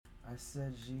I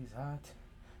said she's hot,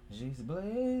 she's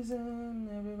blazing,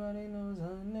 everybody knows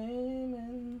her name,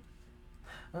 and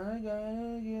I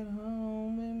gotta get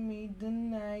home and meet the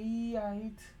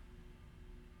night.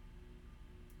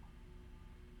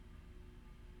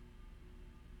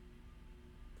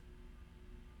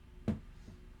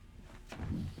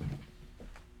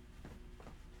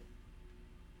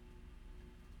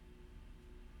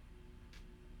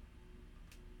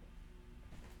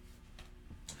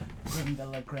 Creme de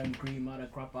la creme, cream out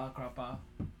of crappa.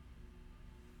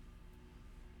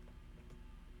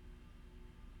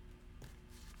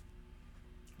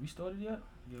 We started yet?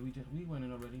 Yeah, we went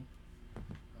in already.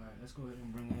 Alright, let's go ahead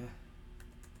and bring in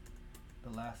the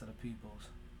last of the peoples.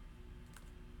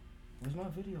 Where's my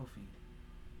video feed?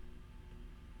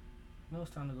 No,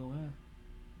 it's time to go in.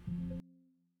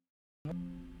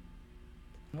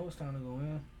 No, it's time to go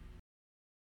in.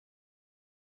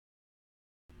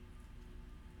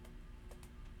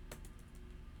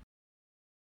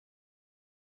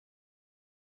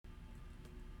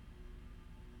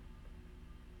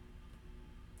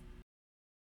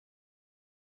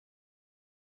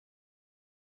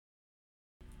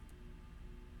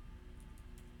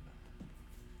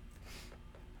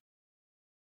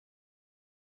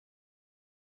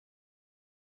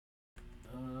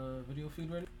 Video feed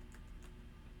ready?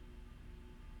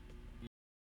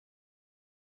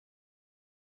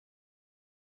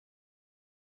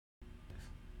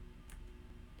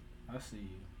 I see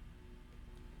you.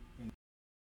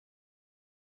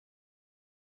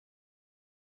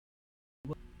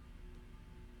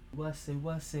 What say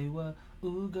what?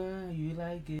 Ooh girl, you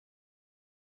like it,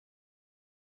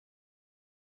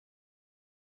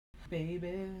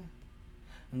 baby.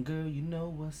 And girl, you know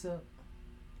what's up.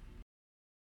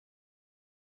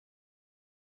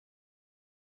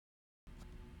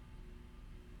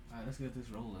 Alright, let's get this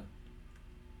rolling.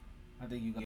 I think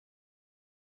you got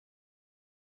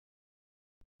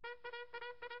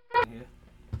here.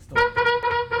 Start.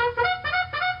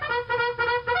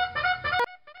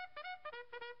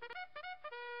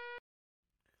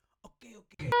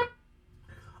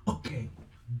 Okay,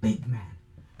 big man.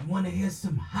 You wanna hear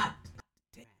some hot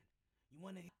man? You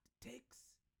wanna hear takes?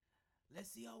 Let's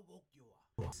see how woke you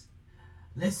are.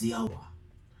 Let's see how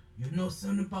you know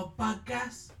something about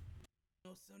podcasts?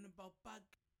 Know something about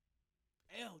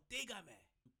podcasts? Dígame.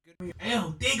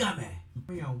 Dígame.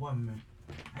 Me on one, man.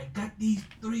 I got these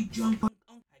three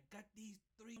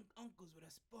uncles with a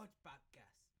sports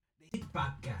podcast.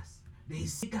 They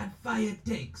got fire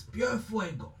takes, pure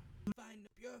fuego. Find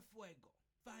pure fuego.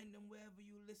 Find them wherever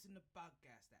you listen to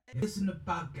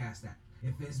podcasts at.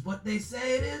 If it's what they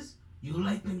say it is, you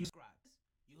like and you subscribe.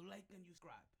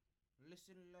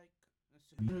 Listen,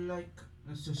 like,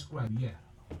 and subscribe. Yeah.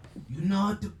 You know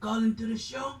how to call into the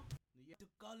show?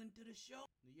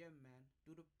 Yeah, man.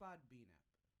 Do the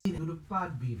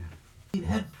Podbean app. Need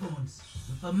headphones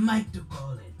with a mic to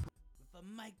call in.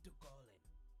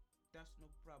 That's no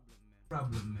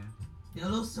problem, man.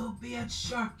 They'll also be at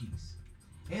Sharky's.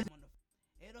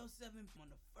 807 on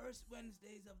the first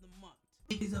Wednesdays of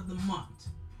the month.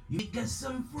 You get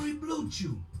some free Blue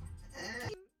Chew.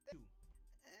 And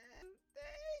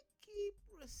they keep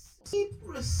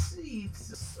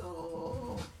receipts.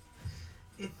 So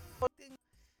if everything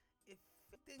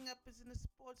happens in the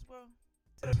sports world,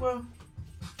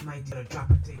 might drop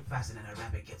a tape faster than a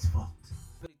rabbit gets fucked.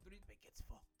 Only three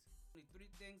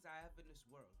things I have in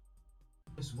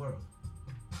this world.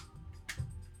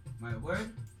 My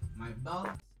word, my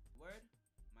balls,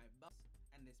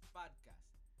 and this podcast.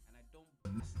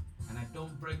 And I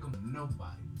don't break them with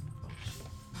nobody.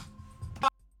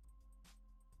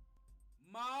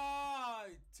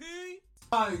 MyT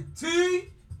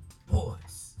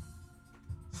Sports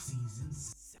Season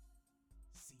 7.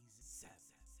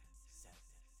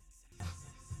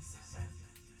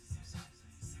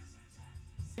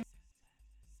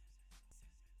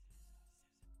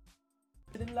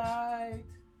 The light.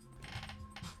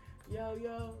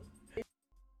 Yo.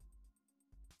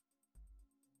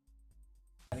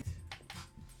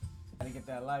 Gotta get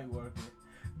that light working.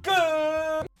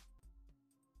 Good.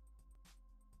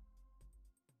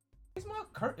 Is my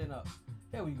curtain up?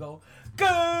 There we go.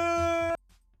 Good.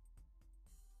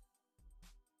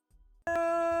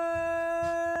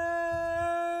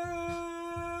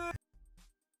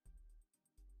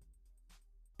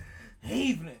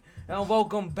 Evening, and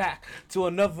welcome back to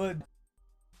another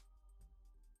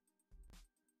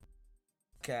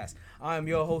podcast. I am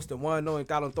your host, the one and only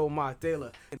Talento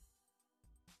Martela.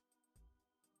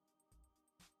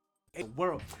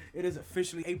 World. It is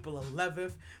officially April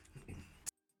 11th.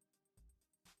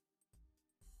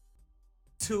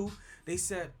 They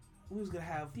said we was gonna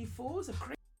have T4. It's a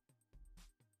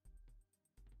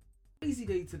crazy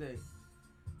day today.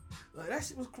 Like, that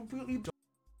shit was completely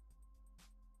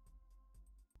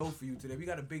show for you today. We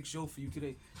got a big show for you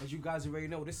today. As you guys already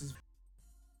know, this is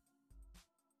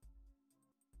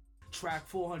track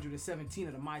 417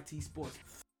 of the MyT Sports.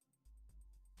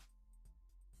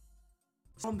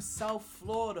 From South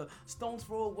Florida, stone's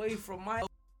throw away from my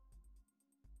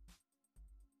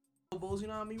elbows, you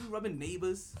know what I mean? We rubbing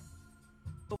neighbors.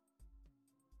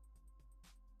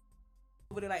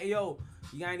 Over there like, hey, yo,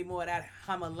 you got any more of that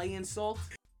Himalayan salt?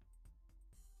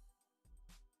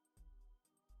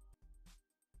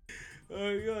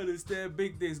 You understand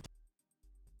big things.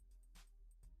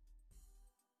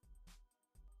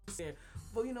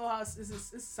 But you know how it's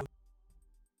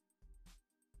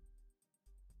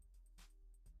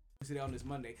today on this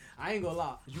Monday. I ain't gonna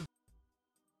lie. You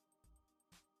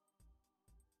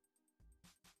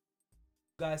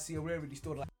guys see a rarity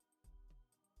store like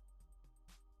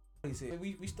here.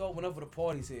 We start whenever the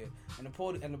party's here, and the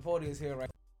party is here right.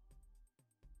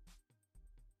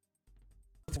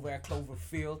 Over at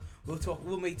Cloverfield,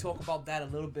 we may talk about that a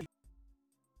little bit.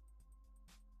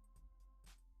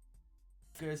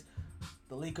 Because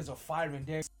the Lakers are firing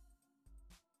there.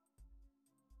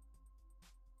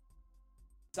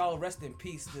 So rest in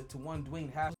peace to one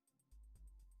Dwayne Haskins.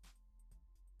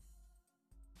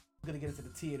 We're gonna get into the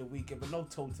tea of the weekend, but no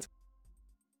toast.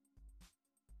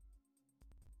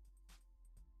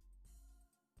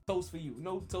 Toast for you,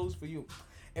 no toast for you.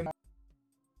 And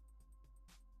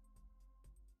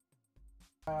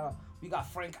we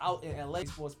got Frank out in LA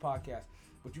Sports Podcast,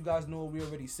 but you guys know what we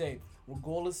already say.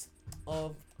 Regardless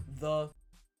of the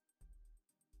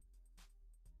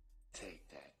take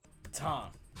that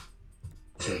time,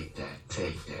 take that,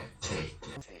 take that, take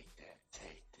that, take that,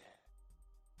 take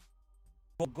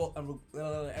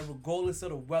that. And regardless of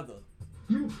the weather,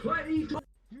 you play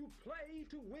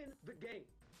to win the game.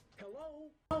 Hello?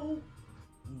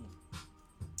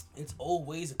 it's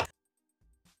always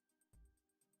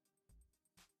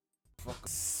fucker.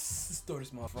 Story this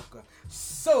motherfucker.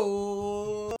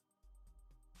 So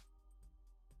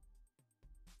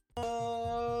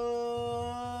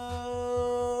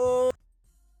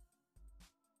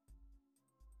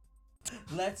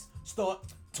let's start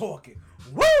talking.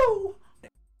 Woo!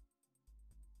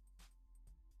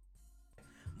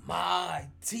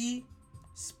 MyT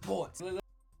Sports.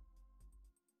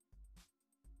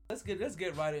 Let's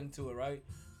get right into it, right?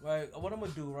 Right. What I'm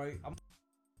gonna do, right? I'll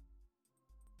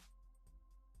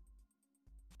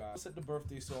set the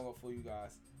birthday song up for you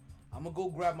guys. I'm gonna go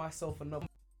grab myself another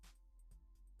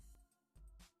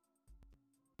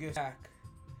gift pack.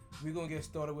 We're gonna get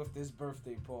started with this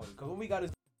birthday party. Cause when we got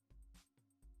this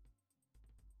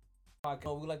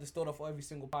podcast, we like to start off every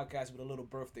single podcast with a little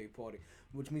birthday party,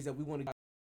 which means that we want to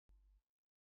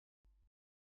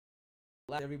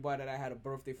everybody that I had a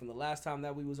birthday from the last time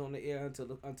that we was on the air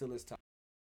until this time.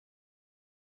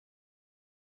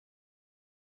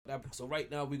 So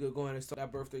right now we're gonna go ahead and start that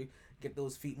birthday, get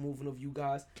those feet moving of you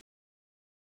guys.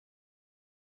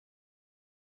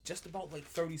 Just about like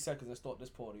 30 seconds to start this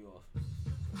party off.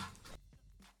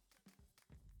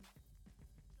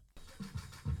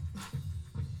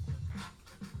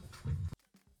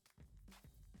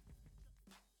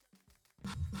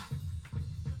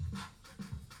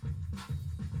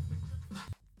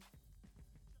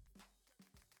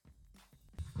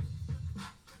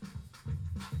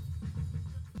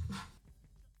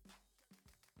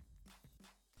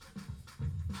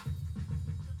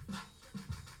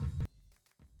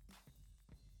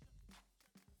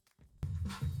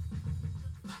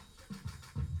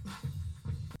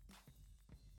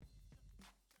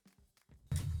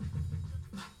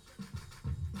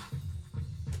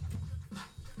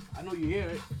 I know you hear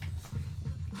it.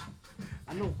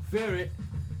 I know fear it.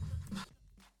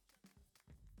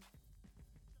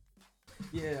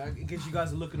 Yeah, in case you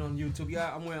guys are looking on YouTube,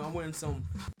 yeah, I'm wearing some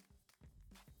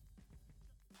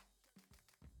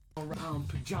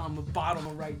pajama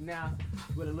bottom right now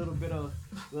with a little bit of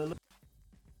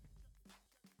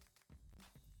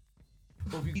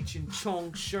Cheech and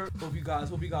Chong shirt. Hope you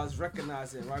guys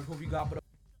recognize it, right? Hope you got it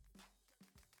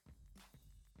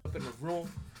up in the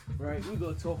room. Right, we're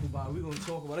gonna talk about it.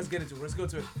 Let's get into it. Let's go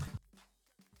to it.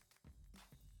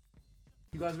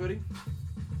 You guys ready?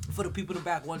 For the people in the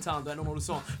back, one time that don't know the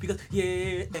song. Because,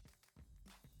 yeah.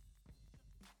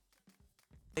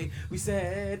 We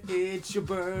said it's your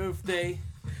birthday.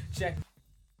 Check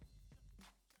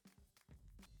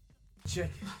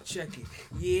it.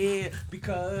 Yeah,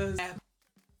 because happy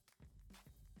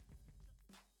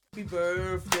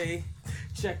birthday.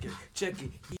 Check it.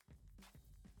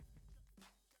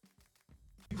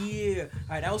 Yeah.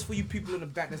 Alright, that was for you people in the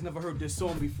back that's never heard this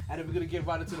song before. And then we're gonna get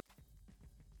right into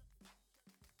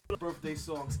the birthday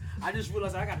songs. I just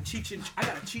realized I got a cheat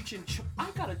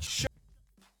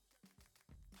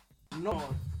no,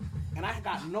 and I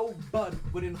got no bud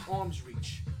within arm's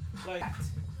reach, like that,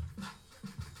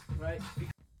 right?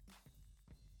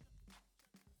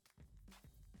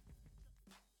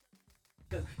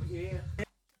 Because yeah,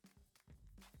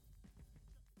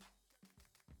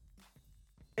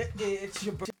 it's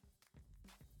your birthday.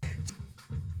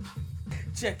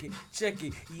 Check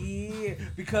it, yeah,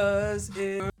 because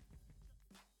it's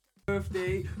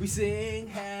birthday. We sing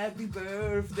happy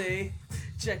birthday.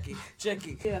 Check it,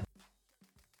 yeah.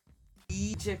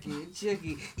 Check it,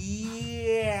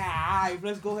 yeah. Alright,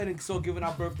 let's go ahead and start giving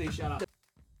our birthday shout out.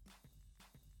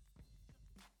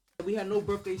 We had no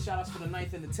birthday shout outs for the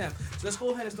 9th and the 10th. So let's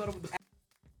go ahead and start off with the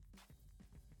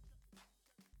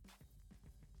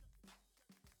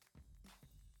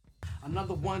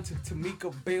another one to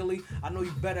Tamika Bailey. I know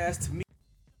you better as Tamika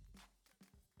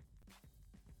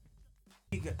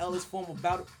Ellis form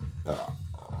about it.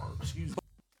 Excuse me.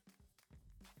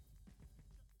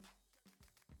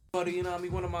 Buddy, you know what I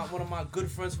mean? One of my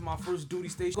good friends from my first duty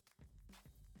station.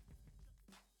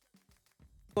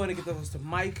 We're going to get those to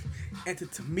Mike and to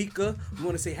Tamika. We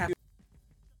want to say happy.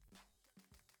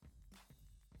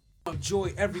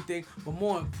 Enjoy everything, but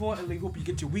more importantly, hope you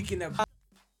get your weekend at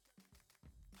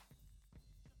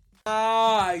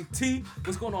MyT.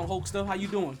 What's going on, Hulkster? How you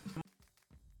doing?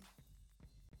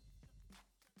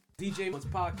 DJ was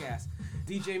podcast.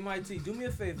 DJ MyT, do me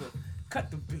a favor.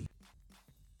 Cut the beat.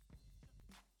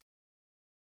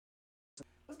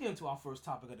 Let's get into our first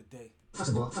topic of the day.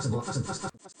 First of all,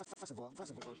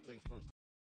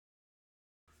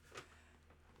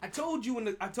 I told you in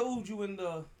the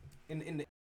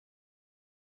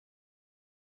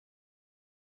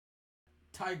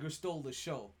Tiger stole the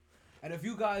show. And if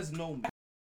you guys know me,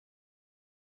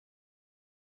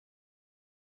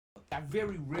 I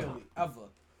very rarely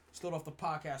ever start off the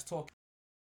podcast talking.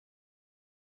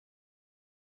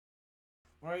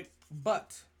 Right?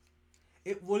 But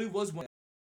it really was one.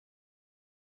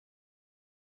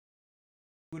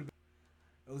 It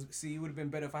would have been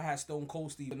better if I had Stone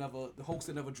Cold Steve, the host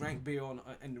that never drank beer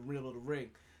in the middle of the ring.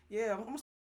 Yeah, I'm gonna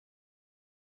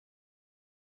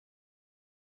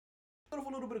start off a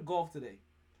little bit of golf today.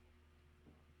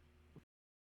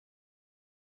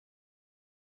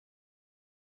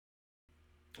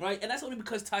 Right? And that's only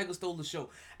because Tiger stole the show.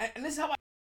 And this is how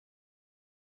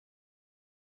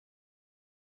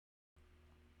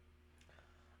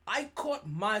I caught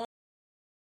my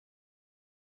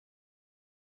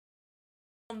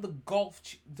on the golf,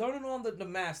 turning on the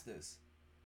Masters.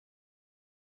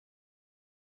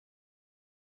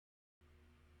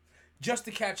 Just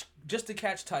to catch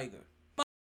Tiger.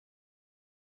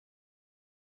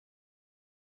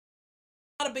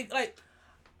 Not a big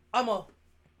I'm a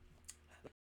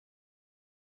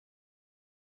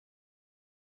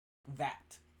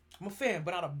fan,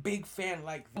 but not a big fan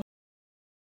like that.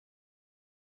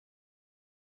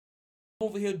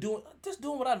 Over here doing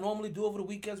what I normally do over the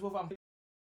weekends with I'm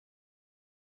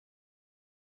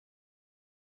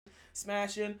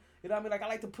smashing, you know what I mean? Like I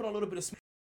like to put on a little bit of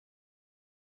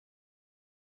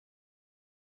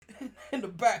in the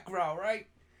background, right?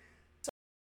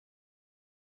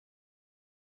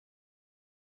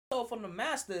 So from the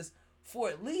Masters for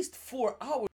at least 4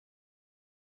 hours.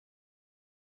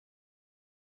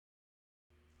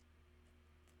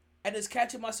 And it's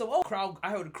catching myself. Oh, crowd!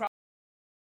 I heard the crowd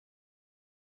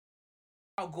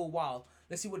go wild.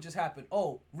 Let's see what just happened.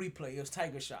 Oh, replay. It was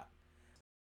Tiger shot.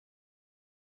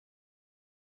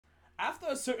 After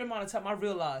a certain amount of time, I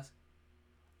realized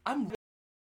I'm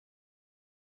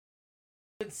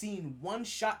haven't seen one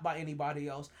shot by anybody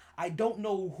else. I don't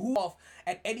know who off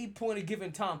at any point of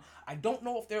given time. I don't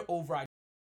know if they're over. I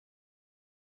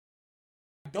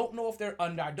don't know if they're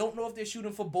under. I don't know if they're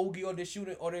shooting for bogey or they're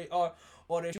shooting or they're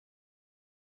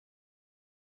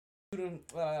shooting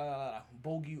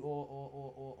bogey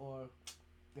or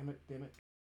damn it.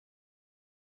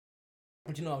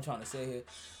 But you know what I'm trying to say here.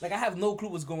 Like I have no clue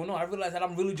what's going on. I realized that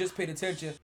I'm really just paying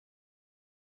attention.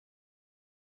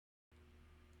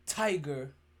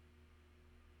 Tiger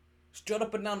straight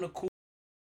up and down the course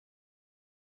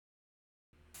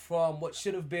from what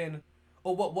should have been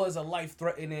or what was a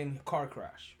life-threatening car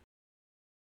crash.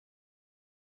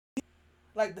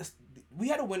 Like this, we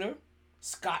had a winner,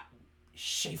 Scott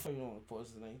Schaefer, you know what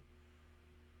his name.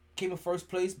 Came in first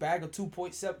place, bag of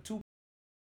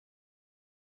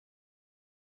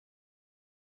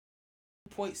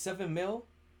 2.7 mil.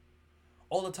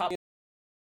 All the top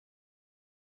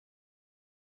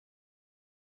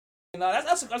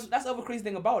that's the other crazy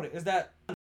thing about it is that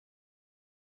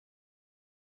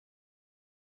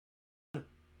it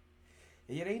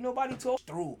ain't nobody talk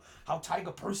through how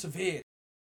Tiger persevered.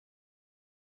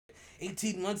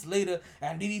 18 months later,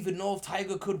 and didn't even know if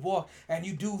Tiger could walk, and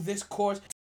you do this course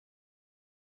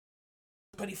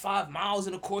 25 miles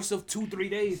in a course of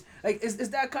 2-3 days. Like, it's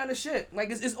that kind of shit.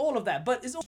 Like, it's all of that. But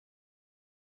it's all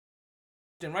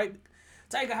right.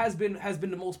 Tiger has been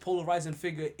the most polarizing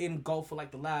figure in golf for like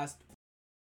the last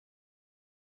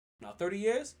 30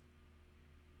 years.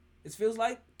 It feels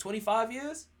like 25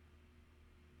 years.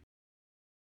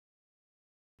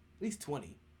 At least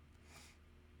 20.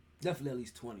 Definitely at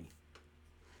least 20.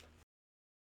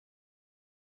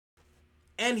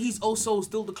 And he's also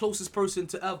still the closest person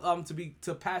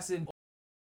to passing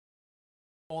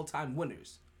all-time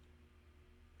winners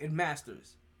in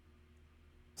Masters.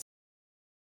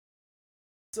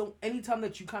 So anytime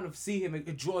that you kind of see him,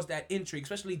 it draws that intrigue,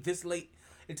 especially this late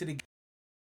into the game.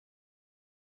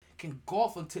 Can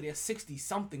golf until they're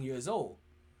 60-something years old.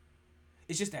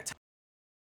 It's just that time.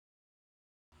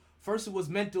 First it was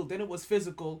mental, then it was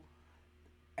physical,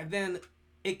 and then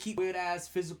it keeps weird ass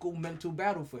physical mental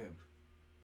battle for him.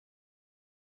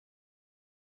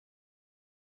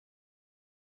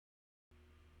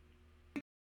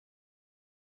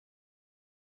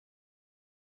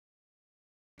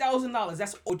 $1,000.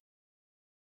 That's all.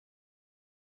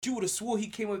 You would have swore he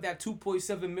came with that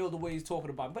 2.7 mil the way he's talking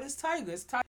about. But it's Tiger. It's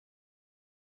Tiger.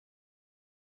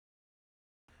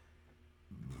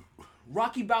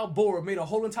 Rocky Balboa made a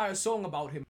whole entire song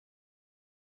about him.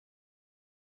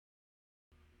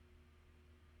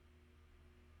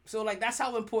 So like that's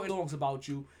how important songs about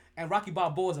you. And Rocky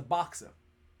Balboa is a boxer.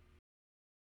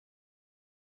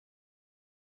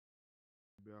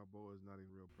 Balboa is not a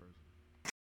real person.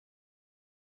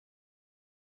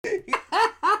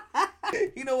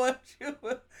 You know what?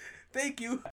 Thank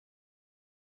you.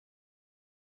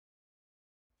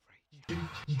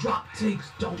 Drop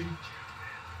takes, don't you?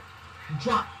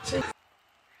 Drop takes.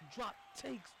 Drop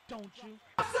takes, don't you?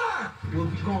 Sir! Well,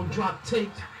 if you're gonna drop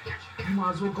takes, you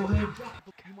might as well go ahead.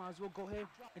 You might as well go ahead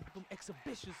and do them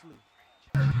exhibitiously.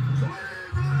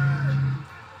 Cleveland!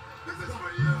 This is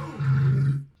for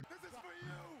you! This is for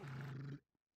you!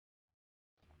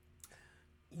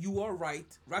 You are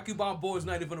right. Rocky Balboa is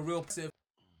not even a real person.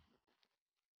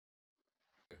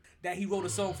 That he wrote a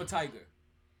song for Tiger.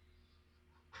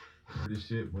 This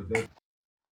shit, but that's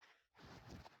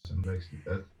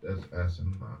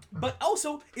But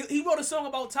also, he wrote a song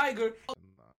about Tiger.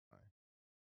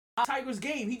 Tiger's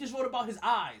game. He just wrote about his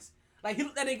eyes. Like, he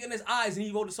looked at it in his eyes and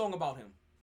he wrote a song about him.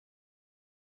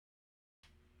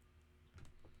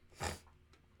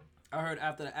 I heard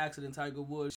after the accident, Tiger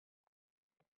Woods.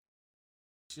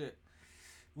 Shit.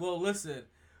 Well, listen.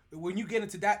 When you get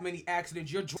into that many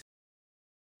accidents, you're...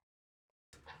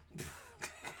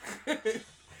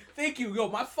 Thank you. Yo,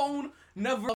 my phone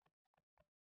never...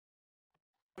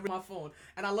 My phone.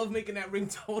 And I love making that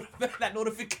ringtone, that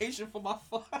notification for my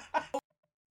phone.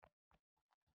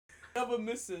 Never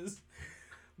misses.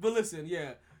 But listen,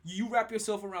 yeah. You wrap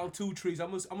yourself around two trees.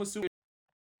 I'm assuming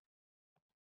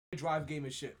drive game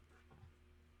and shit.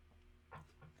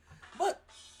 But...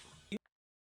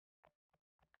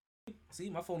 See,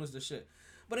 my phone is the shit.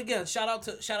 But again, shout out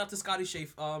to Scotty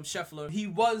Scheffler. He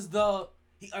was not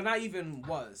even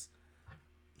was.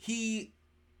 He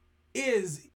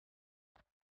is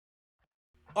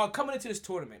coming into this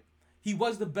tournament. He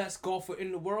was the best golfer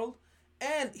in the world,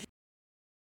 and he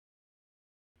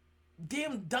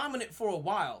damn dominant for a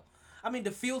while. I mean,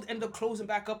 the field ended up closing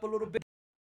back up a little bit.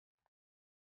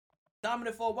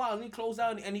 Dominant for a while, and he closed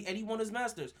out, and he won his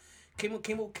Masters. Came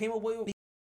away with.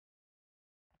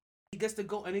 He gets to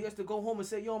go home and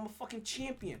say, "Yo, I'm a fucking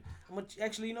champion."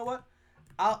 Actually, you know what?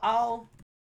 I'll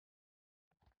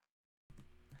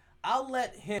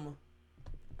let him.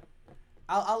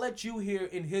 I'll let you hear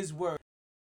in his words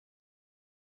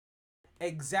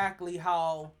exactly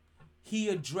how he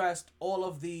addressed all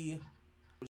of the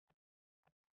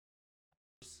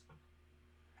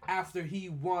after he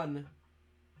won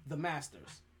the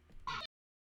Masters.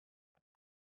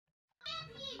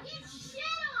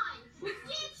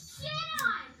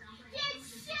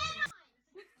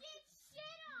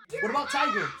 What about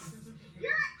Tiger?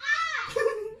 Your ass!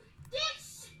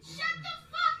 Bitch, shut the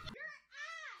fuck!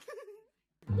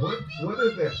 Your ass! What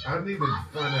is that? I need to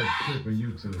find that clip in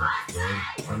YouTube, bro. I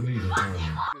need to find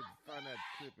that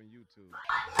clip in YouTube.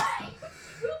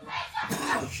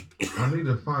 I need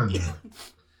to find that.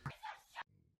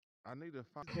 I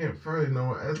can't find it no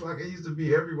more. It's like it used to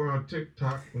be everywhere on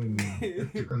TikTok and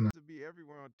be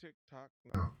everywhere on TikTok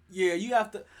now. Yeah, you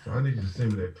have to. So I need you to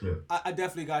send me that clip. I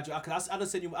definitely got you. Cause I'll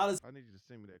just send you. I need you to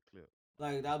send me that clip.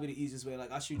 Like that'll be the easiest way.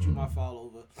 Like I'll shoot you my file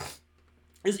over.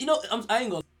 It's, you know, I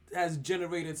ain't gonna has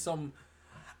generated some.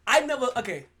 I never.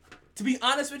 Okay, to be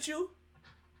honest with you.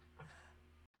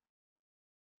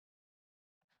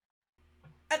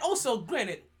 And also,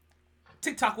 granted,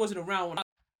 TikTok wasn't around when I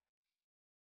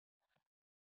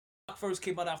first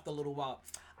came out after a little while.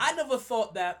 I never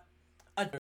thought that a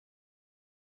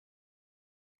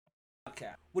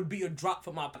podcast would be a drop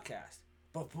for my podcast.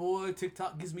 But boy,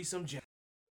 TikTok gives me some gem.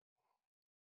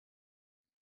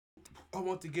 I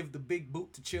want to give the big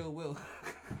boot to Chill Will.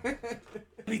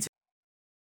 Let me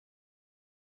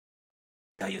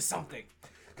tell you something.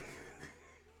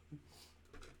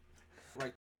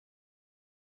 Right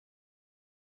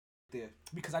there.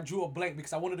 Because I drew a blank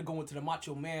because I wanted to go into the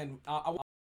Macho Man.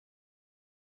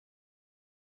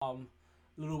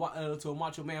 To a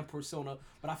Macho Man persona,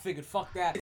 but I figured fuck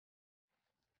that.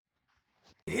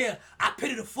 Here, I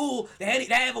pity the fool that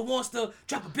ever wants to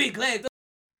drop a big leg.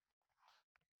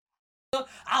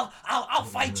 I'll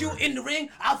fight you in the ring.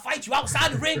 I'll fight you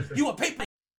outside the ring. You a paper.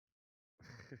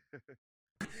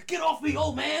 Get off me,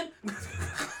 old man.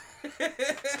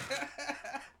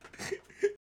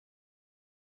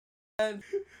 And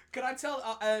can I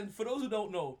tell? And for those who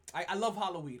don't know, I love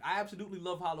Halloween. I absolutely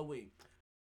love Halloween.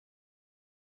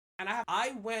 And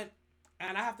I went,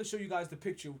 and I have to show you guys the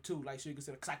picture too, like so you can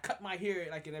see it, because I cut my hair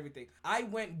like and everything. I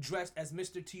went dressed as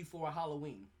Mr. T for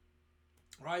Halloween,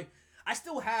 right? I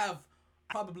still have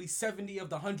probably 70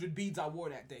 of the 100 beads I wore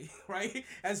that day, right?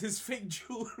 As his fake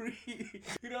jewelry,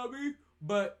 you know what I mean?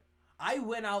 But I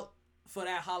went out for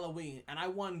that Halloween, and I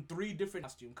won 3 different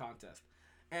costume contests.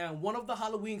 And one of the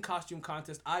Halloween costume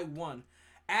contests I won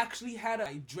actually had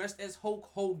I dressed as Hulk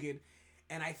Hogan,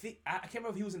 and I think, I can't remember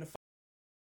if he was in the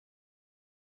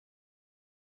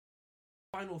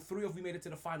final 3 or if we made it to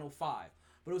the final 5.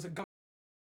 But it was a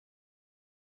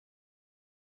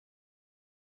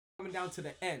coming down to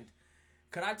the end.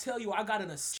 Could I tell you I got in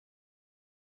a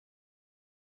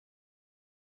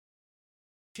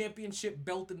championship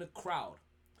belt in the crowd.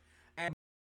 And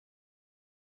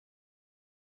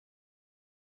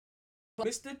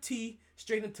Mr. T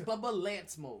straight into Clubber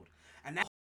Lance mode. And that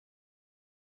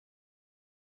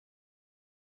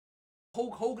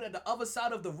Hulk Hogan at the other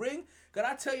side of the ring. Could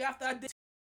I tell you after I did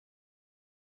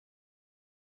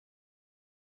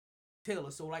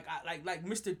Taylor, so like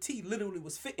Mr. T literally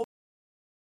was fit.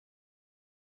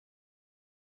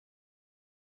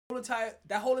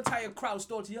 That whole entire crowd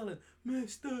starts yelling,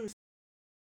 Mr.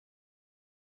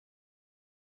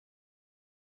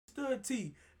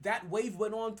 T. That wave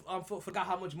went on. Forgot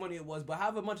how much money it was, but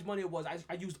however much money it was,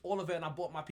 I used all of it and I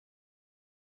bought my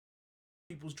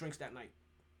people's drinks that night.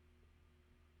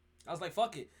 I was like,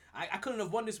 fuck it. I couldn't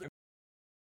have won this.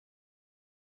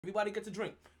 Everybody gets a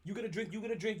drink. You get a drink. You get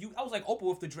a drink. I was like Oprah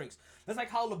with the drinks. That's like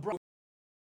how LeBron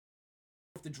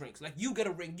with the drinks. Like you get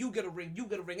a ring. You get a ring. You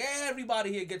get a ring.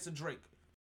 Everybody here gets a drink.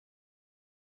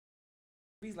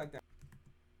 He's like that.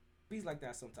 He's like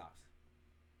that sometimes.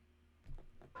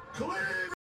 Clean.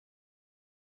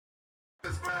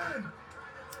 It's fun.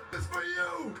 It's for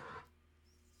you.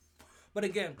 But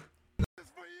again,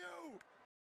 It's for you.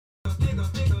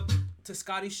 to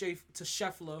Scotty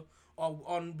Scheffler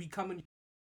on becoming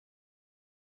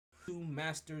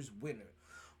Masters winner.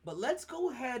 But let's go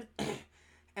ahead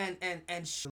and a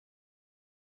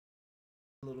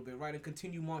little bit, right, and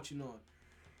continue marching on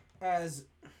as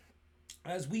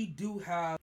we do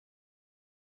have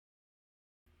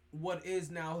what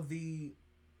is now the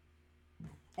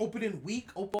opening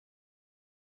week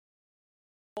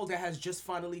that has just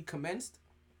finally commenced,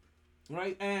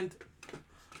 right? And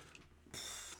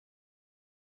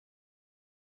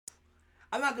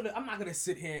I'm not gonna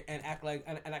sit here and act like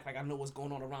I know what's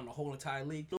going on around the whole entire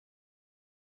league. Don't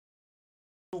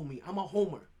know me. I'm a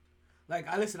homer. Like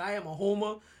I am a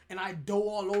homer, and I doe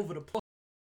all over the place.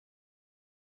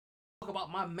 Talk about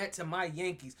my Mets and my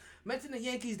Yankees. Mets and the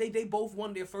Yankees, they both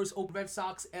won their first open. Red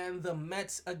Sox and the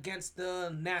Mets against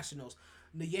the Nationals.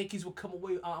 The Yankees will come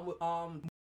away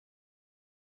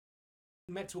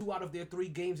Mets will 2 out of their 3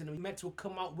 games, and the Mets will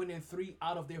come out winning 3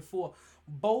 out of their 4.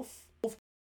 Both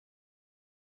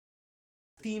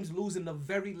teams losing the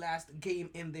very last game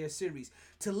in their series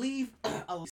to leave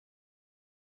a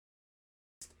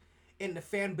in the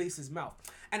fan base's mouth.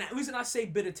 And the reason I say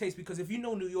bitter taste, because if you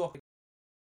know New York, when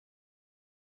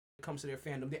it comes to their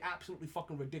fandom, they're absolutely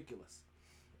fucking ridiculous.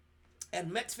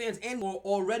 And Mets fans and were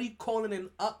already calling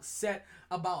an upset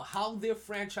about how their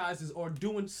franchises are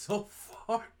doing so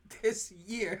far this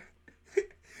year.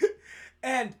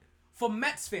 And for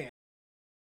Mets fans,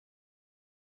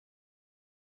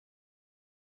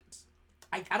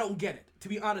 I don't get it, to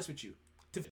be honest with you.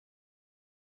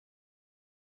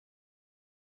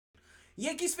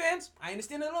 Yankees fans, I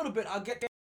understand it a little bit. I'll get there.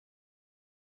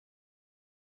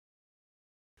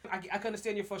 I can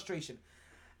understand your frustration.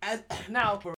 As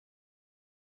now,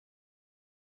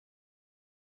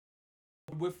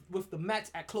 with the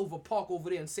Mets at Clover Park over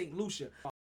there in St. Lucia.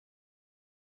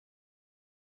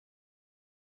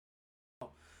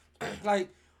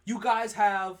 Like, you guys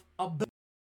have a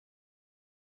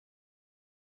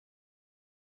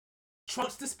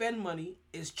trust to spend money,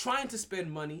 is trying to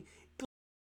spend money.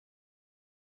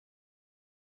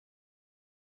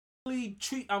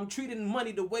 I'm treating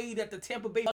money the way that the Tampa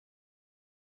Bay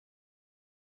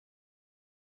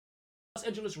Los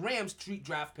Angeles Rams treat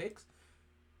draft picks.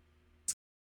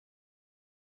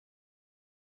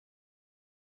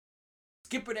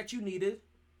 Skipper that you needed.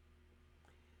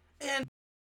 And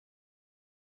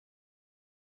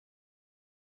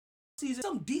season,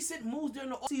 some decent moves during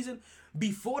the offseason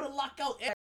before the lockout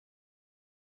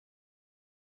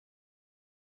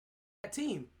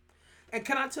team. And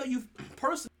can I tell you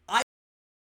personally, I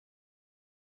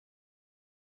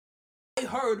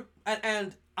heard,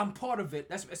 and I'm part of it.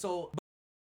 That's so.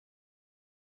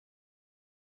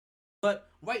 But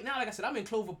right now, like I said, I'm in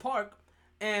Clover Park,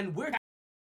 and we're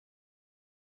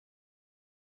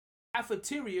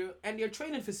cafeteria and their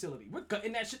training facility. We're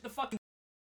cutting that shit the fucking.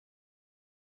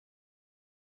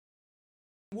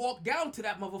 Walked down to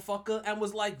that motherfucker and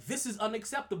was like, "This is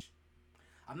unacceptable."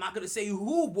 I'm not gonna say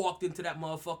who walked into that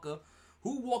motherfucker.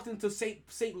 Who walked into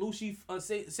St.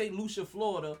 Lucia,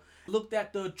 Florida, looked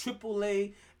at the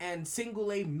AAA and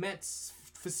single A Mets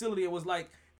facility and was like,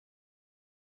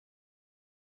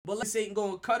 "But let's say ain't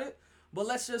gonna cut it. But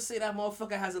let's just say that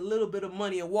motherfucker has a little bit of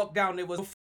money and walked down there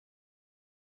was,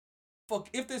 fuck,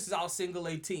 if this is our single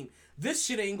A team, this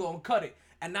shit ain't gonna cut it."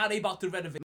 And now they about to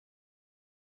renovate.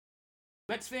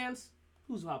 Mets fans,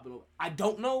 who's hopping over? I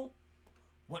don't know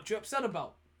what you're upset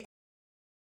about.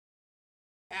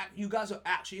 You guys are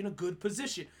actually in a good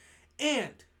position.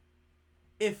 And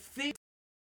if things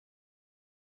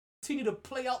continue to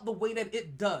play out the way that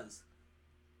it does,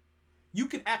 you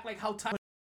can act like how time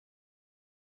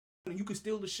and you can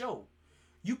steal the show.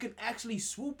 You can actually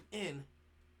swoop in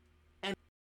and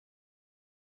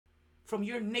from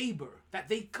your neighbor that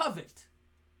they covet.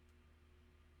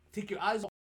 Take your eyes off.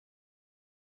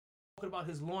 I'm talking about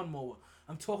his lawnmower.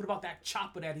 I'm talking about that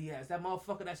chopper that he has. That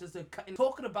motherfucker that's just a cutting.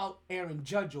 Talking about Aaron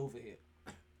Judge over here.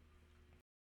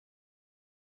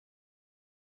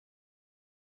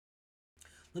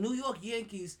 The New York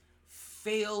Yankees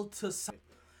failed to sign.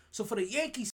 So for the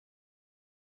Yankees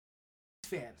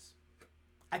fans,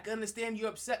 I can understand you're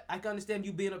upset. I can understand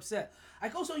you being upset. I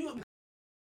can also I'm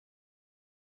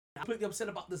completely upset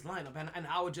about this lineup, and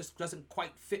how it just doesn't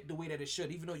quite fit the way that it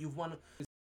should, even though you've won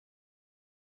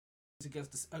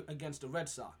against the Red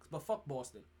Sox. But fuck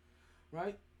Boston,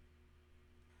 right?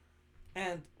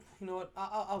 And you know what?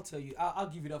 I'll tell you. I'll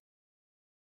give you the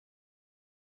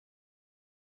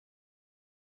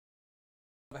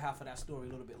other half of that story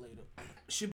a little bit later.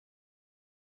 Should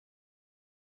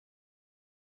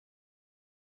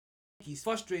He's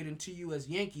frustrating to you as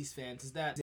Yankees fans is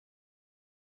that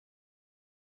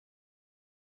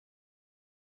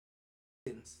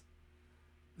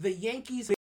the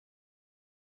Yankees,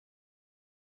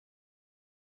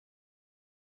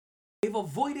 they've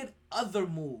avoided other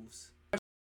moves.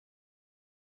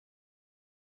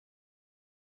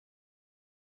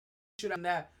 And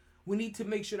that we need to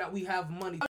make sure that we have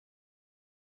money.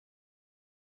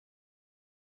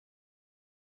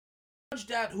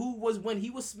 That who was when he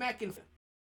was smacking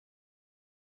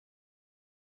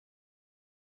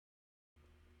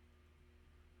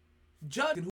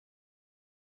Judge, who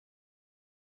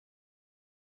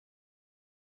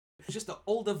is just an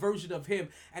older version of him,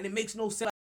 and it makes no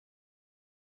sense.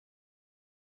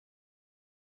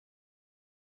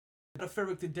 A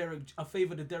favor to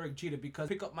Derek Jeter because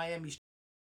pick up Miami's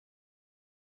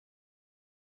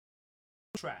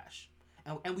trash,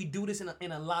 and we do this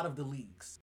in a lot of the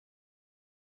leagues.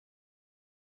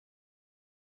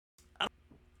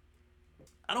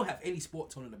 I don't have any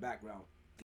sports on in the background.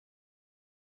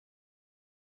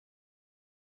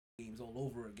 Games all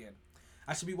over again.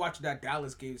 I should be watching that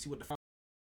Dallas game, see what the fuck.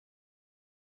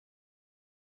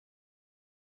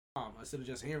 Instead of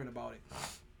just hearing about it.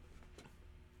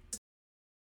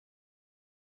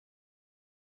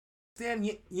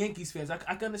 Understand Yankees fans. I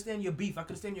can understand your beef. I can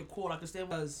understand your quarrel. I can understand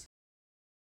because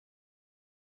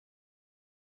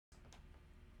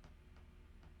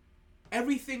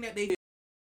everything that they did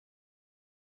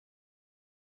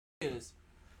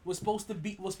was supposed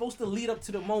to lead up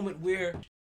to the moment where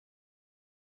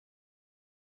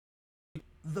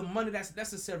the money that's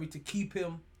necessary to keep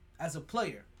him as a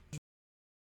player.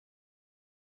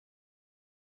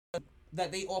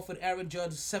 That they offered Aaron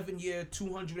Judge 7-year,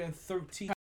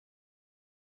 $213.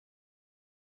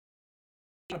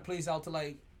 It plays out to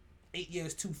like 8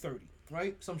 years, $230,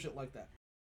 right? Some shit like that.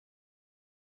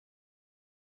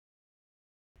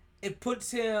 It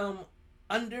puts him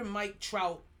under Mike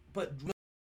Trout, but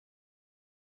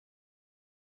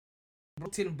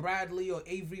Milton Bradley or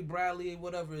Avery Bradley,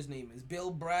 whatever his name is,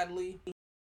 Bill Bradley,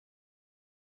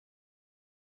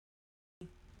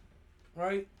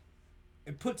 right?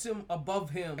 It puts him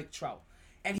above him, Mike Trout,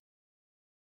 and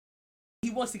he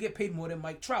wants to get paid more than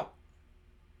Mike Trout.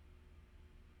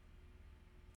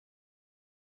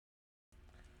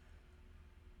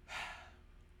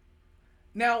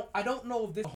 Now, I don't know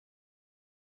if this is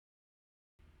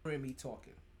me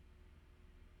talking.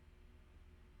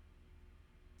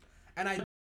 And I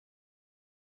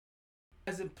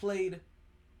hasn't played.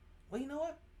 Well, you know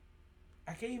what?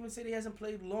 I can't even say he hasn't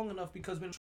played long enough, because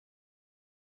when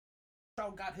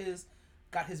Trout got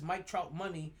his Mike Trout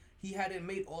money, he hadn't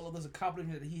made all of those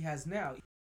accomplishments that he has now.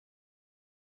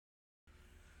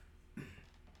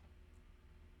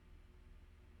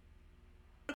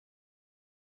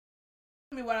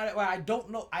 I mean, what I don't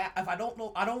know, I don't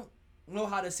know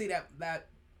how to say that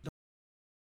the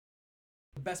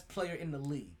best player in the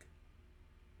league,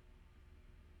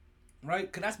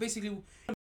 right? Because that's basically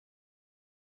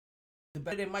the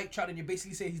better than Mike Trout, and you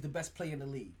basically say he's the best player in the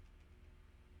league.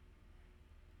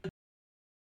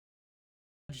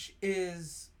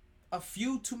 Is a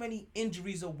few too many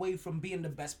injuries away from being the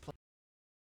best player.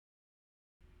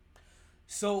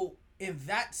 So in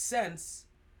that sense,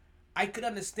 I could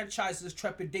understand Chise's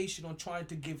trepidation on trying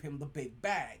to give him the big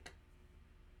bag.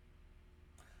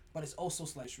 But it's also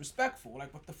slightly disrespectful.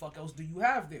 Like, what the fuck else do you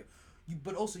have there?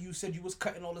 But also you said you was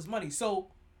cutting all his money. So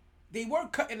they were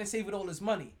cutting and saving all his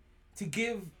money to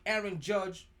give Aaron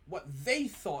Judge what they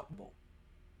thought,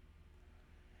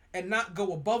 and not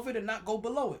go above it and not go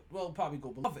below it. Well, probably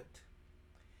go below it.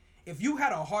 If you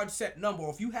had a hard set number,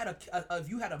 or if you had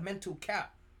a mental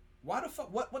cap, why the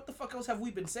fuck? What the fuck else have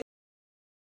we been saying?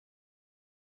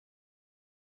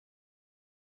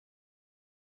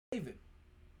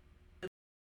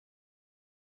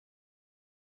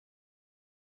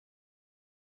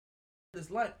 This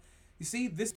light, you see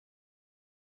this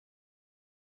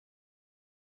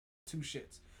two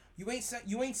shits. You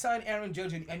ain't signed Aaron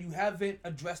Judge, and you haven't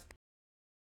addressed.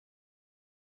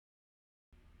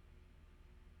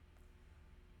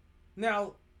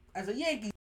 Now, as a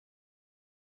Yankee,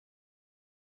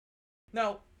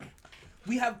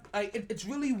 we have. It's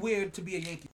really weird to be a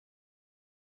Yankee.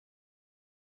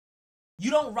 You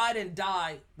don't ride and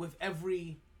die with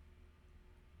every.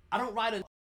 I don't ride and.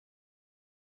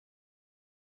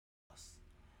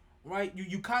 Right,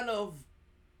 you kind of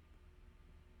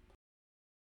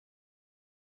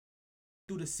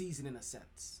through the season in a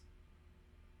sense,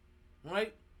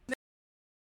 right?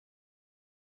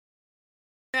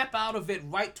 Snap out of it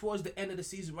right towards the end of the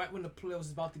season, right when the playoffs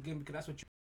is about to begin, because that's what you.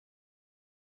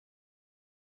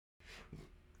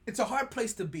 It's a hard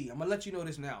place to be. I'm gonna let you know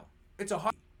this now. It's a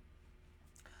hard.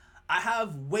 I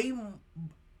have way,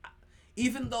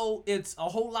 even though it's a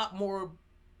whole lot more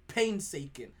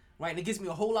painstaking. Right, and it gives me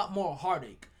a whole lot more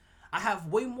heartache. I have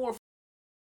way more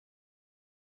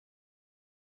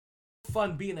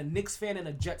fun being a Knicks fan and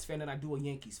a Jets fan than I do a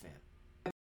Yankees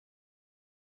fan.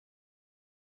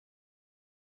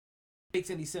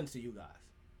 Makes any sense to you guys?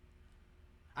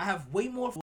 I have way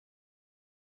more fun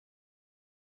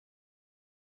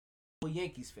a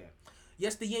Yankees fan.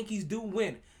 Yes, the Yankees do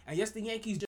win, and yes, the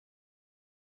Yankees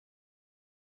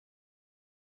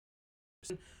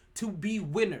to be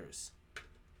winners.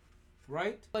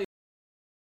 Right?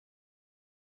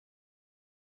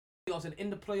 And in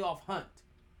the playoff hunt.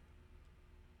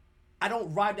 I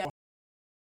don't ride that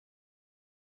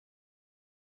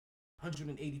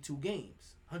 182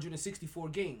 games, 164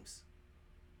 games.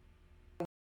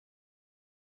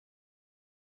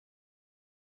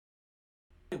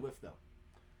 With them.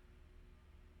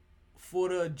 For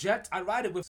the Jets, I ride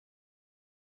it with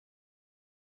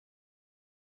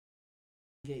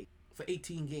for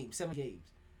 18 games, 7 games.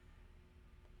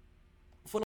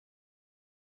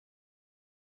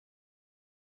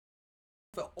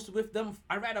 With them,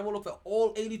 I ran a roll up for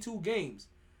all 82 games.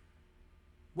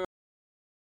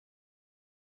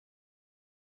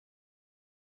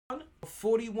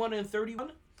 41 and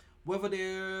 31, whether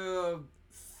they're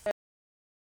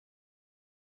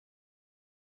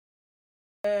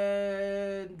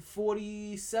and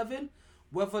 47,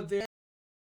 whether they're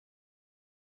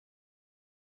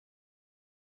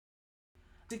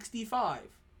 65.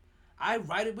 I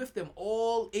ride it with them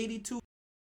all 82.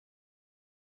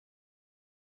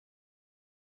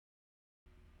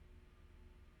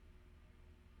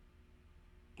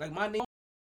 Like my name,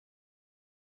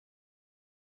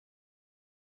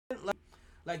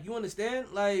 like you understand,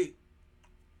 like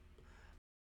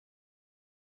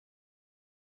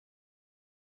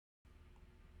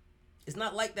it's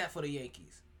not like that for the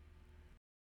Yankees.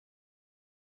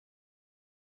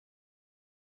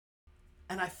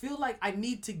 And I feel like I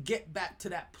need to get back to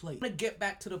that place. I want to get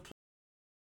back to the place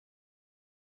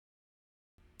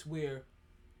where,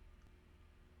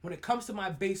 when it comes to my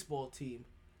baseball team,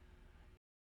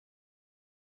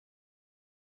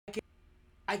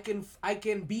 I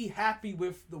can be happy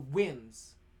with the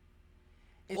wins.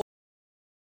 And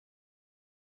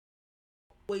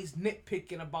always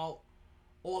nitpicking about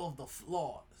all of the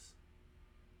flaws.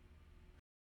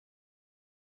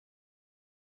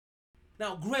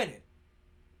 Now, granted,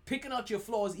 picking out your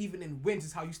flaws even in wins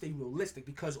is how you stay realistic,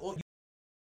 because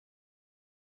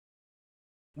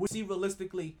you see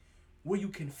realistically where you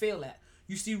can fail at.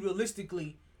 You see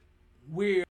realistically where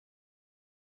your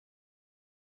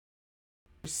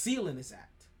ceiling is at.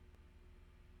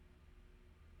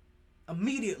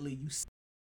 Immediately you see.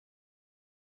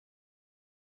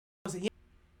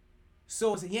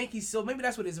 So as a Yankees, so maybe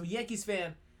that's what it is. As a Yankees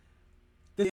fan,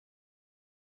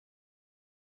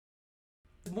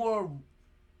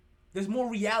 there's more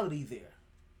reality there,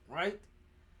 right?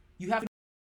 You have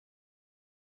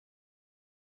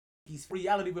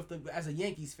reality with the as a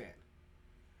Yankees fan,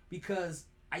 because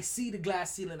I see the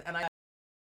glass ceiling and I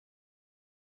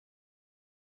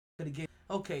again.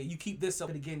 Okay, you keep this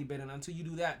up again, you better. And until you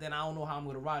do that, then I don't know how I'm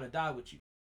gonna ride or die with you.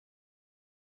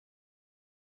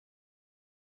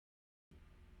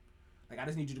 Like, I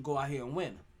just need you to go out here and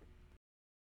win.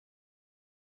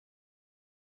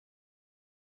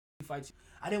 Fights.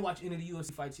 I didn't watch any of the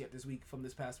UFC fights yet this week from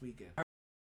this past weekend. I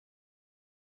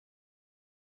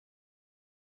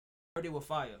heard they were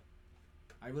fire.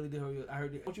 I really did. I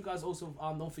heard it. I want you guys also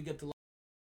don't forget to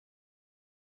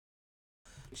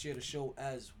share the show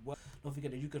as well. Don't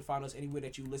forget that you can find us anywhere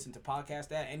that you listen to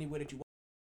podcasts at, anywhere that you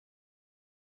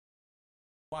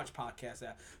watch podcasts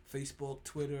at. Facebook,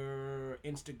 Twitter,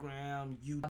 Instagram,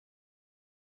 YouTube.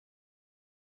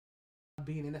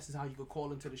 Being, and this is how you could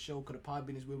call into the show, because the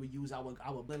Podbean is where we use our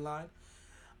blend line.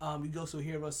 You can also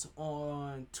hear us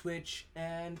on Twitch,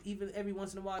 and even every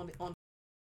once in a while on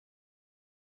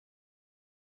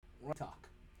Talk.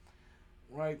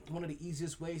 Right, one of the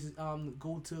easiest ways is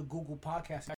go to Google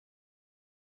Podcasts.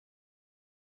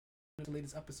 The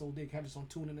latest episode they catch us on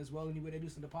TuneIn as well. Anywhere they do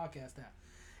some the podcast at.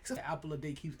 Except Apple a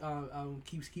day keeps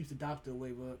the doctor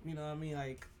away, but you know what I mean,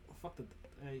 like fuck the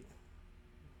like,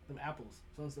 them apples.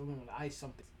 Someone's still going to ice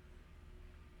something.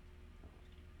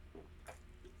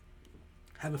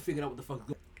 Haven't figured out what the fuck is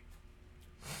going.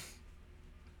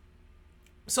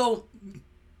 So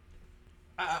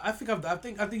I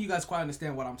think you guys quite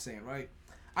understand what I'm saying, right?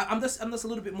 I'm just a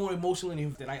little bit more emotionally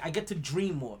invested. I get to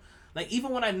dream more. Like,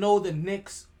 even when I know the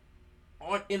Knicks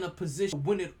aren't in a position to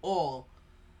win it all,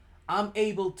 I'm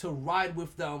able to ride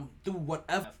with them through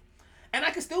whatever. And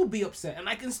I can still be upset, and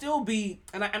I can still be,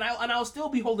 and I'll still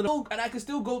be holding on, and I can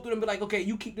still go through and be like, okay,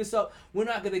 you keep this up, we're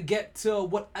not gonna get to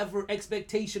whatever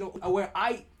expectation or where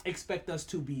I expect us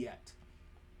to be at.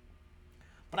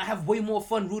 But I have way more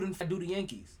fun rooting for the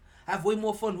Yankees. I have way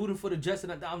more fun rooting for the Jets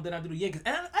than I do the Yankees.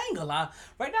 And I ain't gonna lie,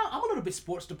 right now I'm a little bit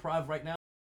sports deprived right now.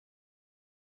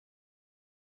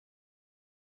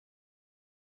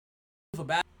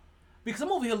 Because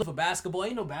I'm over here looking for basketball.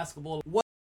 Ain't no basketball. What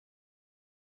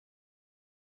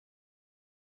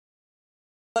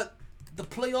the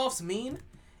playoffs mean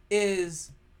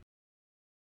is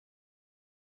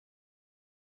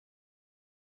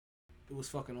it was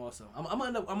fucking awesome. I'm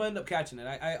gonna end up catching it.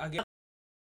 I get.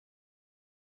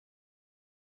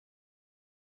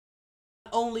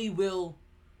 Not only will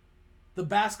the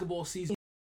basketball season,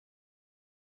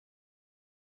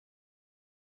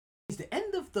 the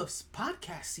end of the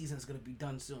podcast season is gonna be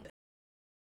done soon.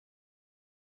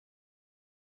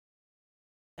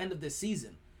 End of this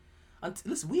season.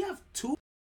 Listen, we have 2.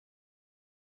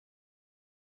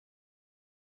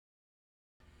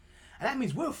 And that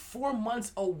means we're 4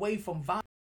 months away from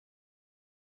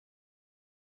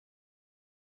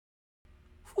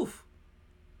Whew.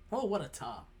 Oh, what a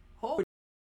time. Oh,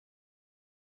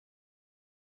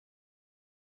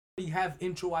 you have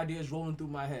intro ideas rolling through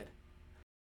my head.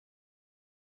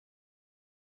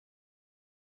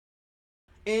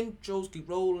 Intros keep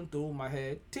rolling through my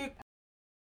head. Tick.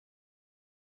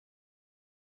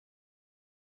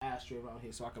 Ashtray around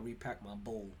here so I can repack my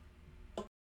bowl.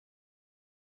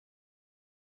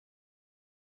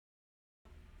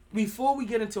 before we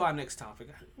get into our next topic,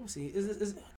 let's see.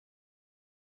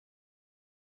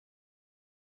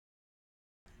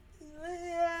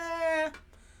 Yeah.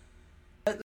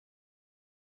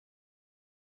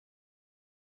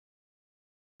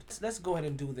 Let's go ahead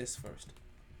and do this first.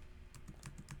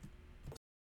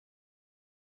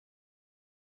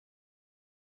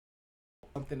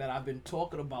 Something that I've been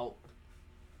talking about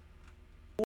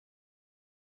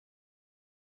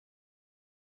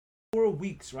 4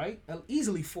 weeks, right?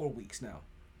 Easily 4 weeks now.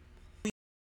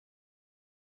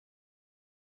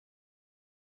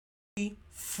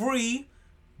 Free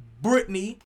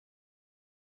Britney.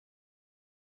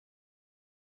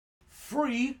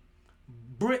 Free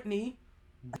Britney.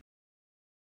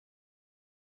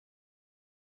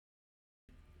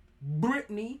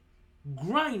 Brittney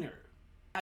Griner.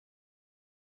 I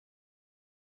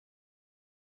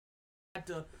had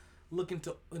to look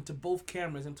into both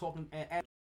cameras and talking. And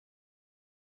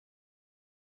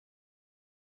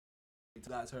you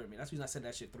guys heard me. That's the reason I said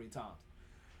that shit 3 times.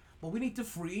 But we need to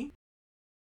free.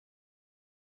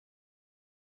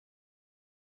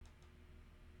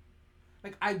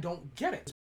 Like, I don't get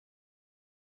it.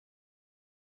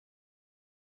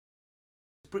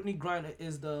 Brittney Griner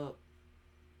is the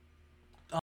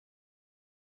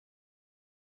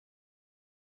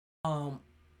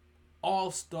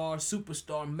all-star,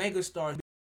 superstar, megastar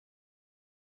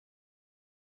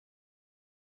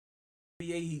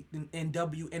NBA and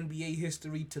WNBA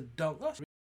history to dunk.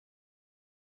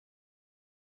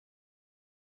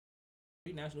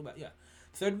 National, yeah,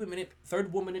 third woman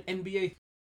in NBA.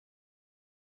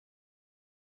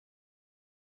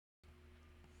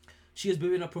 She has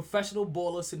been a professional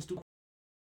baller since 2000.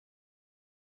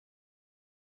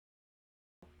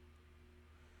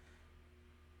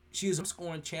 She is a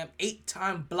scoring champ,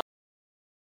 8-time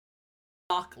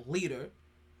block leader,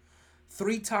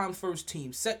 3-time first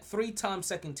team, 3-time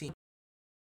second team,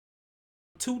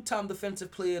 2-time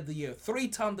defensive player of the year,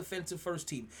 3-time defensive first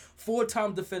team,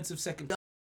 4-time defensive second,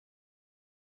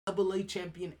 AA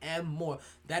champion, and more.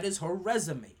 That is her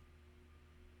resume.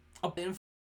 Up and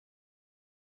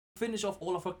finish off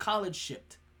all of her college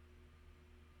shit.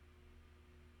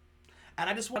 And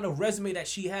I just want a resume that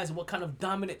she has and what kind of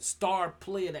dominant star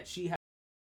player that she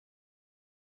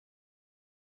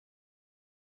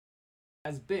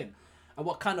has been. And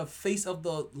what kind of face of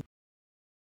the...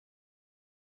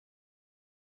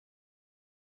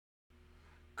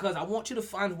 Because I want you to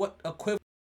find what equivalent...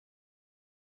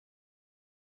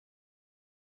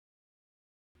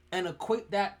 And equate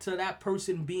that to that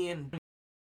person being...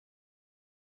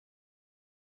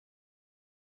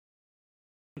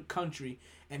 country,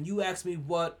 and you ask me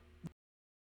what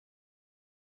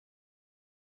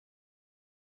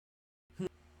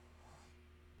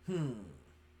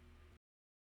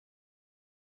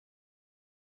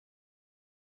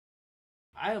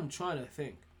I am trying to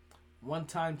think. One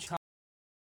time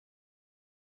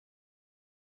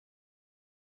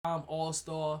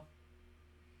all-star.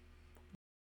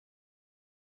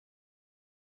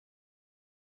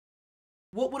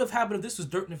 What would have happened if this was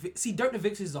Dirk Nowitzki? See, Dirk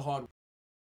Nowitzki is a hard one.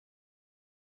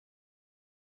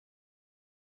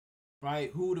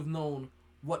 Right? Who would have known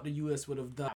what the U.S. would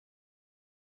have done?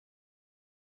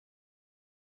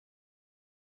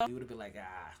 You would have been like,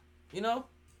 you know?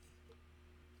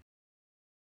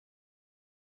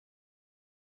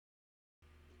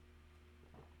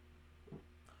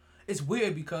 It's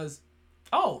weird because,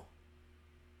 what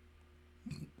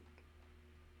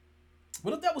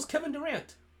if that was Kevin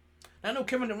Durant? I know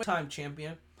Kevin Durant time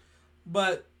champion,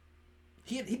 but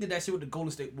he did that shit with the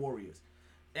Golden State Warriors.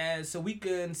 And so we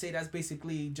can say that's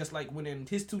basically just like winning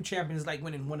his 2 champions, like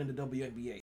winning one in the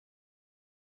WNBA.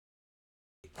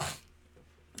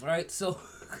 Right? So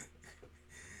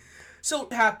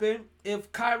what happened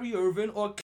if Kyrie Irving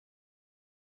or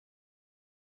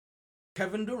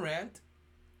Kevin Durant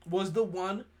was the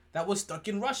one that was stuck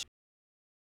in Russia?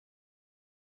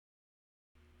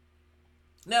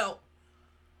 Now,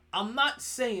 I'm not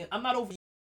over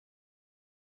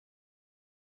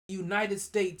the United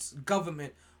States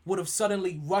government would have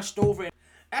suddenly rushed over and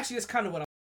actually that's kind of what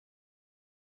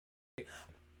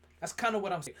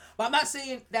I'm saying. But I'm not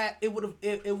saying that it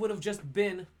would have just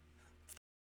been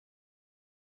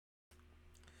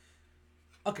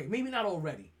okay, maybe not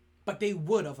already, but they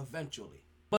would have eventually.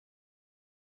 But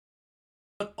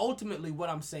ultimately what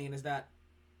I'm saying is that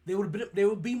there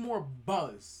would be more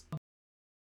buzz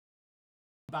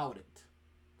about it.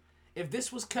 If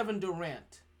this was Kevin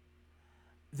Durant,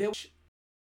 there was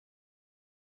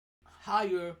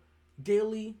higher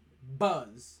daily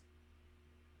buzz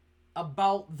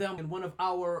about them and one of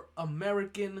our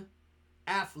American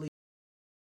athletes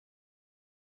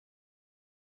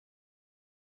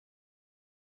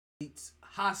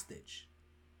hostage.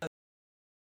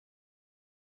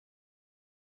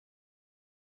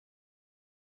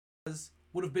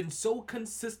 Would have been so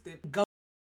consistent,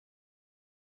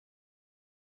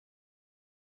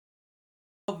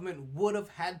 government would have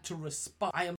had to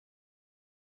respond. I am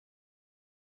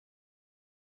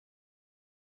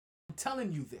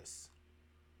telling you this.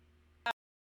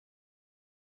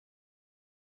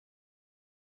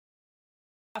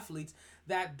 Athletes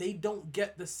that they don't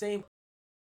get the same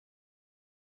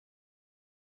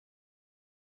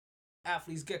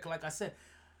athletes get. Like I said,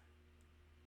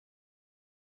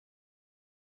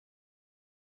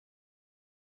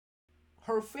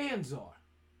 her fans are.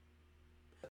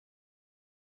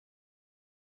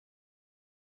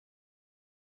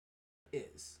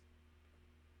 Is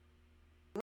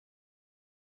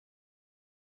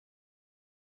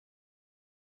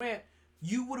man,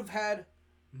 you would have had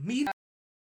media,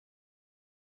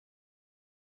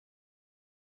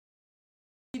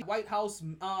 White House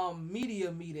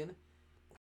media meeting.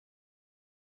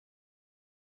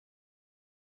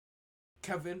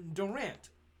 Kevin Durant.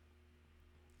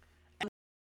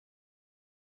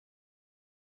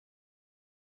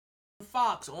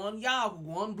 Fox, on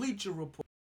Yahoo, on Bleacher Report.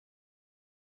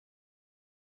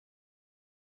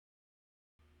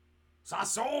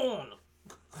 Sasson.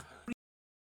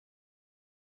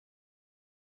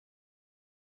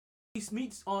 He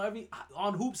meets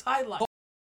on Hoops highlight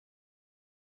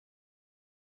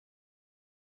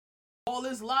all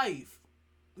his life.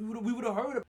 We would have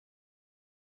heard of,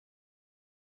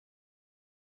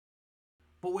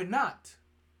 but we're not.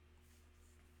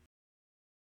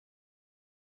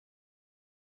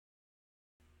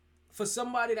 For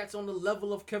somebody that's on the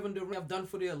level of Kevin Durant have done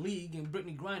for their league and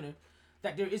BRITNEY Griner,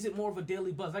 that there isn't more of a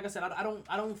daily buzz. Like I said, I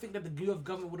don't think that the U.S.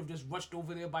 government would have just rushed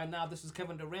over there by now. This is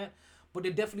Kevin Durant, but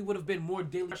there definitely would have been more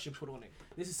daily pressure put on it.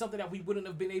 This is something that we wouldn't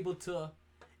have been able to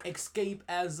escape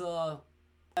as a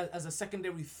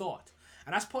secondary thought,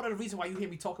 and that's part of the reason why you hear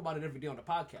me talk about it every day on the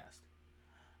podcast.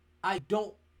 I'm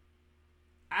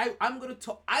gonna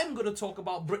talk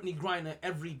about BRITNEY Griner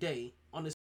every day on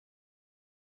this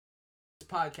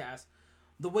podcast,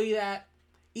 the way that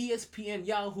ESPN,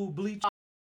 Yahoo, Bleacher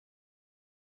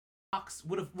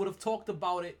would have talked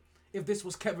about it if this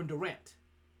was Kevin Durant.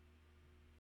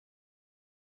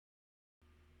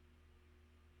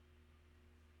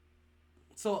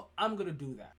 So I'm gonna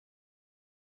do that.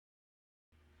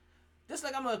 Just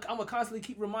like I'm gonna constantly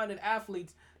keep reminding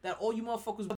athletes that all you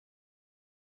motherfuckers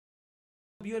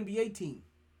WNBA team.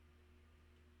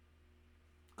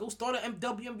 Go start a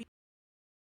WNBA.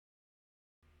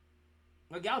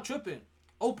 Like y'all tripping.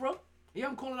 Oprah? Yeah,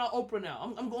 I'm calling out Oprah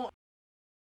now. I'm going.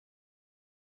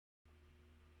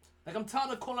 Like I'm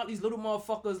tired of calling out these little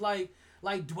motherfuckers like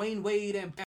Dwayne Wade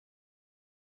and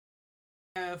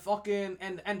fucking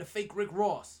and the fake Rick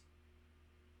Ross.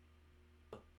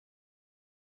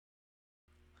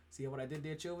 See what I did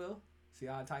there, Chillville? See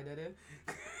how I tied that in?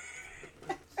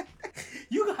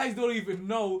 You guys don't even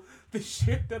know the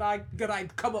shit that I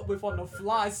come up with on the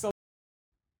fly. So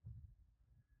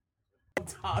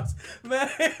sometimes, man,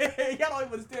 y'all don't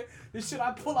even understand the shit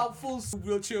I pull out full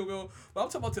real chill, bro. But I'm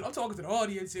talking to the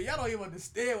audience here. Y'all don't even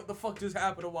understand what the fuck just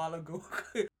happened a while ago.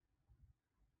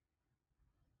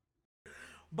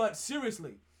 But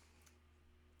seriously,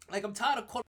 like I'm tired of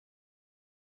calling.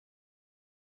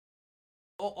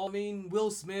 I mean,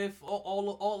 Will Smith,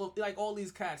 all of like all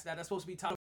these cats that are supposed to be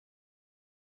top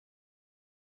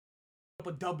of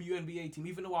a WNBA team.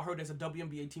 Even though I heard there's a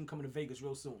WNBA team coming to Vegas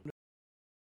real soon.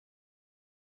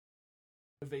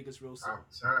 Vegas real soon. I'm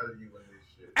tired of you in this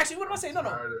shit. Actually, what am I saying? No. I'm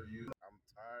tired of you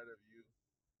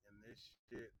in this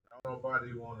shit. Don't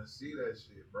nobody want to see that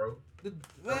shit, bro. Don't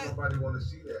nobody want to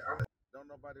see that. Don't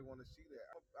nobody want to see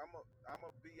that. I'm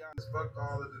a be honest. Fuck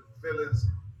all of the feelings.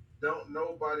 Don't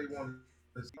nobody want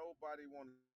to see. Nobody want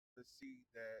to see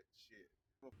that shit.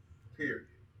 Period.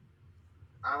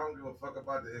 I don't give a fuck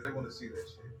about that if they want to see that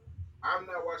shit. I'm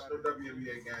not watching no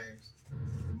WNBA games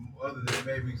other than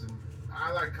maybe some.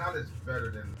 I like college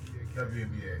better than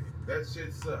WNBA. That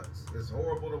shit sucks. It's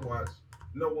horrible to watch.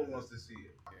 No one wants to see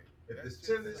it. If it's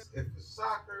tennis, if it's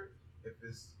soccer, if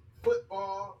it's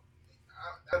football,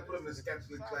 I put them in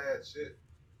scantily clad shit.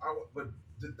 But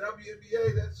the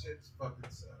WNBA, that shit's fucking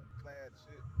sucks.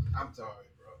 I'm sorry,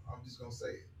 bro. I'm just gonna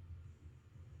say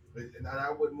it. And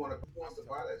I wouldn't want to. Who wants to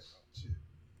buy that shit?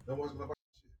 No one's gonna buy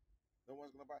shit. No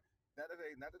one's gonna buy. Not that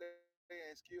they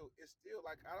ain't skilled. It's still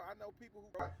like I know people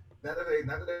who. Not that they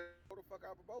go the fuck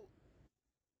out of a boat.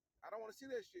 I don't want to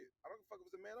see that shit. I don't give a fuck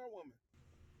if it's a man or a woman.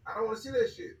 I don't want to see that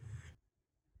shit.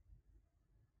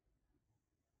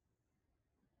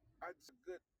 It's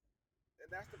good, and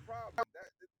that's the problem.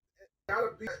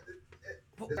 gotta be.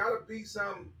 There's gotta be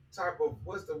some type of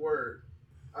what's the word?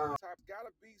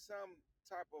 Gotta be some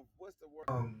type of what's the word?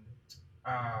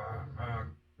 Uh, uh,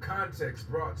 context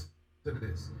brought to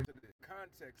this.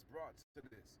 Context brought to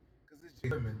this. Because it's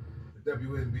just women. The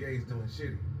WNBA is doing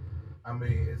shitty. I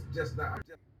mean, it's just not.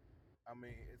 It's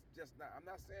just not. I'm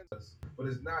not saying this, but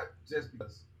it's not just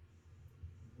because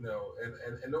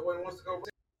and no one wants to go.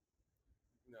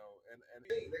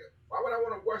 Why would I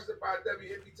want to rush to buy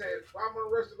WNBA? Why am I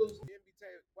rush to lose NBA?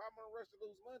 Why am I rush to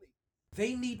lose money?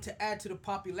 They need to add to the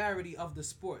popularity of the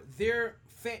sport. Their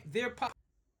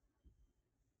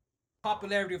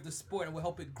popularity of the sport and will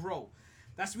help it grow.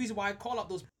 That's the reason why I call out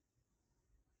those.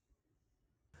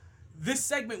 This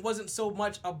segment wasn't so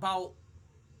much about.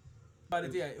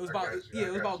 It was about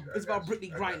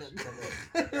BRITNEY GRINER.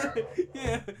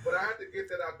 Yeah. But I had to get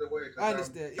that out the way. I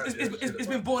understand. It's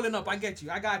been boiling up. I get you.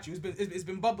 I got you. It's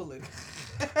been bubbling.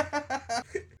 I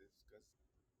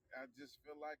just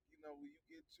feel like when you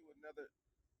get to another.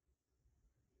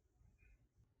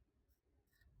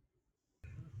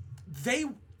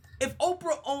 If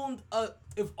Oprah owned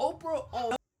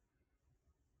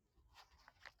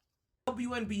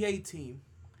WNBA team,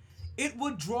 it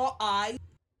would draw eyes.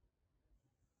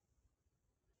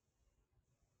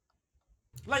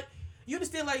 Like, you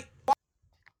understand? Like, why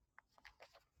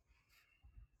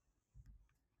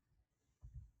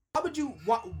would you?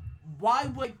 Why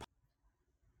would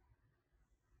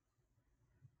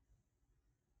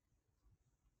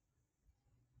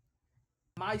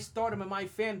my stardom and my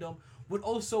fandom would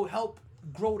also help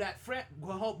grow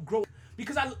will help grow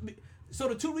because so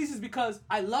the two reasons because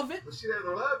I love it. But she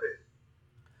doesn't love it.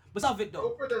 But love it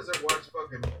though. Oprah doesn't watch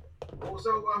fucking.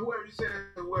 So whoever you say,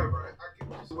 whoever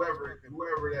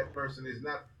that person is,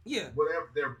 not whatever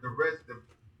the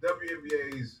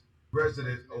WNBA's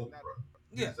resident Oprah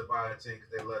needs to buy a team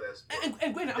because they love that sport.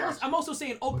 And granted, I'm also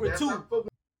saying Oprah too.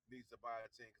 Needs to buy a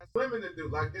team. That's women to do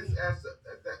like this. No.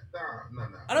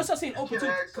 I don't start saying Oprah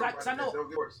too because I know.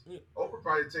 Oprah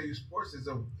probably tell you sports is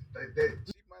a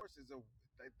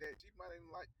she might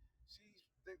even like she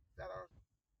think that are.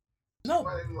 No,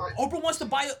 Oprah wants to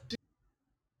buy a.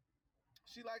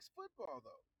 She likes football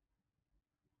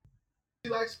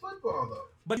though.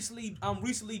 But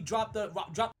recently dropped that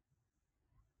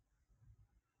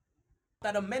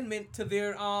amendment to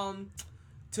their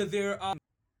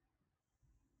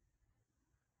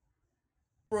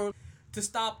to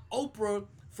stop Oprah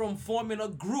from forming a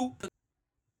group to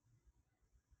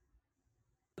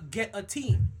get a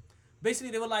team.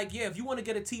 Basically, they were like, yeah, if you want to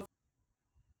get a team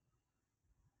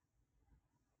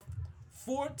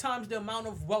 4 times the amount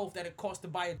of wealth that it costs to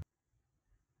buy it.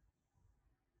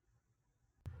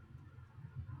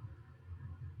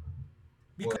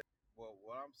 Well,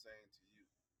 what I'm saying to you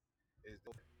is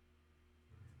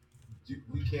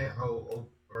we can't hold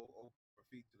Oprah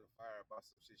feet to the fire about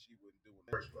some shit she wouldn't do in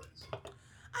the first place.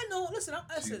 I know. Listen,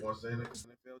 she wants an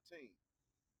NFL team.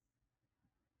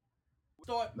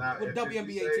 Start with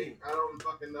WNBA team. I don't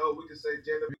fucking know. We can say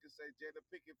Jada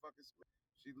Pinkett fucking Smith.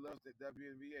 She loves the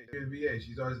WNBA.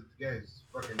 She's always at the games.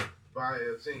 Fucking buy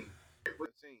a team. But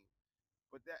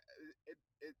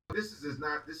this is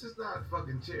not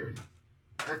fucking charity.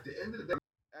 At the end of the day,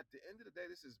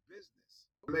 this is business.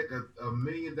 Make $1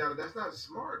 million. That's not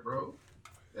smart, bro.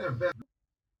 They invest $100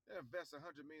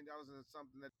 million into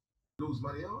something that lose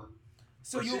money on.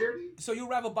 So you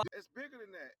rather buy. It's bigger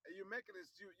than that. You're making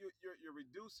this. You're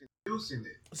reducing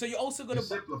it. So you're also gonna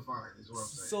simplifying is what I'm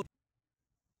saying. So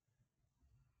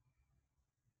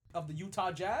of the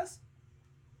Utah Jazz.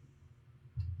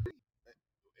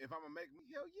 If I'm gonna make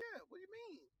hell yeah. What do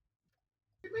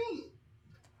you mean?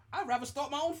 I'd rather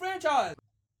start my own franchise.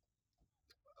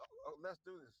 Oh, let's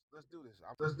do this.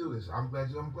 I'm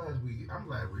glad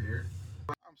we're here.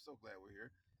 I'm so glad we're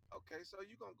here. Okay, so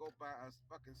you're gonna go buy a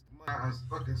fucking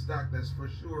stock that's for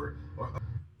sure, but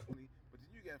then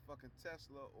you got fucking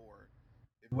Tesla or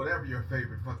whatever your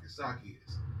favorite fucking stock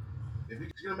is. If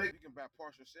you're gonna make, you can buy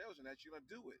partial shares in that. You're gonna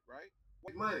do it, right?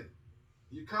 Make money.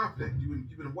 You're confident.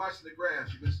 You've been watching the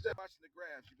graphs. You've been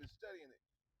studying it.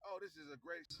 Oh, this is a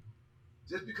great.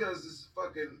 Just because this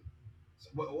fucking.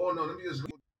 Oh no, let me just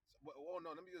go.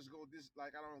 This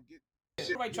like I don't get.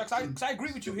 Shit, right, Chuck. I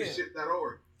agree with you here.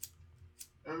 Shit.org.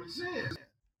 I'm saying.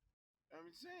 I'm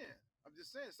just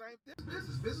saying. Same thing.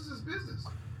 Business is business.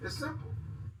 It's simple.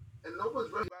 And no one's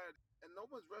rushing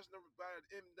to buy an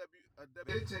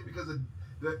WNBA team because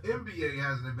the NBA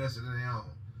hasn't invested in their own.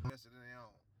 So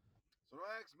don't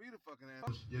ask me to fucking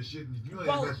answer your shit. If you ain't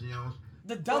investing in your own,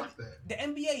 the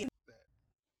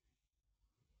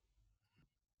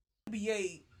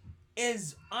NBA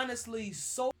is honestly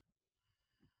so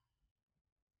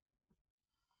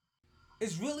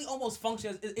It's really almost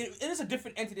functions. It is a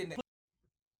different entity than that.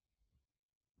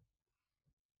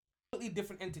 Completely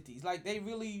different entities. Like they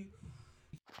really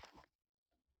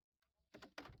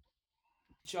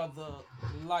each other.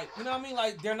 Like you know what I mean?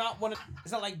 Like they're not one.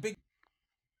 It's not like big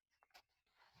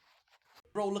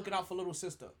bro looking out for little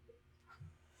sister.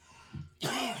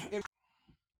 It,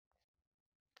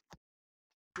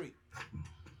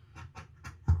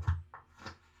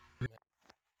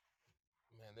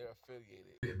 Man, they're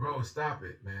affiliated. Bro, stop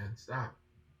it, man. Stop.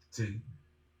 T.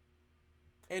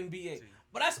 NBA.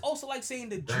 But that's also like saying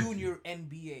the Thank junior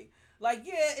NBA. Like,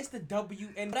 yeah, it's the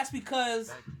WN. But that's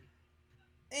because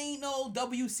ain't no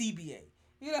WCBA.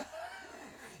 You know?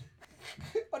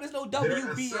 But there's no WBA. They're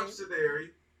a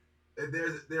subsidiary.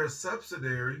 They're a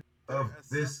subsidiary of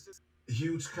this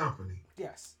huge company.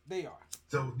 Yes, they are.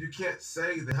 So you can't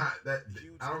say that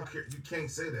I don't care. You can't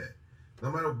say that.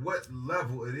 No matter what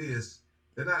level it is,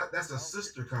 they're not. That's a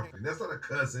sister company. That's not a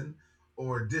cousin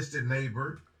or a distant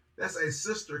neighbor. That's a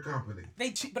sister company.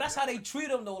 But that's how they treat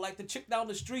them though. Like the chick down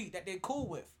the street that they're cool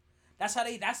with. That's how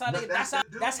they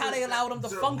allow them to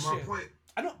function. My point,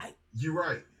 I know. You're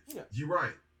right. Yeah. You're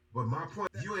right. But my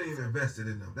point, you ain't even invested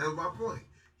in them. That was my point.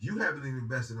 You haven't even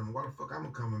invested in them. Why the fuck I'm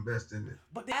gonna come invest in them?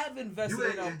 But they have invested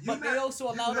in them. But they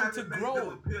also allow them to grow.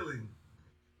 Them appealing.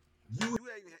 You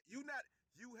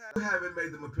haven't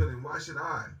made them appealing. Why should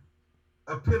I?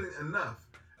 Appealing enough.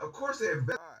 Of course they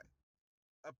invest.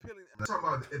 Appealing. I'm talking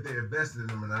about if they invested in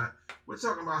them or not. We're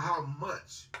talking about how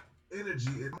much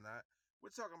energy it.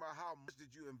 We're talking about how much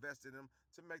did you invest in them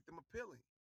to make them appealing.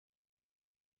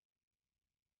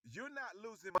 You're not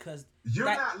losing because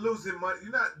not losing money.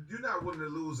 You're not willing to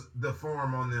lose the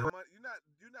farm on them.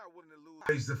 You're not willing to lose.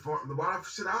 Raise the farm. Why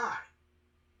should I?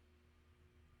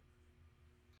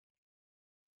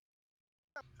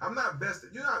 I'm not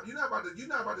vested. You're not about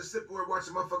to sit there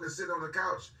watching motherfucker sit on the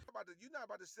couch. You're not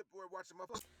about to sit there watching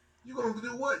motherfucker. You gonna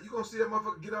do what? You gonna see a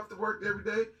motherfucker get off to work every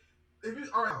day? If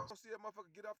you are out, see a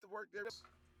motherfucker get off to work every day.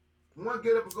 One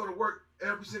get up and go to work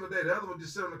every single day. The other one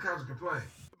just sit on the couch and complain.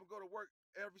 Go to work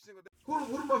every single day. Who the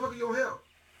motherfucker you gonna help?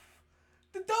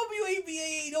 The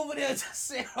WABA ain't over there just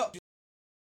sitting up. You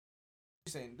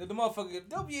saying the motherfucker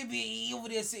WABA over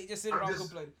there just sitting around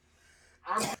complaining.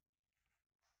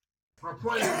 My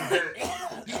point is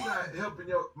that you're not helping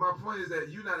my point is that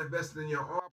you're not investing in your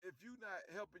own. If you're not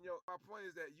helping my point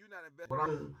is that you're not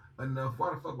investing enough.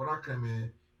 Why the fuck would I come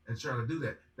in and try to do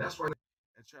that? That's why you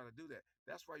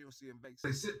don't see them make sense.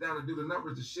 They sit down and do the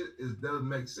numbers. The shit doesn't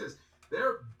make sense.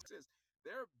 They're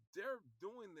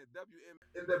doing the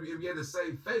WNBA to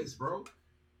save face, bro.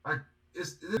 Like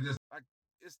it's just like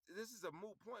this is a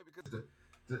moot point because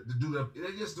they're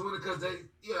just doing it because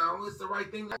it's the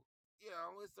right thing.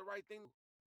 It's the right thing.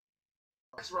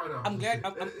 That's right on. I'm glad.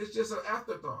 It's just an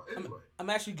afterthought. Anyway, I'm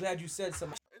actually glad you said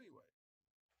something. Anyway,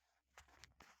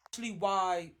 actually,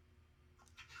 why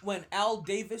when Al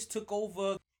Davis took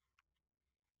over,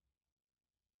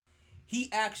 he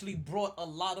actually brought a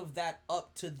lot of that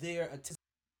up to their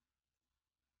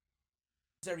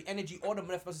necessary energy or the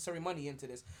necessary money into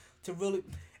this to really.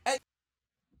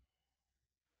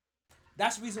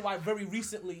 That's the reason why very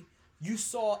recently you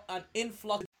saw an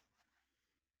influx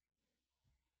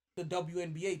of the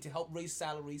WNBA to help raise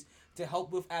salaries, to help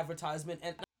with advertisement,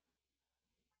 and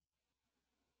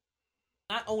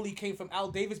not only came from Al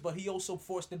Davis, but he also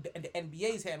forced the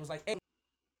NBA's hand. It was like, hey,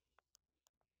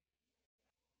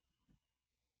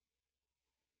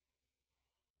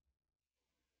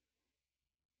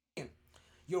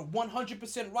 you're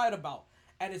 100% right about,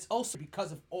 and it's also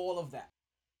because of all of that.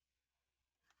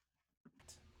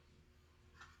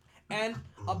 And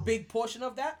a big portion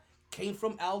of that came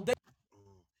from Al Davis.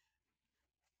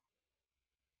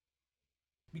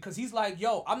 Because he's like,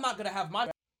 yo, I'm not going to have my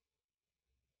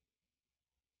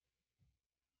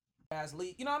ass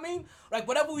lead. You know what I mean? Like,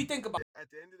 whatever we think about. At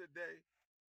the end of the day,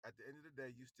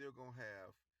 you still going to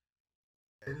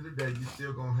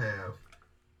have.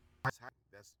 That's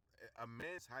a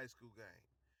men's high school game.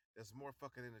 That's more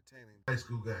fucking entertaining. High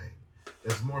school game.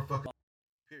 That's more fucking.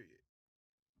 Period.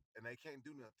 And they can't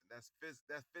do nothing. That's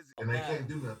physical. And they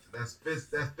can't do nothing. That's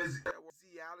physical.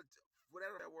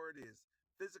 Whatever that word is.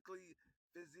 Physically,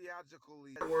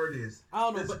 physiologically. That word is. I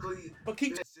don't know, physically, but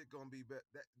keep that shit gonna be better.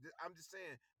 I'm just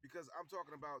saying because I'm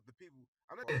talking about the people.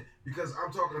 I'm not just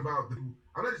talking about.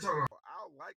 I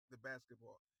like the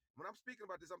basketball. When I'm speaking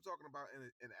about this, I'm talking about in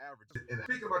averages. In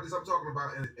averages.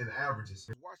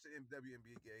 Watch the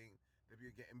WNBA game and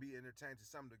be entertained to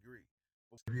some degree.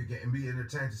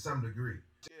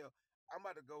 Yeah, I'm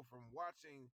about to go from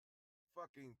watching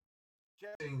fucking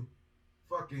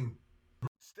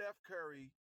Steph Curry,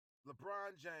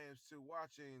 LeBron James to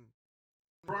watching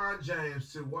LeBron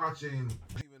James to watching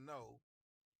even know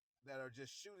that are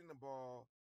just shooting the ball,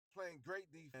 playing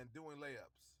great defense, and doing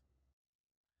layups.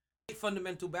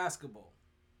 Fundamental basketball.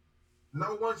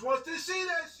 No one wants to see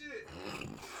that shit.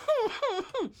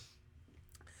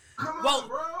 Come on, Well,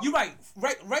 bro. you're right.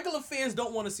 Regular fans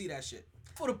don't want to see that shit.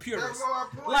 For the purists. That's my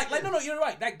point. Like, no, you're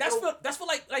right. Like, that's for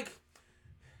like.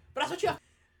 But that's what you have.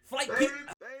 For like, they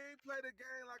ain't play the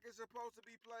game like it's supposed to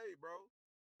be played, bro.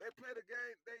 They play the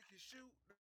game. They can shoot.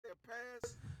 They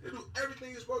pass. They do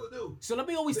everything you're supposed to do. So let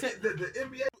me always say the NBA do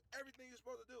everything you're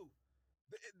supposed to do.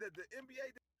 The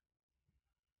NBA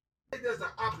does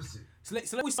the opposite. So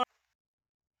let me start.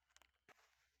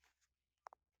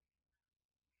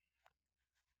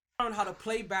 Learn how to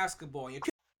play basketball. You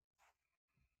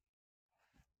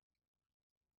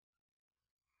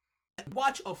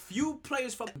watch a few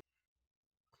players from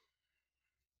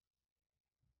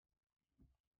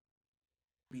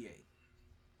the NBA.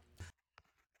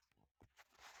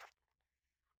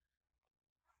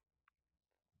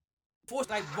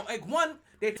 Forced like one,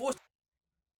 they forced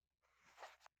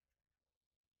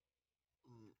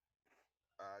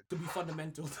to be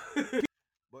fundamental.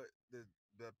 But the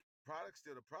product's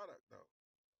still the product, though.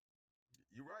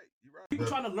 You're right. People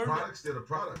trying to learn. The product's still the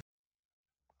product.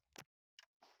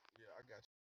 Yeah, I got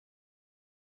you.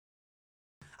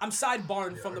 I'm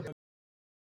sidebarring from the.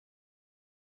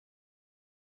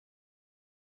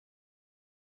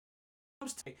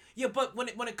 Yeah, but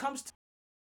when it comes to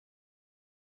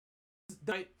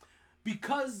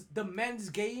because the men's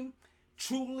game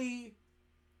truly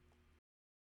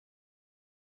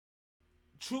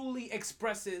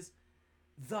expresses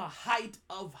the height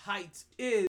of heights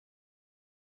is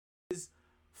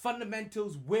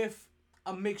fundamentals with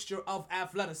a mixture of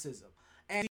athleticism.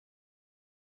 And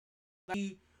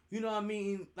you know what I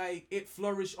mean? Like, it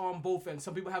flourished on both ends.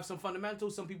 Some people have some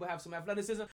fundamentals, some people have some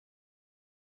athleticism.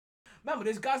 Remember,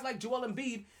 there's guys like Joel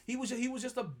Embiid. He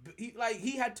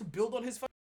had to build on his.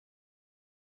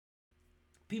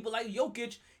 People like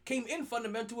Jokic came in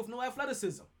fundamental with no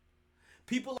athleticism.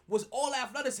 People was all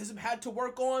athleticism, had to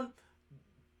work on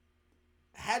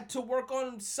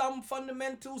some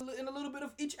fundamentals in a little bit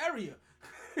of each area.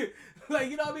 Like,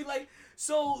 you know what I mean? Like,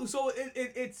 so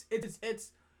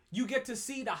it's you get to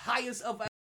see the highest of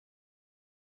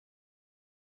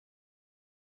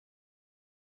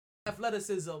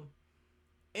athleticism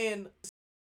and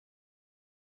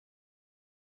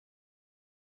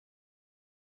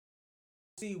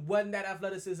see when that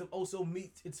athleticism also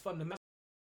meets its fundamentals.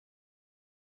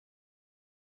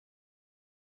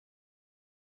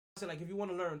 Like, if you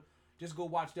want to learn, just go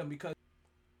watch them, because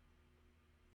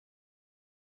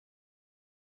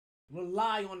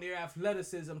rely on their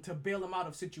athleticism to bail them out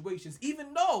of situations,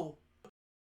 even though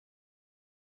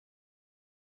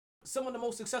some of the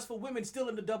most successful women still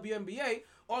in the WNBA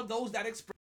are those that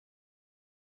express,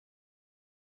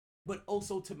 but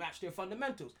also to match their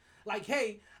fundamentals. Like,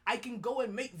 hey, I can go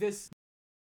and make this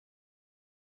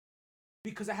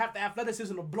because I have the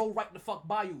athleticism to blow right the fuck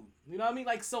by you. You know what I mean?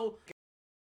 Like, so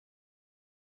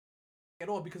at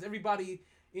all, because everybody,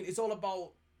 it's all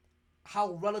about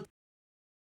how relative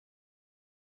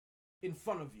in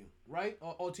front of you, right?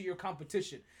 Or to your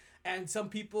competition. And some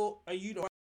people are, you know,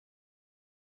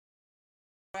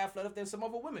 athletic than some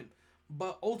other women.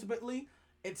 But ultimately,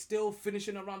 it's still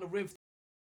finishing around the rim,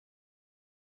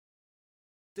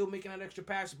 still making an extra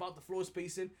pass about the floor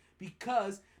spacing,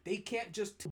 because they can't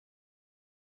just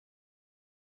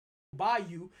by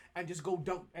you and just go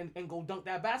dunk and go dunk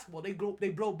that basketball. They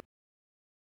blow.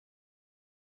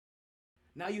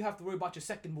 Now you have to worry about your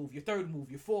second move, your third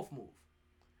move, your fourth move,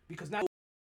 because now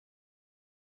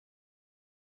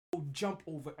you jump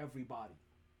over everybody.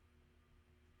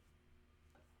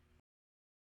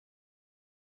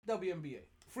 WNBA,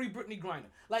 free BRITNEY GRINER.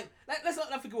 Like, let's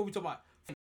not forget what we're talking about.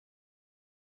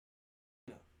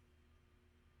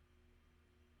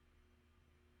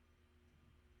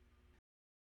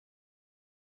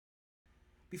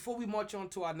 Before we march on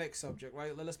to our next subject,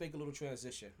 right? Let's make a little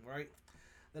transition, right?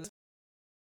 Let's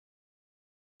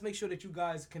make sure that you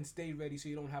guys can stay ready so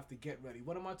you don't have to get ready.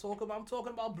 What am I talking about? I'm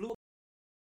talking about blue.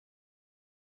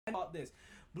 About this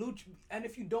blue, and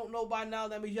if you don't know by now,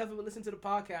 that means you haven't listened to the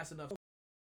podcast enough.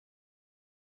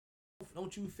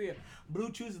 Don't you fear.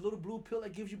 Blue Chew is a little blue pill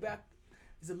that gives you back.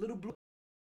 It's a little blue.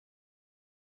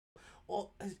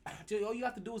 All you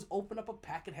have to do is open up a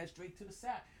pack and head straight to the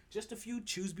sack. Just a few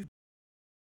chews.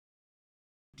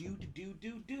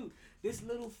 Do. This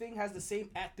little thing has the same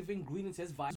active ingredients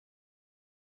as Vitamin.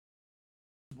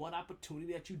 One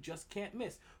opportunity that you just can't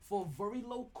miss. For a very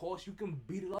low cost, you can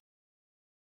beat it up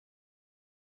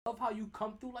love how you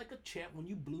come through like a champ when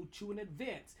you blue chew in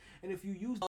advance. And if you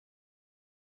use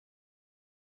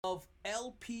of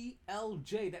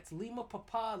LPLJ, that's Lima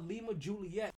Papa Lima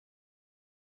Juliet,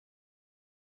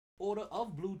 order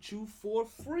of blue chew for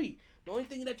free. The only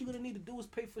thing that you're gonna need to do is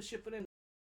pay for shipping and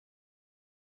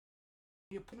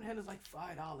your payment hand is like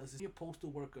 $5. It's your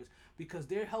postal workers because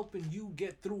they're helping you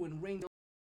get through and rain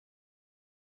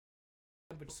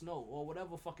snow or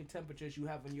whatever fucking temperatures you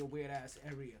have in your weird ass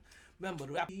area. Remember,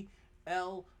 the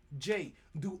LJ,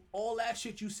 do all that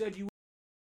shit you said you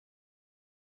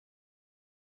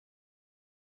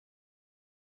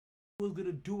was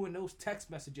gonna do in those text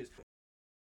messages.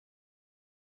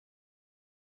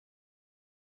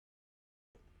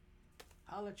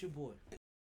 I'll let your boy.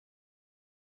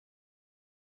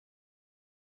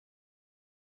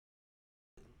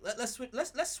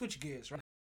 Let's switch gears, right?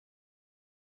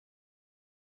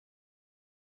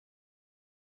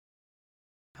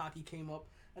 Hockey came up,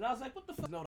 and I was like, "What the fuck?"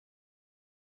 No,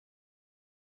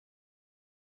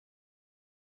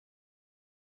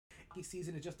 hockey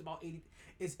season is just about 80.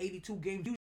 It's 82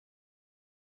 games.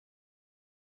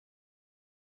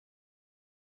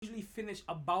 Usually finish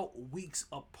about weeks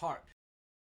apart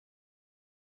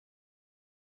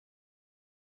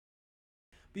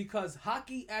because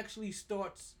hockey actually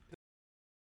starts at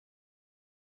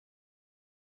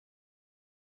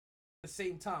the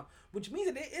same time, which means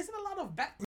that there isn't a lot of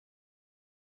back.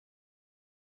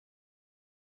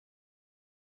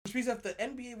 Which means that the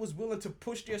NBA was willing to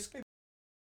push their schedule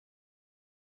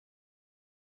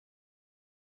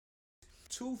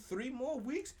 2-3 more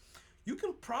weeks, you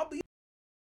can probably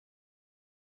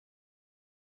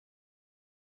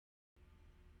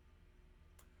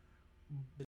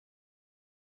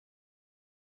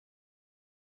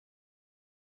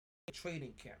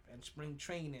training camp and spring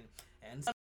training and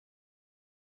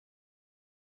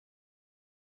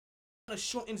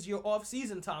shortens your off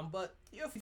season time, but you're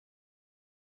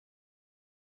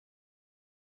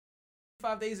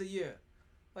 5 days a year.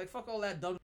 Like fuck all that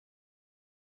dumb.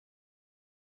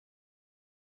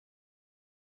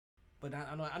 But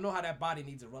I know how that body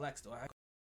needs to relax though.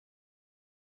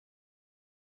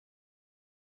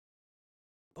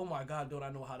 Oh my god, don't I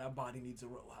know how that body needs to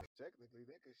relax? Technically,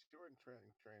 they could shorten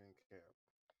training camp.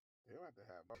 They don't have to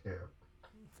have camp.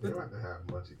 They don't have to have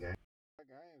a bunch of games.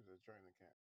 Games are training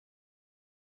camp.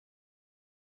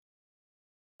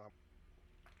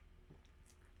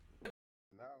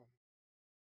 No.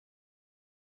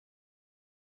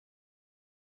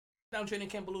 Down training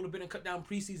camp a little bit and cut down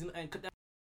preseason and cut down.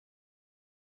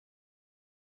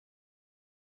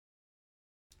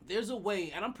 There's a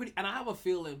way, and I have a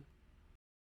feeling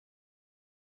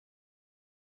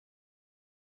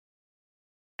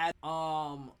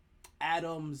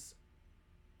Adams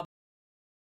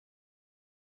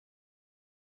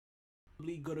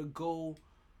probably gonna go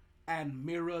and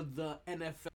mirror the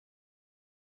NFL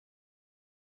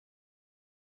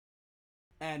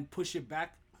and push it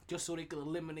back just so they can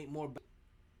eliminate more,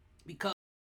 because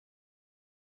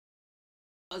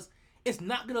it's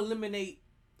not gonna eliminate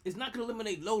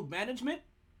load management.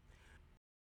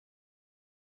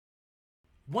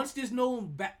 Once there's no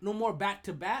more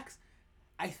back-to-backs,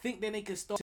 I think then they can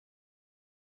start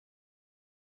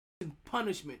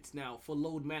punishments now for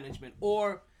load management,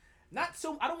 or not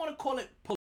so. I don't want to call it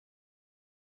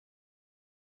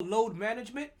load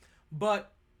management,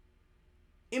 but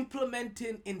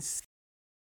implementing in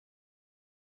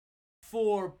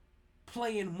for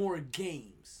playing more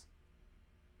games.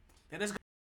 And that's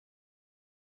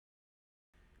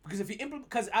because if you implement,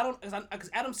 because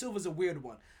Adam Silver's a weird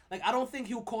one. Like I don't think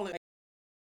he'll call it. Like,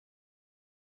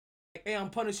 hey, I'm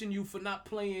punishing you for not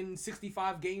playing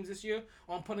 65 games this year,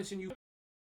 or I'm punishing you.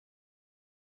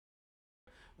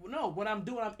 No, what I'm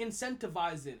doing, I'm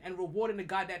incentivizing and rewarding the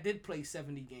guy that did play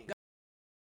 70 games.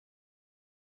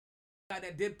 The guy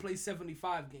that did play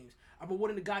 75 games. I'm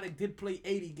rewarding the guy that did play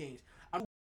 80 games.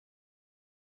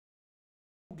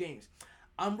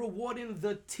 I'm rewarding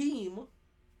the team.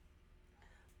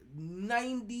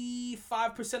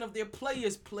 95% of their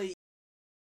players play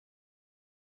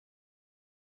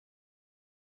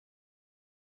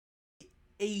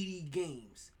 80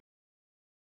 games.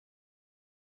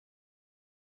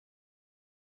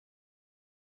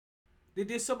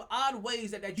 There's some odd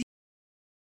ways that you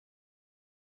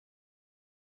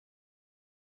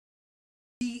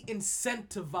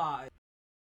incentivize.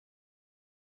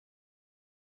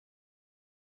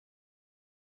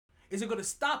 Is it going to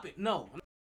stop it? No.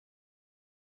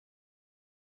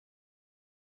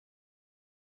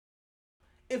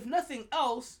 If nothing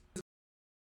else, it's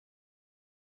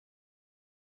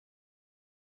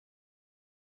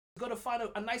going to find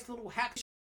a nice little hack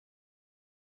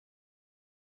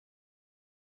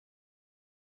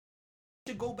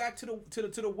to go back to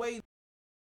the way.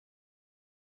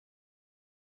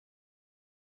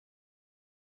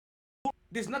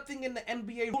 There's nothing in the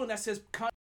NBA ruling that says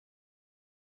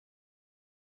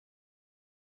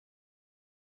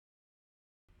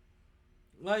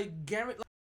like Garrett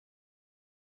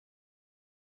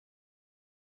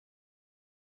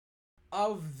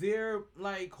of their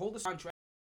like holders contracts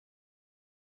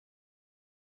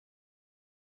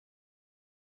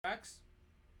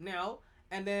now,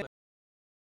 and then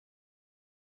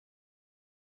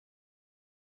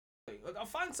like, I'll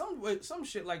find some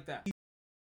shit like that.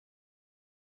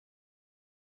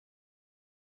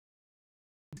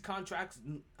 Contracts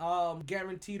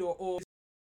guaranteed or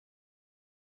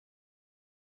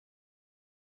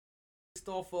based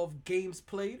off of games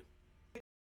played.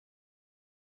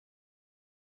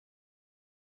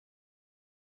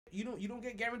 You don't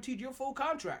get guaranteed your full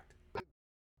contract. 1-2.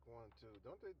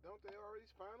 Don't they already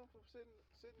fine them for sitting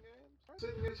games?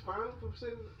 Sitting games fine them for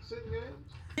sitting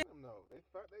games? No, they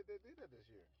did that this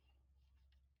year.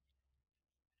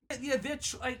 Yeah, they're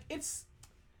like it's.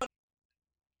 But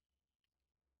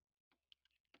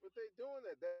they doing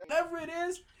that. Whatever it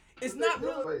is, it's not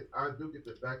really. I do get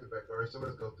the back-to-back. All right, so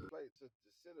let's go through. Play to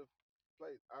incentive.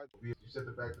 Play. You said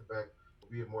the back-to-back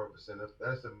will be more of a incentive.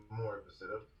 That's a more of a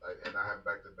incentive. Like, and I have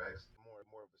back-to-backs. More of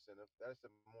a incentive. That's a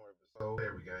more of a incentive. So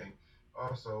every game.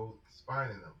 Also,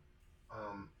 spining them.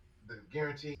 The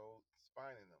guarantee.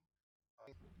 Spining them.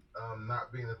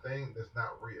 Not being a thing that's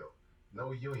not real.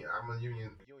 No union. I'm a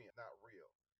union. Union not real.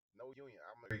 No union.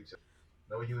 I'm a to.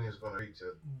 No union is going to agree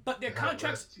to. But their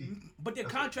contracts. But their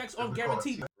contracts aren't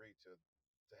guaranteed. Agree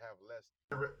to have less.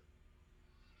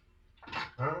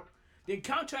 Huh? Their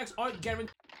contracts aren't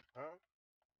guaranteed. Huh?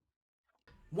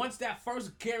 Once that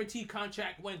first guaranteed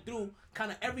contract went through,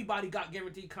 kind of everybody got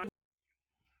guaranteed contracts.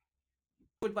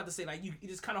 I was about to say like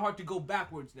it's kind of hard to go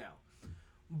backwards now,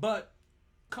 but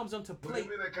comes onto play. What do you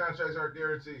mean that contracts are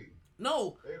guaranteed?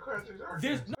 No, their contracts are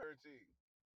there's guaranteed.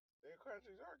 Their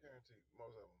contracts are guaranteed.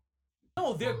 Most of them.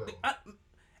 No, they're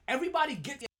everybody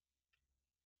gets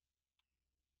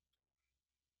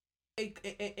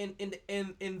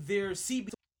in their CB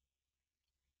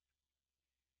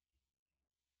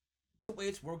the way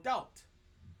it's worked out.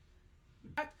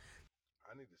 I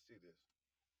need to see this.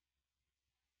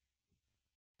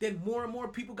 Then more and more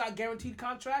people got guaranteed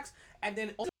contracts, and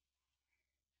then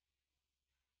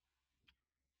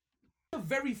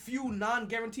very few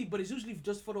non-guaranteed, but it's usually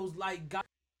just for those like guys.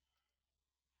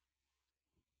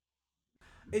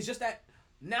 It's just that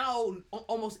now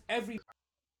almost every.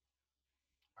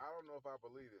 I don't know if I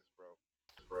believe this,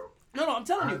 bro. No, I'm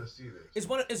telling you, to see this.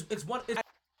 it's one.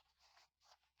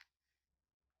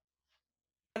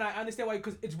 And I understand why,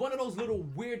 because it's one of those little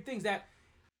weird things that.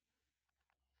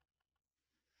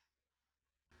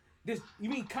 You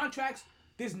mean contracts?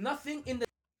 There's nothing in the.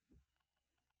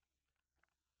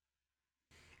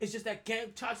 It's just that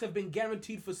contracts have been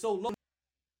guaranteed for so long.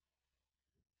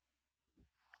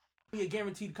 A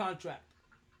guaranteed contract.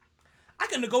 I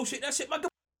can negotiate that shit. My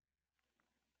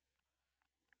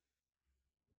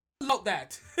about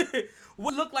that.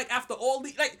 What look like after all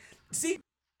the see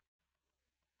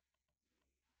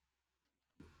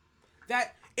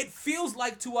that it feels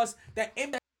like to us that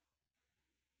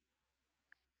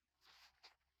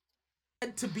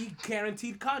to be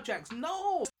guaranteed contracts.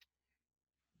 No.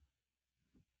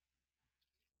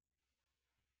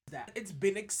 That it's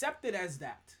been accepted as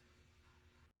that.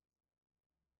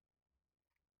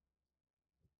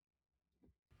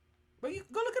 But you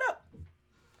go look it up.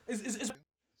 It's it says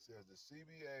the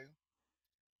CBA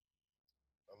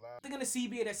allows in the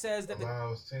CBA that says that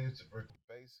allows teams to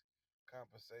base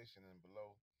compensation and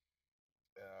below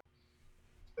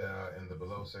in the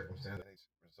below circumstances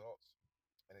results,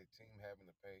 and a team having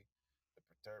to pay that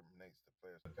terminates the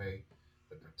players to pay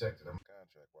the protected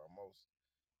contract, while most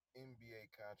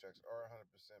NBA contracts are 100%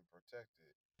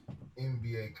 protected.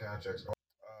 NBA contracts.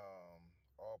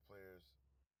 All players,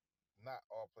 not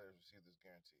all players receive this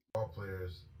guarantee. All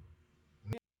players.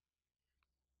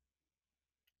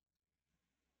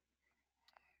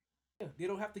 They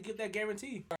don't have to give that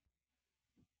guarantee.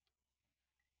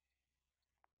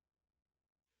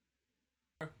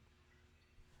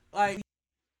 Like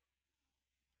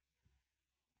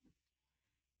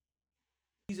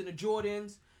he's in the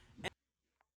Jordans.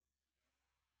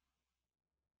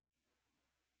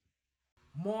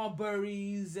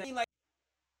 Marburys and like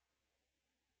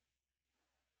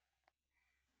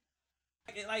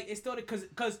it's still because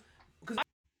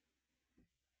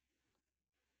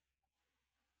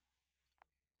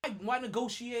why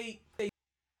negotiate a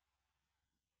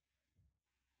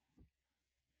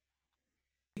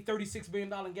 $36 billion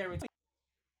guarantee?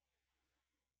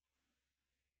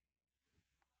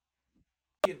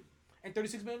 like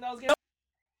 $36 million a game.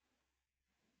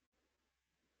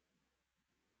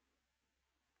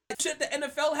 Shit the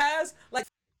NFL has, like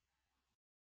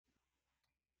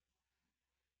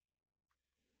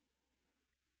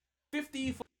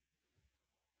 50 for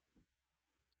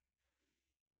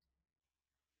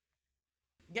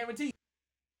guaranteed.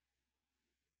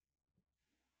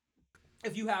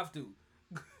 If you have to.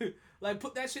 Like,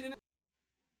 put that shit in.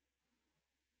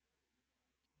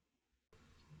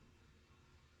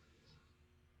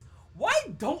 Why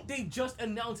don't they just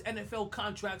announce NFL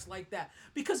contracts like that?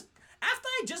 Because after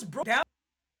I just broke down,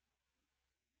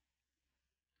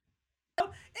 it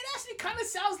actually kind of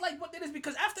sounds like what it is.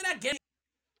 Because after that game,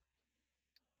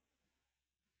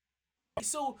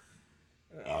 so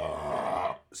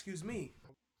excuse me,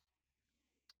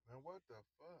 Man, what the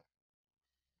fuck?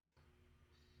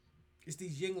 it's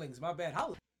these Yinglings. My bad.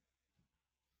 How?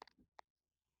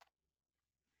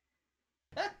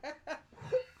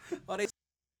 Are they?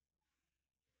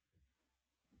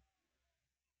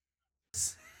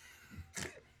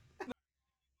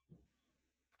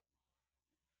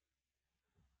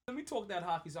 Let me talk that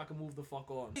hockey so I can move the fuck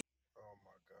on. Oh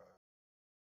my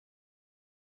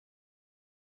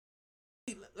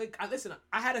god. Like, listen,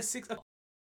 I had a 6.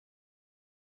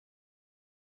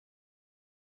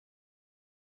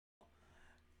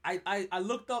 I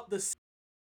looked up the.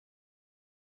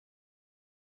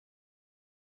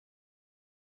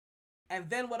 And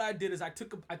then what I did is I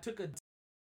took a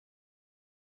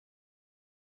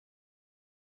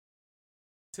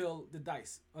till the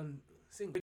dice on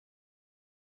single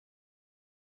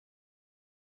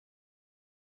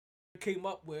came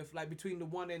up with like between the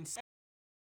 1 and 7.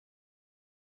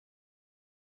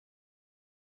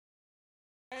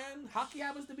 And hockey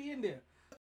happens to be in there.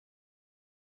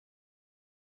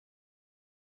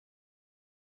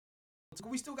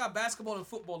 We still got basketball and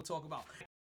football to talk about.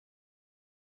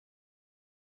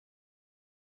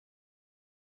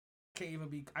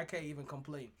 I can't even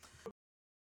complain.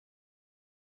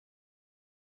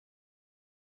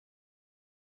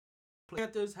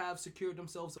 Panthers have secured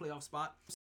themselves a playoff spot.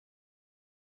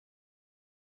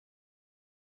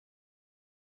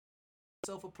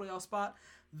 A playoff spot.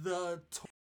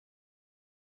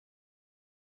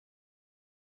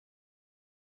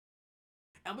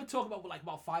 And we're talking about like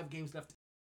about 5 games left.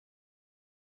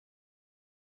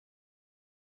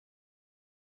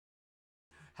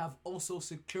 Have also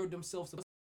secured themselves a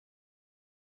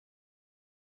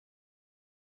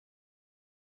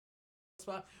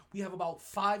spot. We have about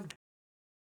 5.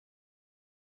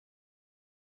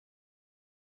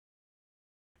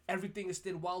 Everything is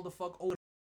still wild the fuck over.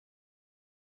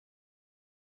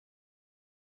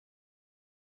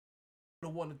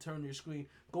 Don't want to turn your screen.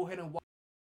 Go ahead and watch.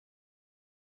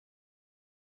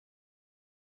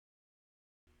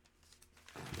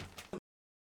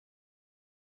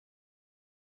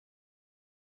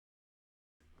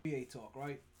 NBA talk,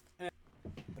 right? And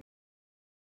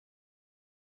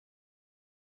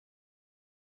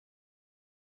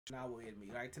now we're in me,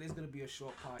 right? Today's gonna be a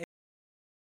short podcast.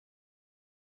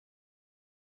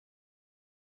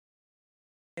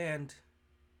 And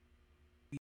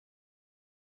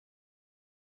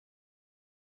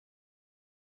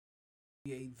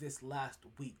this last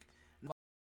week.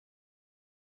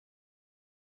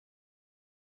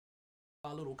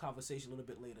 A little conversation a little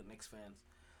bit later, Knicks fans.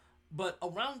 But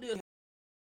around there,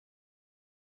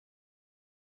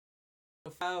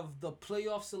 we have the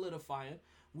playoff solidifying.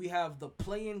 We have the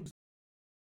play-in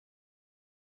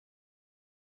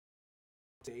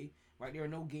day. Right, there are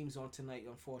no games on tonight,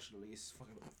 unfortunately. It's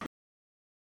fucking.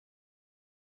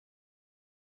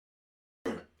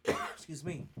 Excuse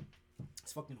me.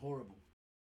 It's fucking horrible.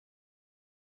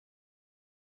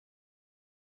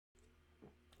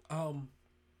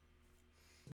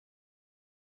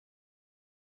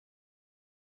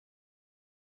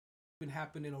 Been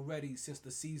happening already since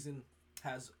the season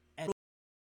has ended.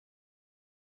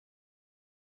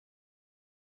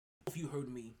 If you heard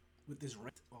me with this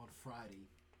rant on Friday.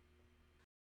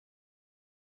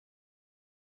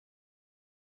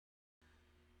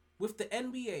 With the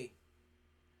NBA,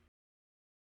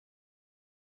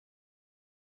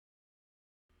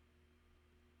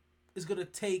 is going to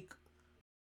take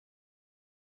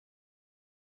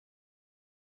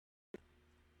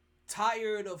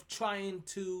tired of trying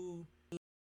to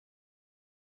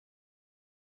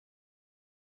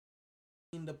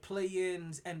in the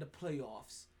play-ins and the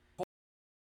playoffs.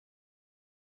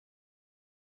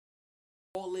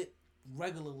 Call it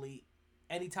regularly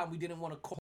anytime we didn't want to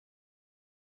call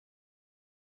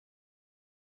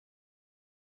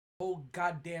the whole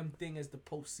goddamn thing as the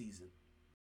postseason.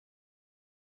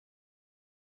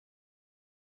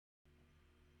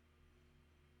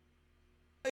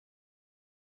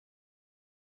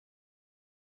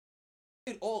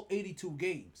 all 82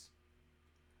 games.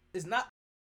 It's not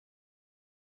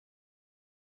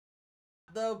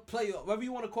the playoff, whatever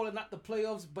you want to call it, not the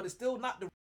playoffs, but it's still not the.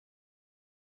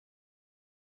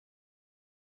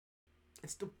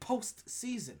 It's the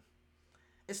postseason.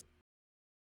 It's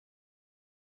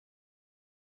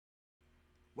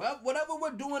well, whatever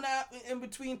we're doing out in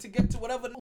between to get to whatever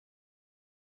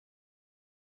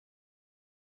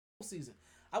season.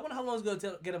 I wonder how long it's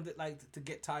gonna get them to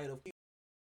get tired of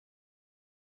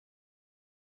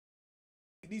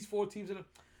these 4 teams in.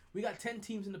 We got 10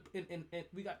 teams in the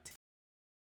we got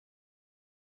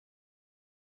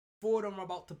 4 of them are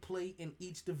about to play in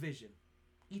each division,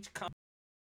 each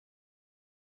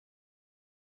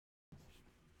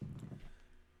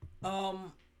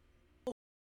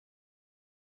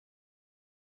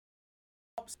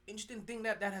interesting thing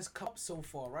that has come up so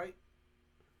far, right?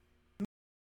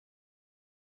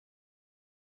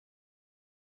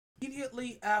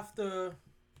 Immediately after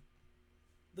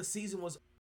the season was,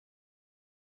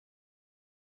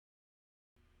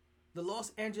 the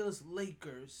Los Angeles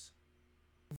Lakers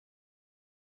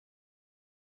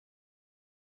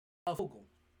Vogul.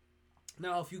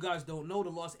 Now, if you guys don't know, the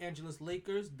Los Angeles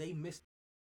Lakers, they missed.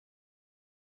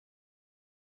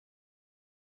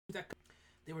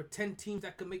 There were 10 teams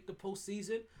that could make the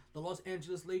postseason. The Los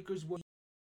Angeles Lakers were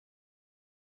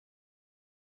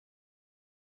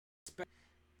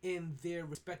in their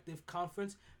respective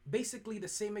conference. Basically the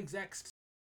same exact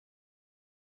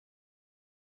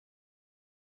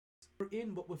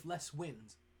in, but with less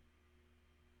wins.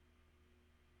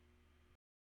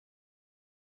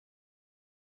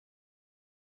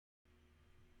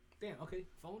 Damn, okay,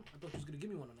 phone? I thought you was gonna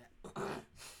give me one on that.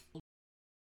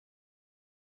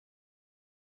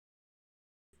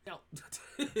 Now,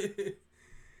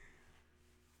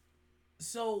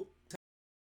 so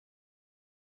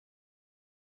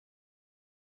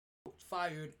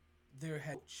fired their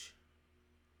head coach,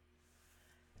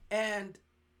 and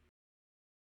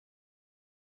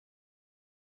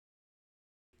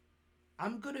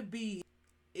I'm gonna be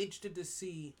interested to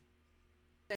see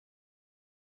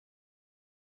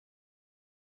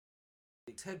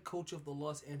head coach of the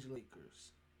Los Angeles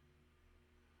Lakers,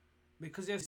 because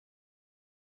there's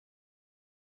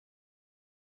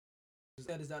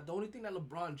that the only thing that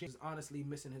LeBron James is honestly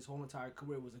missing his whole entire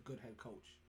career was a good head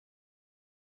coach.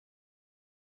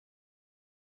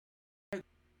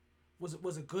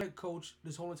 Was a good head coach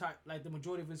this whole entire, like the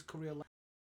majority of his career.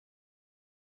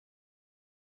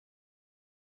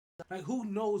 Like who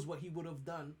knows what he would have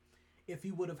done if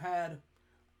he would have had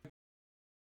a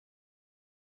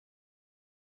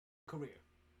career,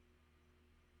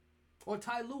 or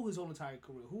Ty Lue his whole entire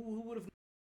career. Who would have?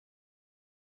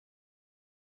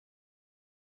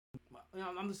 You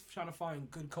know, I'm just trying to find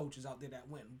good coaches out there that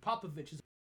win. Popovich is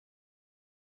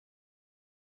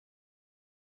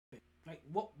like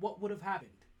what would have happened?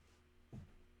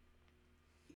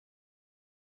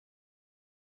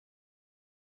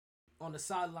 On the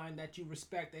sideline that you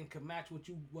respect and can match what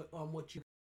you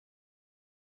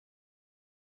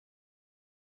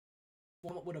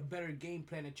form up with a better game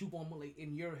plan that you formulate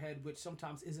in your head, which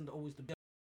sometimes isn't always the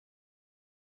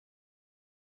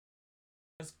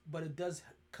best, but it does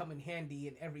come in handy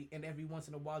in every once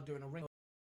in a while during a ring.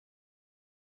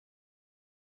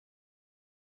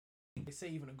 They say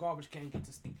even a garbage can gets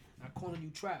a stink. Not calling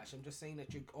you trash. I'm just saying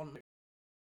that you're on.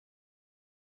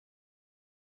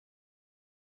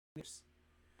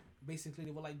 Basically,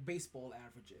 they were like baseball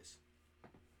averages.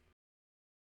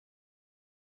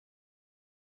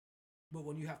 But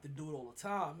when you have to do it all the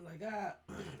time, like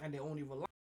and they only rely.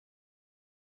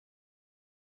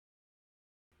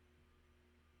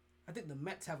 I think the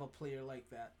Mets have a player like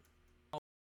that.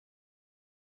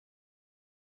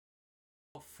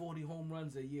 40 home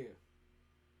runs a year.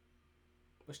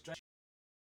 But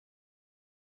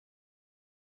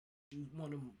you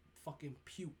want to fucking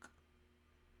puke.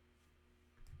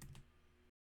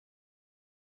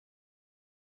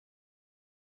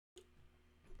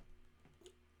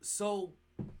 So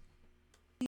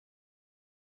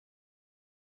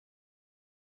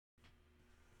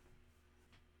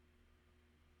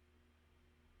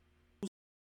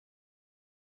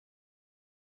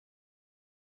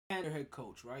and their head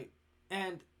coach, right?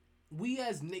 And we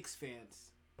as Knicks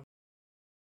fans,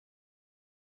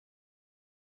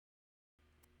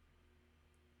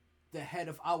 the head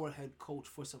of our head coach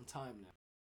for some time now.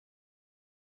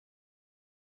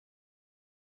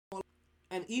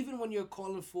 And even when you're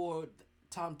calling for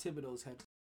Tom Thibodeau's head,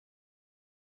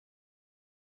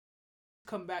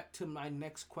 come back to my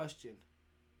next question.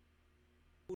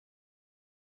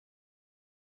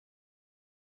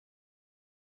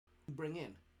 Bring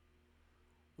in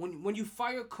when you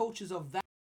fire coaches of that,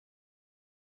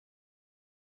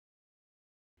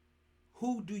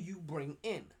 who do you bring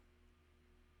in?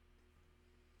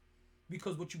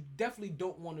 Because what you definitely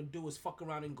don't want to do is fuck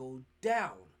around and go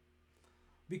down.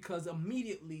 Because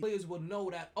immediately players will know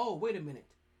that, oh, wait a minute,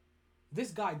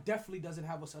 this guy definitely doesn't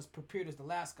have us as prepared as the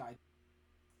last guy,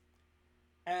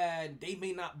 and they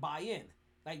may not buy in.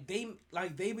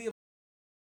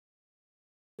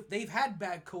 They've had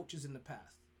bad coaches in the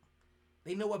past.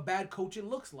 They know what bad coaching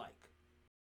looks like.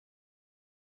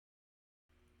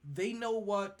 They know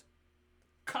what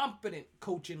competent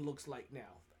coaching looks like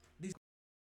now.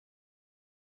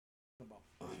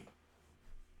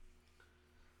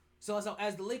 So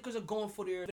as the Lakers are going for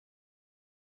the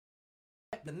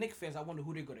Knicks fans, I wonder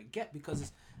who they're gonna get,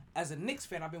 because as a Knicks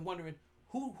fan, I've been wondering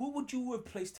who would you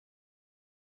replace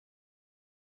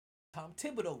Tom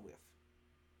Thibodeau with?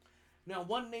 Now,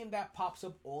 one name that pops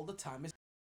up all the time is,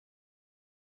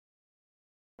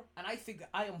 and I think that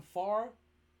I am far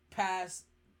past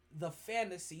the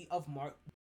fantasy of Mark.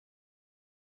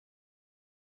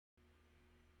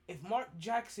 If Mark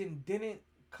Jackson didn't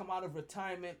come out of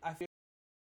retirement, I feel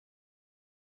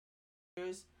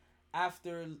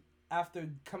after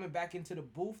coming back into the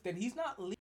booth, then he's not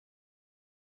leaving.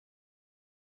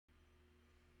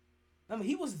 I mean,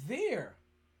 he was there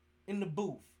in the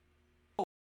booth.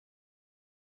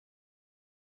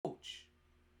 Coach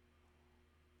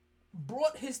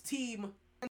brought his team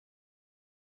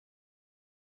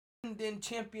in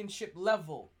championship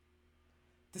level.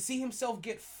 To see himself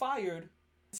get fired,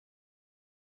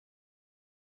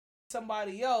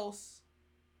 somebody else,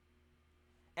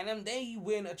 and then they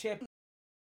win a championship.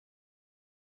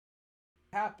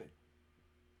 Happen.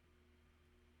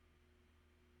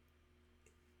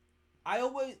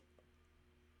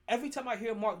 Every time I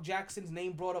hear Mark Jackson's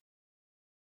name brought up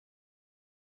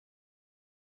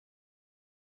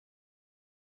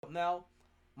now,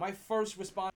 my first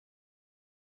response,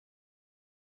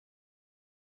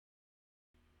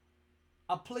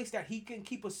 a place that he can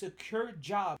keep a secure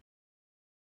job,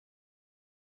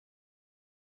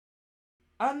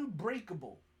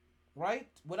 unbreakable, right?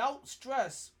 Without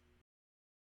stress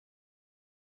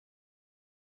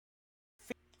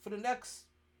for the next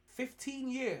 15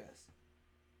 years,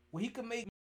 where he can make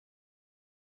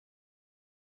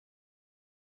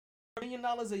 $1 million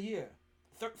a year,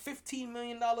 $15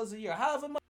 million a year, however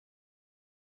much.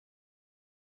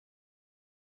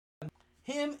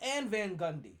 Him and Van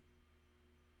Gundy.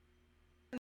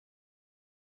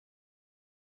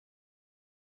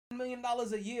 $1 million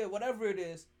a year, whatever it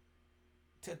is,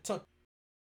 to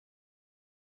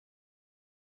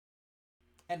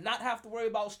and not have to worry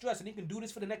about stress, and he can do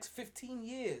this for the next 15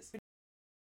 years.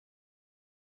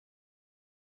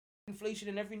 Inflation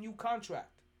in every new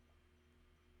contract.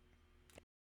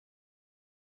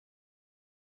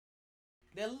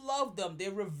 They love them. They're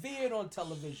revered on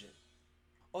television.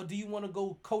 Or do you want to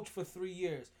go coach for 3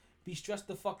 years, be stressed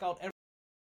the fuck out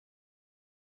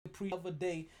every other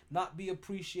day, not be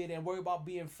appreciated, and worry about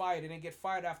being fired, and then get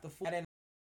fired after 4, and then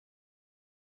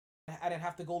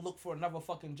have to go look for another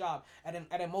fucking job, and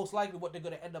then most likely what they're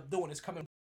gonna end up doing is coming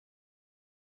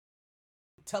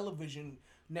television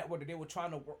network that they were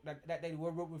trying to work, that they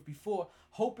were with before,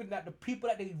 hoping that the people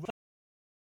that they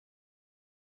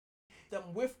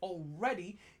them with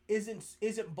already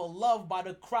isn't beloved by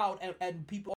the crowd and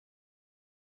people,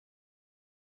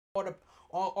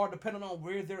 or depending on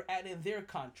where they're at in their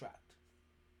contract.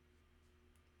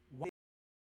 Why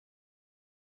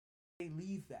they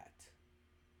leave that?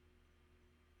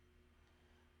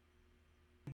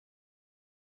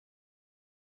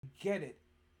 Get it?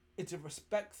 It's a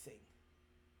respect thing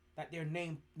that their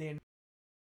name,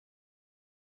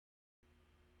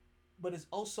 but it's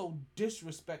also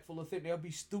disrespectful to think they'll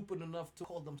be stupid enough to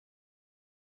call them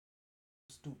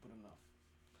stupid enough.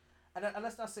 And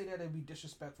let's not say that they'd be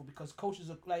disrespectful, because coaches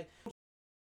are like,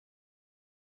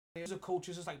 players are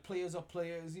coaches, just like players are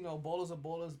players, you know, ballers are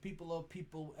ballers, people are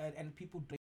people, and people,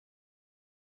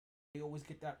 they always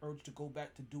get that urge to go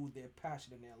back to do their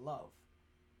passion and their love.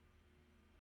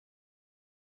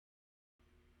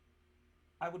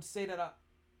 I would say that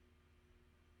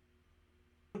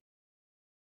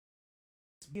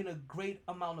it's been a great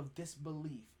amount of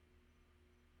disbelief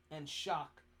and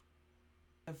shock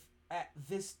if at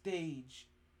this stage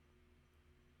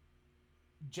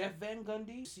Jeff Van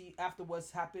Gundy,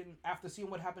 after seeing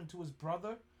what happened to his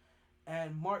brother,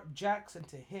 and Mark Jackson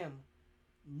to him,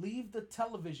 leave the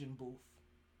television booth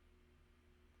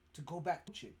to go back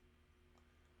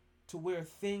to where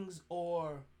things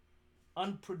are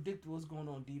unpredictable. What's going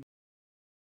on, D?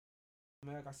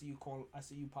 Mac, I see you call. I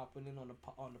see you popping in on the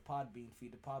Podbean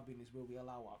feed. The Podbean is where we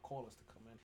allow our callers to come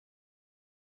in.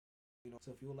 You know,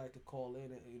 so if you would like to call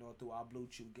in, you know, through our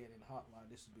Bluetooth getting hotline,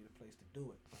 this would be the place to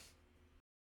do it.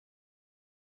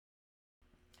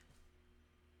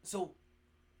 So,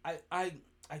 I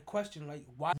question, like,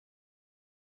 why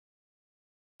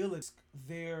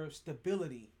their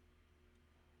stability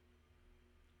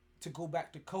to go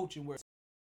back to coaching where it's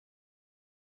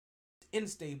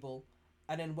unstable,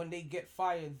 and then when they get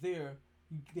fired there,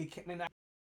 they can't. They're not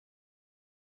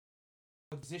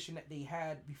in the position that they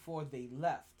had before they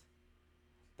left.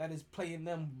 That is playing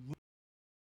them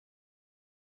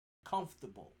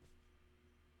comfortable.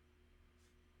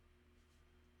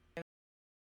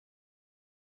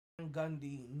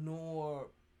 Gundy nor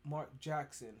Mark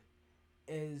Jackson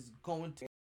is going to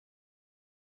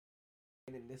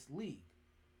in this league.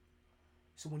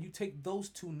 So when you take those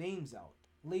two names out,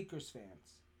 Lakers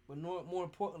fans, but more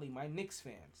importantly, my Knicks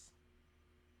fans,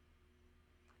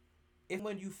 if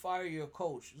when you fire your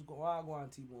coach, just go on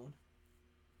T1.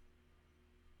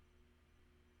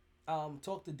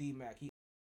 Talk to D-Mac.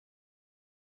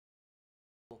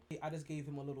 I just gave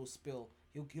him a little spill.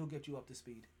 He'll get you up to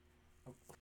speed.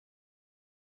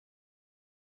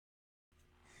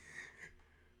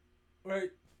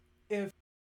 Right? If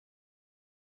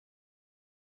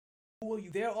who are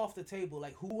you? They're off the table.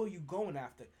 Like, who are you going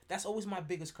after? That's always my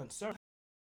biggest concern.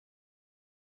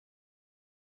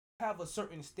 Have a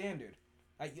certain standard.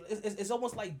 Like, it's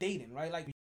almost like dating, right?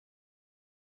 Like,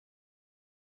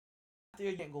 after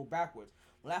you can't go backwards.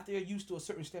 Well, after you're used to a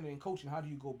certain standard in coaching, how do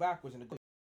you go backwards in the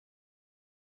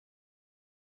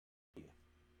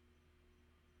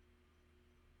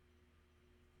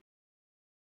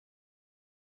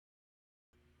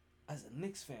as a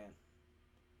Knicks fan,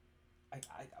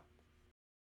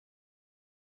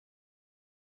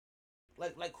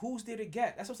 like who's there to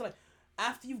get? That's what's like.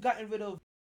 After you've gotten rid of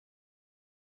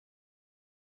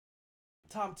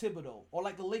Tom Thibodeau, or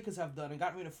like the Lakers have done and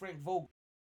gotten rid of Frank Vogul,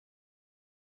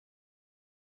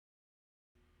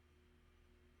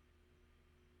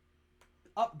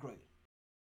 upgrade.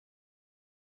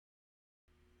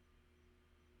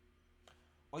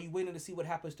 Are you waiting to see what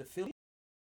happens to Philly?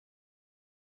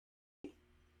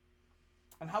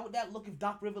 And how would that look if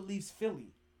Doc Rivers leaves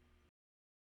Philly?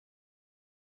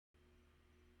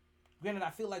 Granted,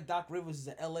 I feel like Doc Rivers is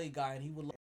an LA guy and he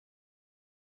would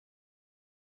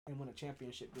and win a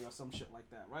championship there or some shit like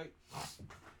that, right?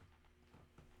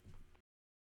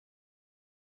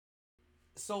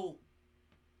 So,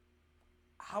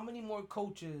 how many more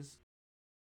coaches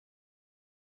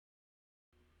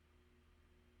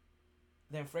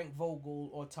than Frank Vogul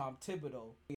or Tom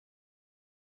Thibodeau?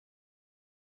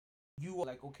 You are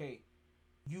like, okay,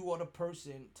 you are the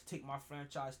person to take my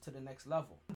franchise to the next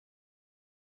level.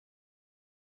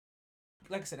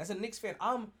 Like I said, as a Knicks fan,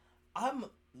 I'm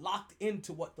locked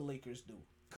into what the Lakers do.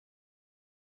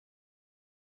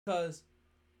 Because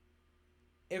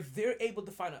if they're able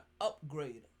to find an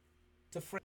upgrade to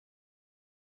Frank,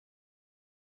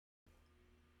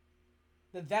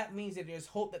 then that means that there's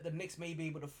hope that the Knicks may be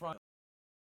able to front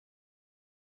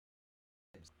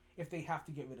if they have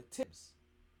to get rid of Tibbs.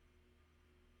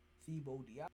 Thibaut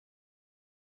Diop.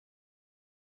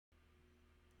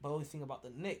 But the only thing about the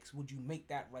Knicks, would you make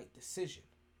that right decision?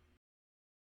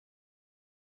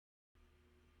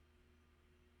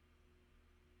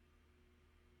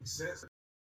 Sense.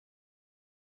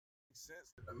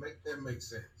 Make that make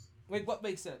sense. Wait, what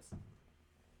makes sense?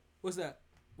 What's that?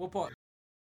 What part?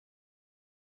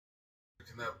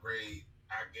 Can upgrade.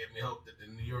 I give me hope that the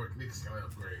New York Knicks can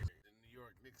upgrade.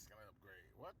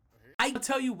 What the heck? I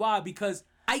tell you why, because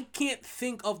I can't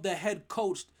think of the head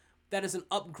coach that is an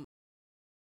upgrade.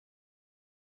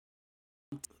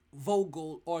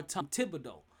 Vogul or Tom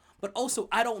Thibodeau. But also,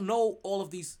 I don't know all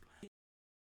of these.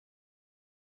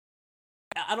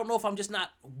 I don't know if I'm just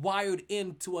not wired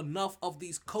into enough of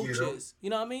these coaches. You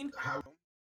know what I mean? How?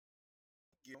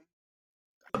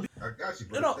 I got you.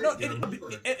 No.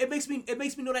 It makes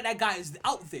me know that guy is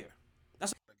out there.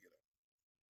 That's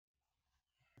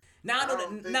now I know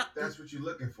don't think that's what you're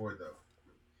looking for, though.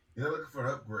 You're not looking for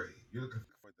an upgrade. You're not looking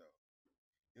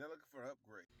for an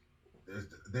upgrade.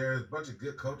 There's a bunch of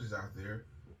good coaches out there,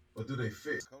 but do they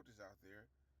fit?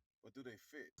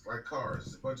 Like cars,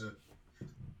 it's a bunch of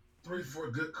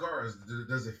 3-4 good cars.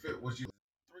 Does it fit what you? 3-4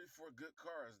 good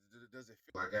cars. Does it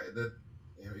fit? Like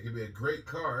it could be a great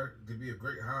car. It could be a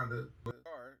great Honda.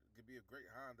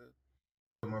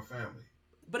 For my family.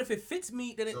 But if it fits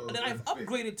me, then I've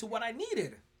upgraded to what I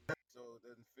needed. So it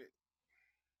doesn't fit.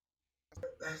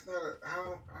 That's not a.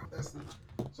 That's.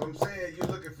 So I'm saying you're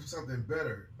looking for something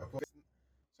better.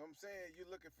 saying you're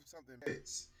looking for something.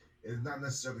 It's not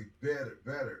necessarily better.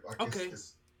 Like Okay.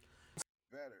 it's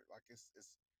better. Like it's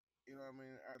you know what I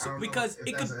mean? So I don't because know if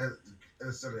it that's could.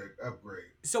 necessarily an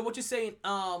upgrade. So what you're saying?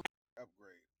 Upgrade.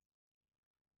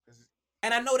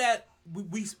 And I know that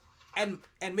we and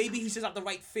maybe he's just not the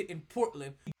right fit in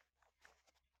Portland.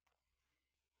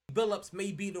 Billups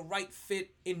may be the right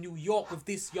fit in New York with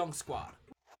this young squad.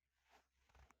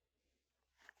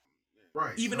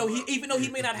 Right. Even though he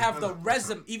may not have the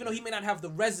resume,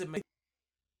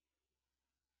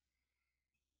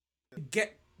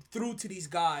 get through to these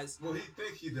guys. Well, he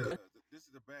thinks he does. This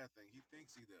is the bad thing. He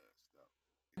thinks he does stuff.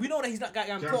 We know that he's not got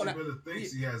young Chelsea Portland. Miller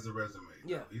thinks he has the resume.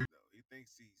 Yeah. He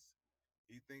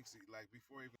thinks he like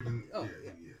before even.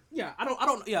 Yeah. I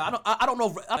don't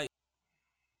know. Like,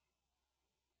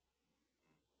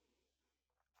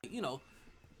 you know,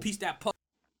 piece that puzzle.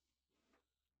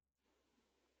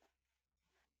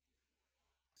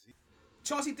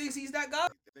 Chauncey thinks he's that guy.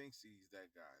 He thinks he's that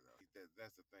guy though.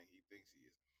 That's the thing. He thinks he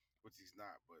is, which he's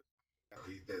not. But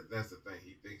that's the thing.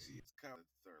 He thinks he is. Coveted,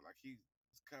 sir. Like he's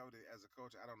coveted as a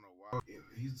coach. I don't know why.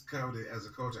 He's coveted as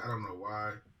a coach. I don't know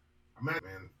why.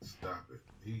 Man, stop it.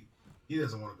 He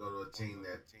doesn't want to go to a team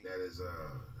that is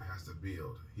has to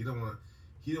build. He don't want to.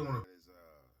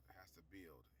 Has to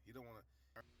build. He don't want to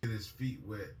get his feet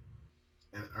wet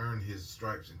and earn his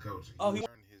stripes in coaching. Oh, he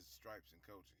earned his stripes in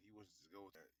coaching. He wants to go.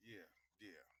 Yeah. He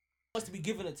wants to be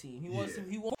given a team. He wants. Best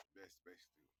to.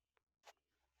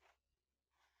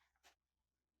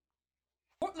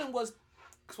 Portland was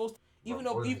supposed to, even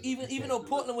though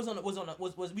Portland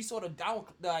was we sort of down,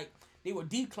 like they were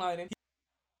declining.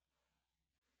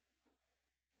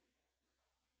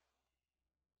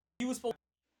 He was supposed.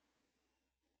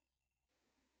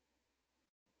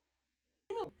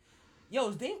 Yo,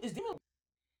 is Dame? I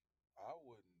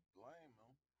wouldn't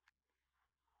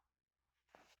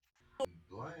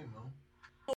blame him.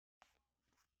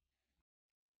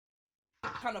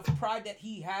 Kind of pride that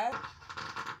he had,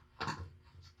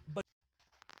 but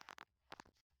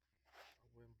I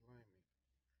wouldn't blame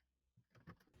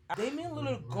him. Damian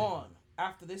Lillard gone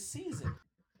after this season.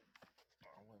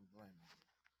 I wouldn't blame him.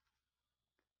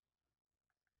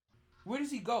 Where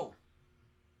does he go?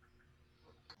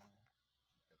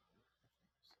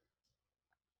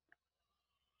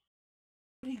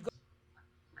 Where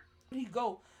did he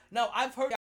go? Now I've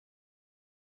heard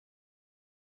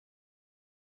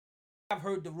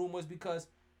the rumors because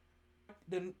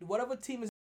whatever team is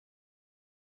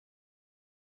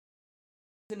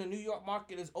in the New York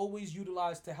market is always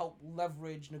utilized to help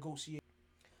leverage negotiate.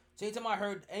 So anytime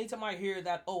I hear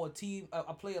that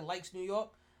a player likes New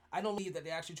York, I don't believe that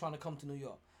they're actually trying to come to New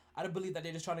York. I don't believe that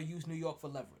they're just trying to use New York for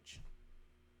leverage.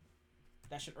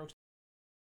 That shit irks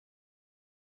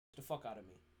the fuck out of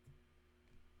me.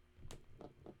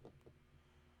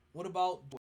 What about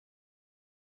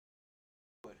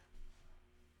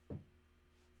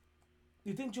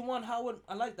you think Juwan Howard?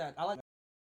 I like that. I like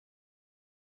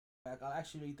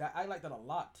that a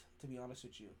lot, to be honest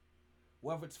with you.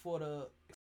 Whether it's for the,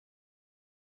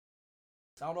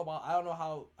 I don't know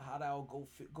how that'll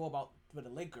go about for the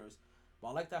Lakers, but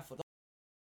I like that for the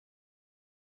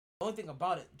only thing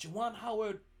about it, Juwan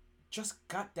Howard just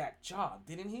got that job,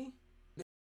 didn't he?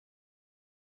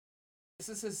 This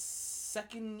is his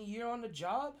second year on the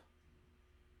job,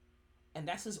 and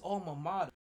that's his alma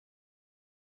mater.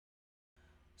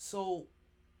 So,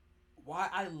 why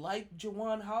I like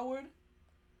Juwan Howard?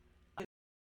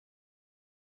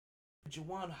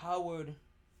 Juwan Howard,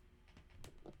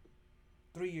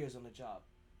 3 years on the job.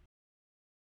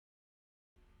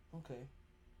 Okay.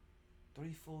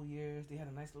 3 full years. They had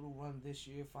a nice little run this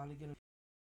year. Finally getting.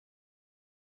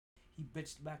 He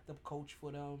bitched backed up coach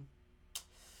for them.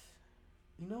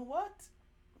 You know what?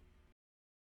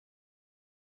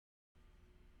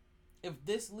 If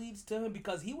this leads to him,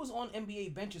 because he was on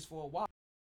NBA benches for a while,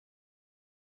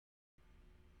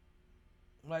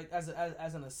 like as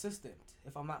an assistant,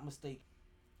 if I'm not mistaken.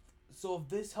 So if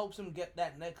this helps him get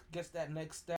that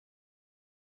next step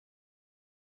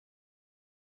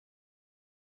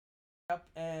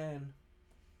and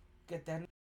get that.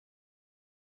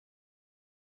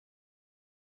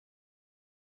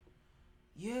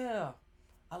 Yeah,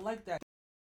 I like that.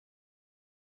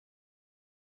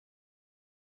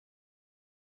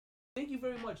 Thank you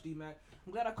very much, D-Mac.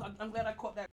 I'm glad I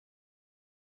caught that.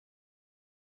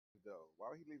 Why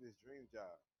would he leave his dream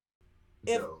job?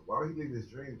 Why would he leave his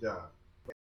dream job?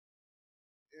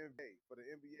 For the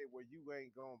NBA where you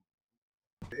ain't going.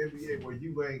 The NBA where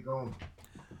you ain't going.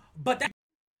 But that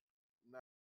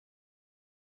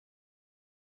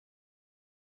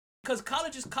because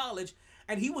college is college,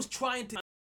 and he was trying to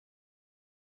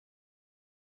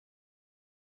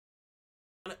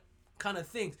kind of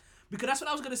things. Because that's what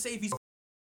I was gonna say. If he's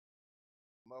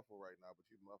Muffled right now, but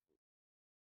you muffled.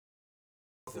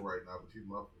 Right now, but you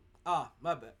muffled. Ah,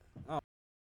 my bad. Oh.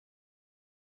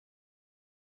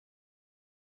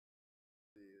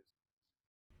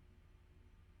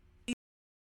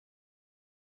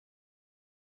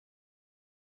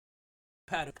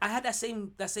 Pattern. I had that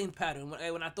same pattern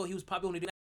when I thought he was probably only doing.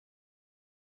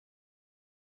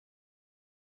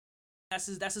 That's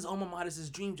his alma mater, his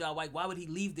dream job. Like, why would he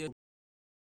leave there?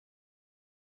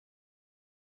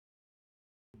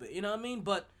 But you know what I mean?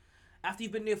 But after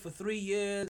you've been there for 3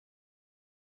 years,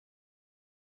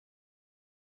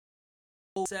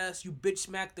 you bitch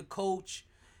smack the coach,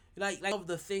 like of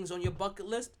the things on your bucket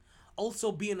list.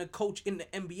 Also, being a coach in the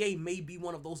NBA may be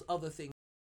one of those other things.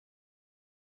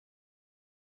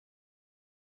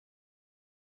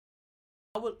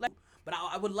 I wouldn't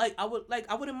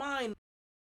mind.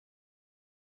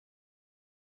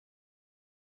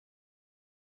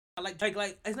 I like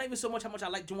it's not even so much how much I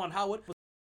like Juwan Howard.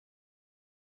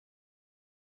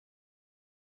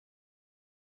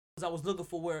 I was looking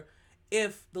for where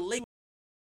if the Lakers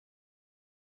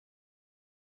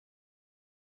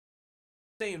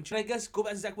saying, I guess go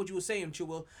back to exactly what you were saying,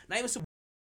 Chill. Not even so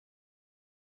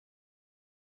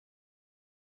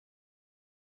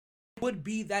would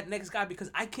be that next guy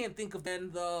because I can't think of then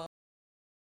the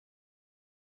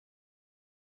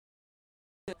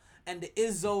and the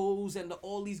Izzos and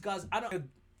all these guys.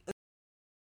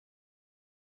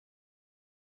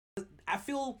 I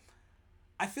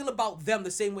feel about them the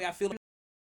same way I feel.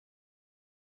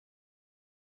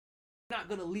 Not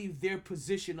gonna leave their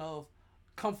position of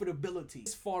comfortability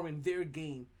as far in their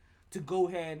game to go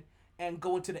ahead and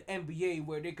go into the NBA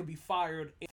where they could be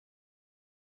fired in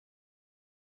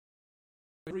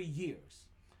 3 years,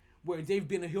 where they've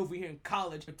been over here in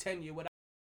college for 10 years without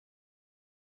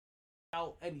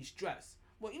any stress.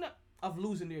 Well, of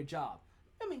losing their job.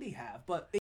 I mean, they have,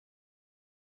 but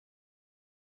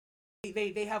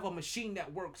they have a machine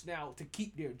that works now to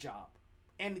keep their job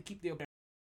and to keep their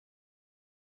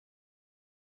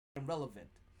relevant.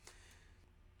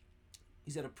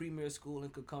 He's at a premier school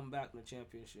and could come back in the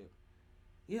championship.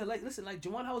 Yeah, listen,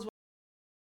 Juwan Howard's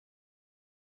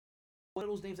one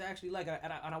of those names I actually like,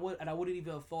 and I wouldn't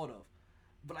even have thought of.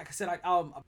 But like I said,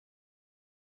 come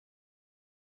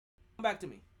back to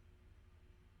me.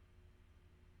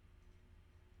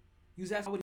 You was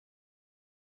asking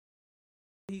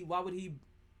why would he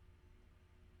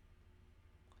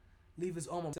leave his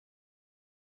alma?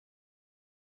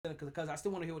 Because I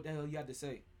still want to hear what the hell you had to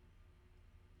say.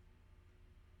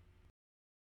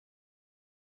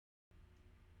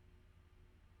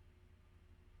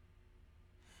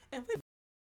 And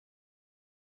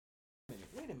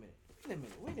wait a minute.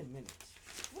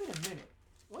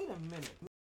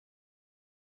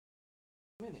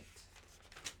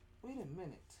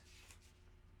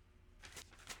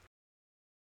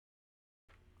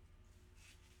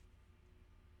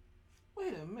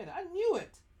 I knew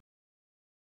it.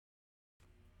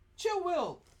 Chill,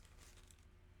 Will.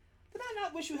 Did I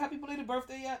not wish you happy belated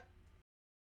birthday yet?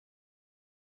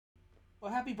 Or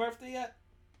happy birthday yet?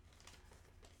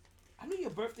 I knew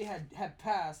your birthday had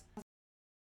passed.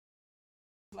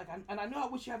 And I know I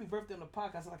wish you happy birthday on the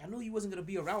podcast. I knew you wasn't gonna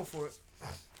be around for it.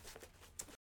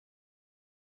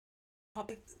 I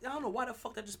don't know why the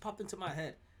fuck that just popped into my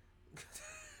head.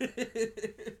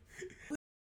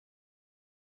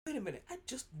 Wait a minute. I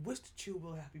just wished Chill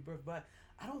Will happy birthday, but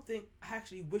I don't think I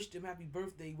actually wished him happy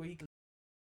birthday where he could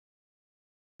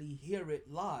hear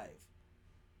it live.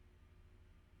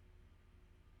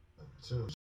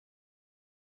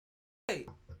 Hey,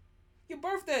 your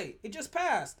birthday. It just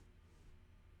passed.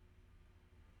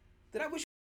 Did I wish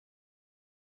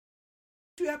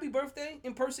you happy birthday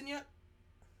in person yet?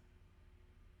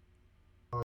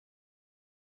 You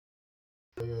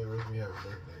ain't wish me happy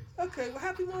birthday. Okay, well,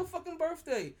 happy motherfucking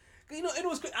birthday. It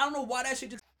was great. I don't know why that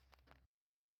shit just.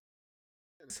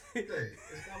 It's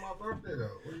not my birthday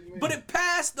though. What do you mean? But it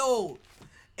passed though,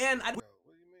 and I. What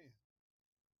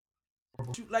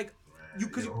do you mean? Like, Man,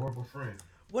 you're a horrible friend.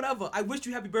 Whatever. I wished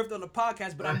you happy birthday on the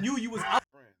podcast, but I knew you was out.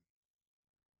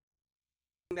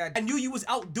 I knew you was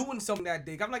out doing something that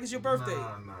day. I'm like, it's your birthday.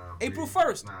 Nah, April B.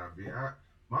 1st. Nah, B.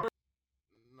 My B.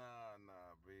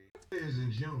 birthday is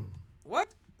in June. What?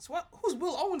 So what? Who's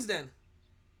Will Owens then?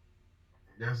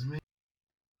 That's me.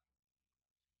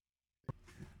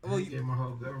 Well, my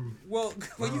whole government. Well,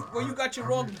 you got your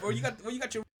wrong, or you got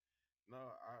your. No,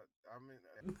 I mean.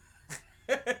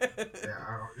 Yeah,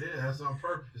 that's on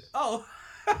purpose. Oh.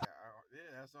 Yeah,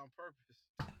 that's on purpose.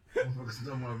 Motherfuckers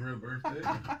know my real birthday.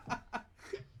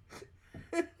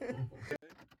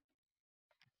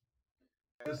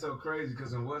 It's so crazy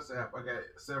because in WhatsApp I got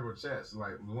several chats,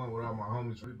 like the one with all my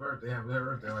homies. Happy birthday, happy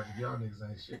birthday. Like if y'all niggas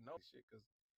ain't shit, no shit, cause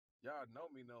y'all know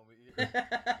me. Y'all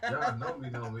know me.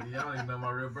 Y'all don't even know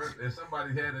my real birthday. And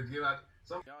somebody had to give out.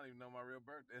 Y'all don't even know my real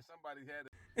birthday. And somebody had to.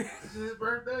 This is his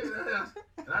birthday,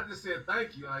 and I just said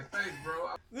thank you, like thanks, bro.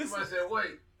 Somebody said,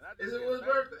 wait, is it Will's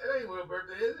birthday? It ain't Will's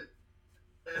birthday, is it?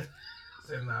 And I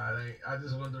said, nah, it ain't. I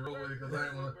just wanted to roll with it because I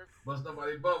ain't want to bust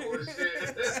nobody bubble and shit.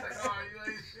 Like, oh, you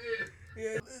ain't shit.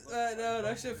 Yeah, no,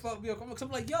 that shit fucked me up. I'm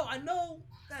like, yo, I know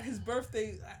that his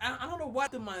birthday. I don't know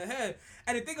what in my head.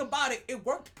 And the thing about it, it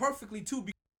worked perfectly too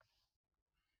because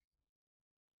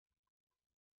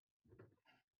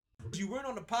you weren't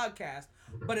on the podcast,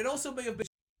 but it also may have been.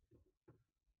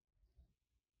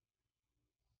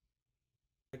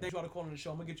 Thank you all for calling the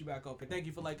show. I'm gonna get you back up. Thank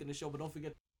you for liking the show, but don't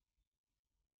forget.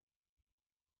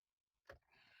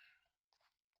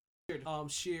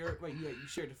 Share. Wait, you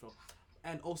shared the film,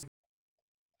 and also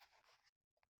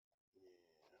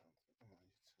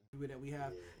that we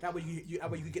have. That way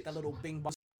that way you can get that little bing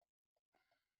bong.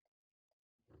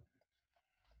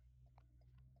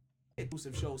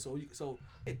 Exclusive show, so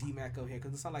get D-Mac up here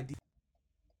because it's not like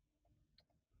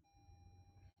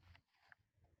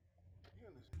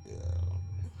Yeah.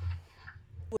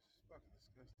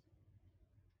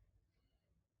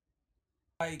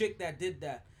 like chick that did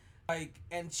that, like,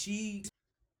 and she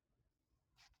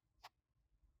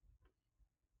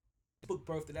book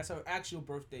birthday. That's her actual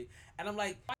birthday, and I'm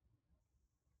like,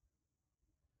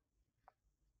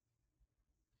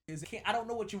 I don't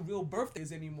know what your real birthday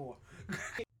is anymore. Yeah,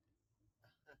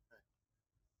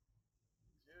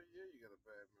 you got a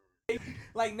bad memory.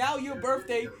 Like now your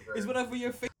birthday is whatever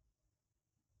your face.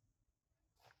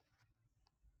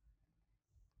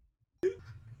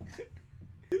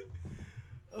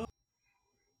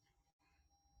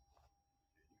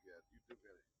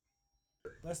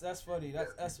 That's funny.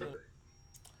 That's funny.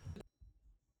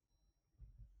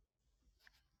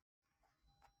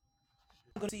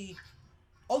 Gonna see.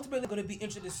 Ultimately, going to be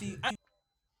interested to see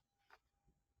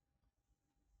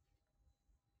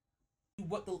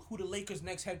who the Lakers'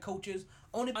 next head coach is.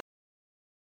 Only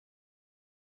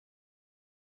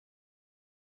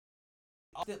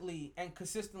constantly and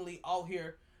consistently out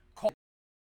here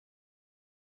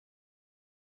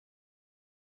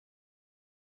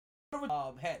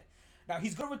head. Now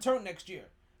he's gonna return next year,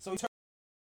 so he's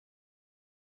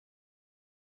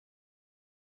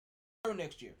return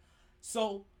next year.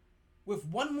 So with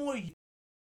one more year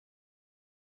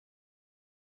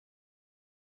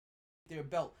their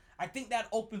belt, I think that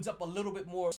opens up a little bit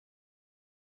more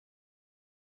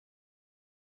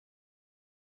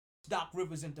Doc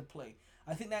Rivers into play.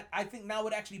 I think now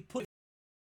it actually put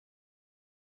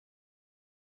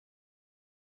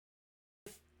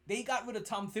they got rid of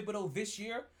Tom Thibodeau this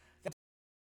year.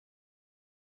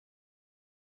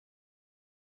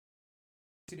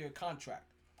 To their contract,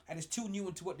 and it's too new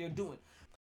into what they're doing.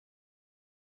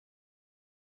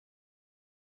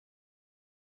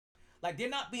 Like they're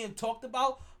not being talked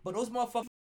about, but those motherfuckers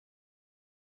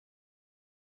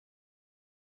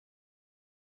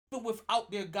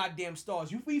without their goddamn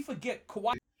stars. We forget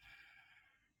Kawhi.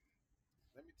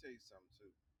 Let me tell you something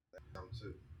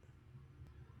too.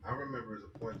 I remember as a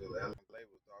point that LA was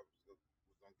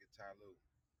gonna get Ty Lue,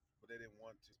 but they didn't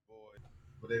want to. Boy,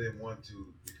 but they didn't want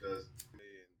to because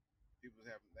people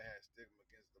they had stigma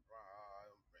against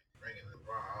LeBron. Bringing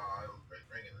LeBron,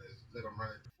 bringing this, let him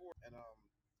run it. And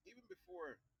even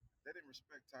before, they didn't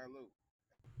respect Ty Lue.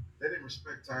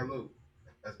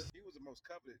 As he was the most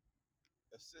coveted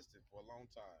assistant for a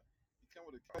long time. He come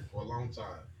with the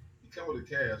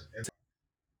Cavs, and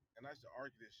I used to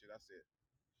argue this shit. I said,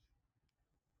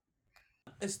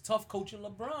 It's tough coaching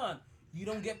LeBron. You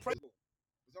don't get praise.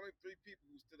 there's only three people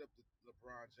who stood up to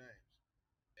LeBron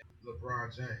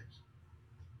James,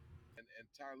 and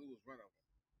Ty Lue was one of them.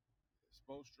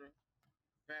 Spoelstra,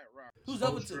 Pat Riley. Who's the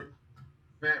other two?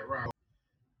 Pat Riley.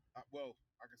 Well,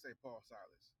 I can say Paul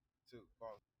Silas too.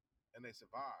 And they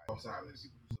survived. Paul Silas.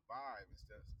 People who survive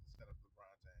instead of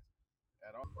LeBron James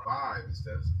at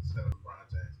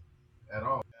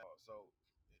all. So,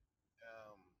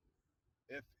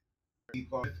 if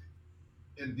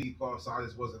indeed Paul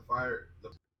Silas wasn't fired,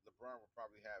 LeBron would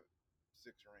probably have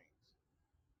 6 rings,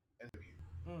 and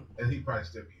he'd probably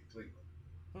still be in Cleveland.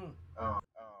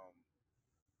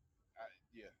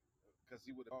 Yeah, because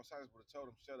Paul Silas would have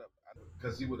told him, "Shut up,"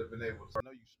 because he would have been able to. I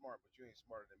know you smart, but you ain't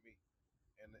smarter than me,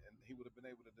 and he would have been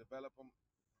able to develop him,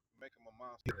 make him a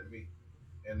monster than me,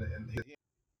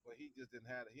 but he just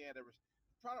didn't have it. He had a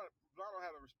probably don't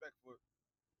have a respect for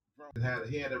grown.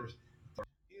 He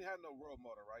didn't have no role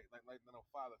model, right? Like no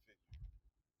father figure.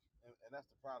 and that's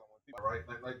the problem with people, right?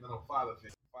 Like no father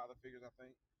figures. I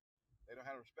think they don't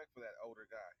have respect for that older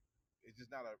guy. It's just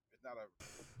not a. It's not a.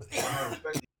 It's not a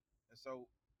respect. And so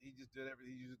he just did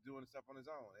everything. He was just doing stuff on his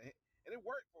own, and it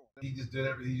worked for him. He just did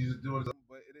everything. He just doing,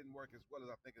 but it didn't work as well as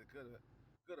I think it could have.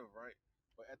 Right?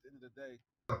 But at the end of the day,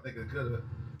 I think it could have.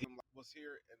 He was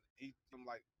here, and him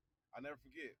like, I never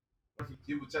forget.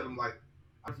 He would tell him like,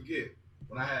 I forget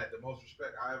when I had the most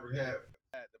respect I ever had.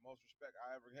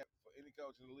 For any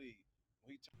coach in the league.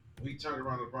 When he turned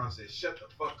around to LeBron and said, "Shut the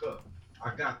fuck up.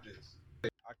 I got this.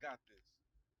 I got this."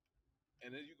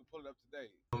 And then you can pull it up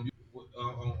today on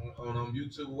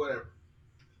YouTube or whatever.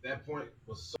 That point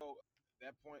was so.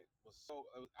 That point was so.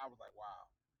 I was like, wow.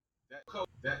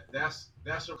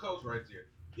 That's your coach right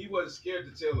there. He wasn't scared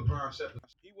to tell LeBron shut the.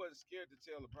 He wasn't scared to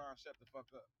tell LeBron shut the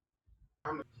fuck up.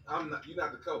 I'm not. You're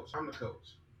not the coach. I'm the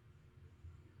coach.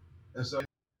 And so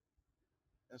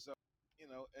and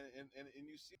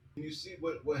you see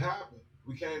what happened.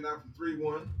 We came down from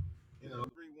 3-1. 3-1.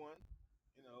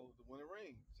 To win a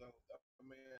ring. So I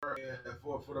mean,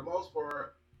 for the most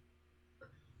part,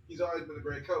 he's always been a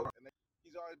great coach. And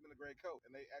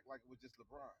they act like it was just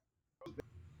LeBron.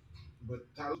 But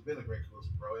Tyler's been a great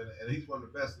coach, bro, and he's one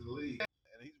of the best in the league.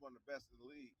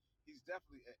 He's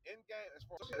definitely an in game as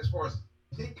far as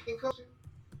team coaching.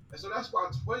 And so that's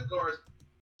why point guards.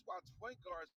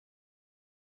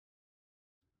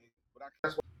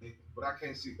 But I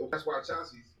can't see. That's why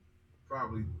Chelsea's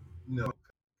probably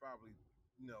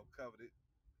coveted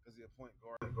because he's a point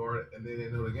guard, and then they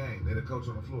know the game. They're the coach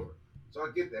on the floor. So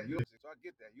I get that. You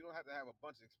don't have to have a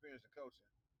bunch of experience in coaching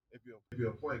if you're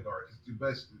a point guard. Because you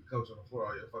basically coach on the floor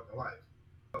all your fucking life.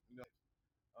 You know,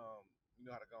 you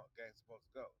know how the game's supposed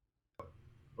to go.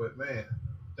 But man,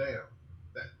 damn,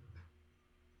 that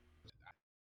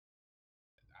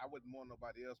I wouldn't want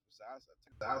nobody else besides a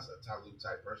Tyloo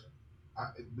type person.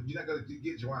 But you're not gonna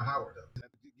get Juwan Howard though.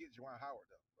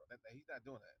 He's not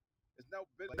doing that. It's no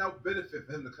benefit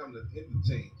for him to come to any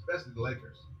team, especially the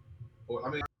Lakers. Or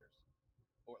I mean,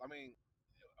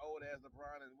 old ass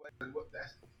LeBron and what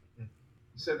that's you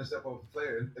setting himself up for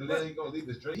player, and then he's gonna leave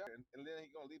his dream. Job.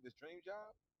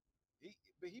 He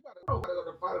about to go to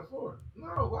the Final Four.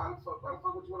 No, why the fuck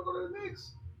would you want to go to the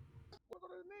Knicks? What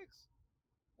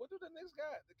do the Knicks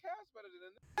got? The Cavs better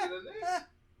than the Knicks.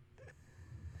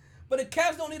 But the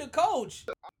Cavs don't need a coach.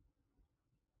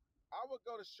 I would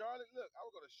go to Charlotte. Look, I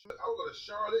would go to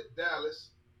Charlotte,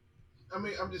 Dallas. I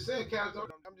mean, I'm just saying Cavs don't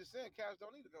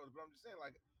need to go. But I'm just saying,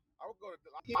 like, I would go to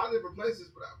a lot of different places.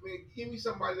 But I mean, give me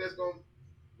somebody that's going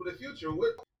with a future.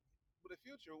 What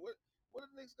the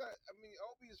Knicks got? I mean,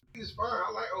 Obi is fine.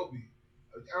 I like Obi.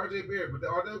 RJ Barrett, but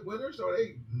are they winners? Or are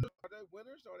they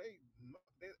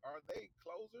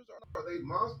closers? Or are they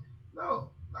monsters?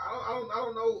 No, I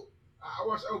don't know. I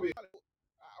watched Obi in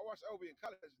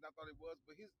college, and I thought it was,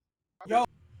 but Yo,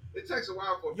 it takes a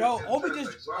while for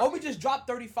Obi just dropped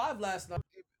 35 last night.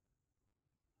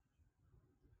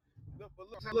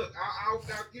 Look, I'll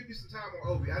give you some time on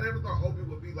Obi. I never thought Obi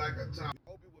would be like a top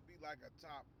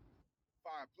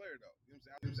five player though. You know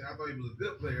what I'm saying? I thought he was a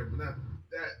good player, but not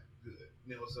that good.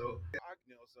 So I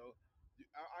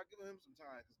give him some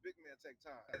time because big men take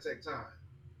time.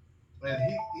 And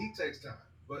he takes time.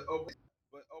 But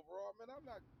overall, man, I'm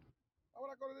not. Why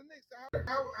would I go to the Knicks? How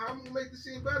am I gonna make this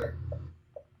team better?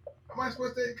 I might as well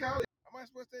stay in college.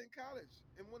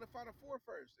 And win the Final Four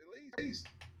first, at least.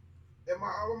 In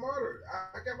my alma mater,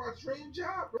 I got my dream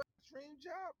job, bro.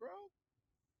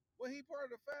 When he part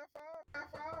of the Fab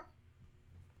Five,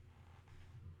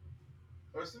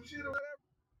 or some shit or whatever.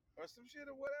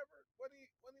 When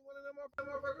he one of them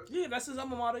motherfuckers. Yeah, that's his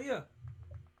alma mater. Yeah.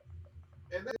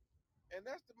 And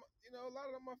that's the a lot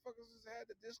of them motherfuckers just had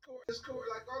the Discord.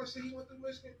 Like all the shit he went through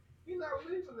Michigan, he not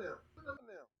leaving them. He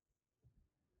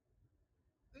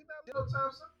not leaving no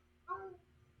time soon. No.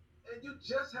 And you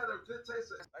just had a good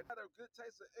taste of like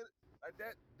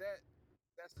that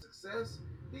success.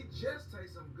 He just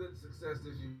tasted some good success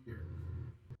this year.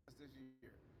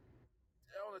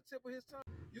 On the tip of his tongue.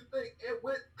 You think it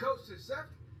went Coach to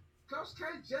second? Coach K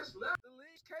just left the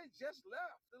league.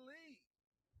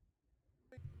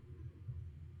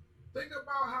 Think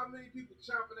about how many people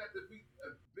chomping at the beat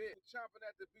a bit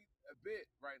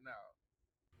right now,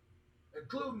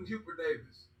 including Hubert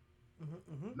Davis.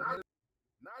 Not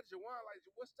Juwan. Like,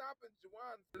 what's stopping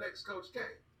Juwan? The next Coach K.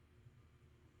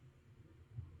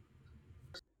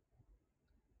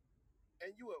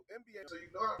 And you an NBA, so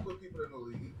you know how to put people in the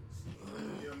league.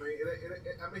 You know what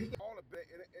I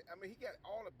mean? He got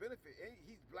all the benefit. And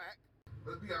he's black.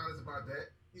 Let's be honest about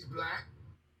that. He's black.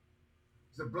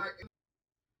 He's a black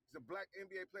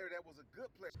NBA player that was a good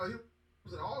player.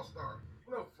 was an all-star.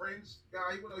 You know, French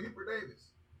guy, he went on Hubert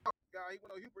Davis.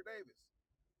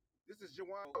 This is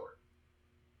Jawan Howard,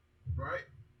 right?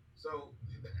 So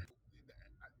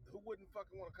who wouldn't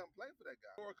fucking want to come play for that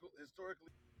guy?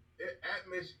 Historically, at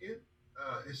Michigan,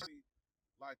 it's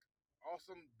like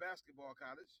awesome basketball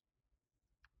college.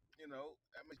 You know,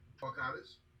 at Michigan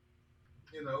college.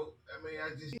 You know, I mean,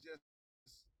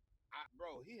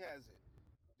 bro, he has it.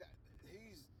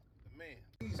 He's the man.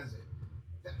 He's the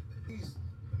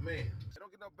man. They don't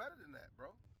get no better than that,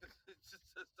 bro.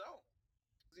 Just don't.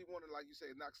 He wanted, like you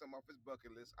say, knock something off his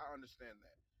bucket list. I understand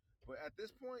that. But at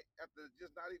this point, after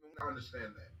just not even, I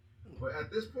understand that. But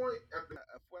at this point, after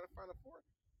a Final Four,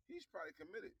 he's probably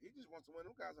committed. He just wants to win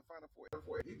them guys a Final Four.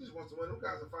 He just wants to win them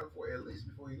guys a Final Four at least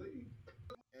before he leaves.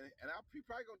 And he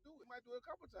probably gonna do it. He might do it a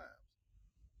couple times.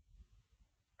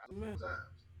 Amen.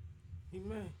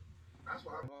 Amen. That's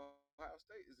why Ohio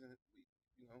State is in.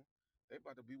 You know, they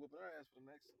about to be whooping our ass for the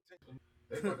next 10.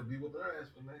 They about to be whooping our ass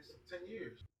for the next 10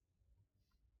 years.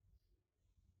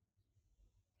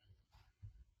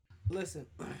 Listen.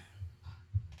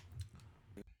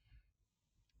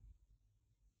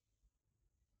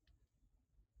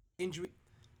 Injury,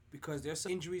 because there's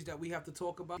some injuries that we have to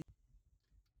talk about.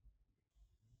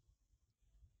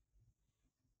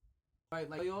 Right,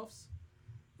 like playoffs.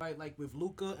 Right, like with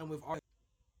Luka and with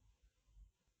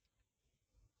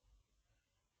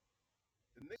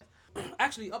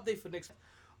actually, update for next.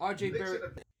 RJ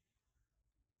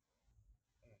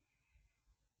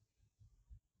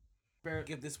Barrett,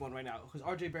 give this one right now because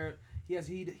RJ Barrett, he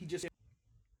just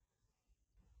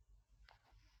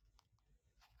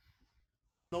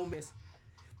no miss,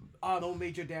 no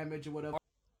major damage or whatever.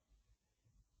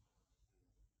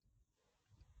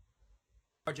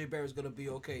 RJ Barrett's gonna be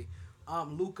okay.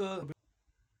 Luka,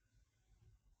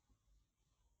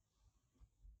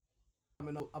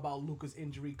 coming up about Luka's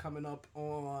injury coming up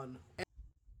on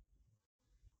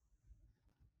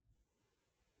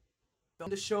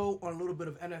the show on a little bit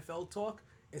of NFL talk.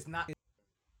 It's not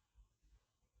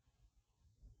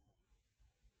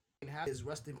is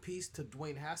rest in peace to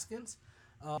Dwayne Haskins.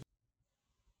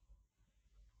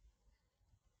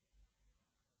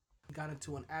 Got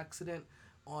into an accident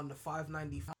on the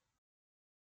 595.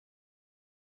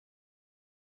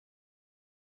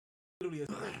 Literally,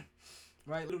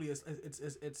 right? Literally, it's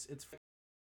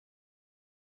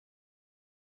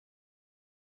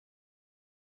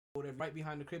right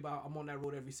behind the crib. I'm on that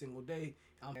road every single day.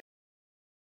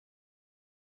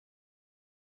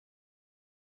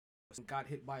 Got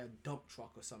hit by a dump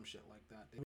truck or some shit like that.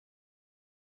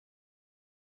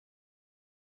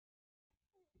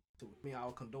 To me,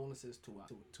 our condolences to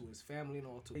his family and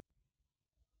all. To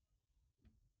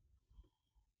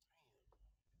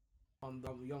on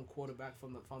the young quarterback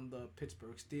from the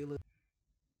Pittsburgh Steelers.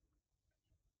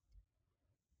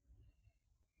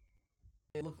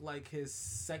 It looked like his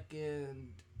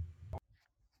second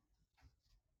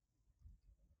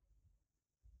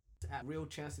at real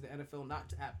chance in the NFL,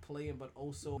 not at playing, but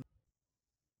also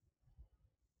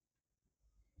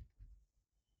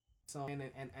some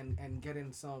and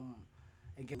getting some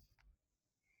and get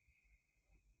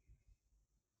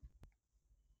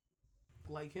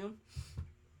like him.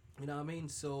 You know what I mean?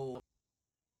 So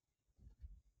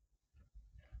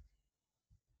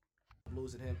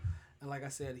losing him, and like I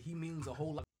said, he means a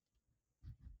whole lot.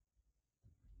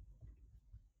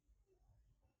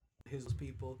 His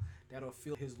people that'll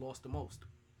feel his loss the most.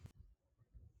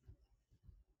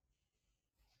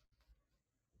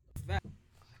 That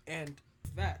and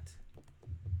that.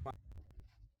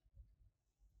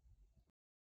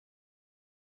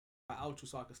 My outro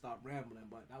so I can stop rambling,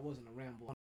 but that wasn't a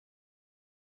ramble.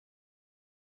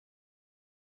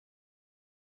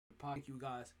 Thank you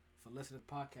guys for listening to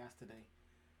the podcast today.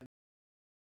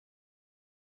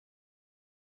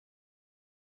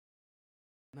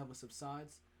 Never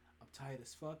subsides. I'm tired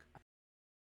as fuck.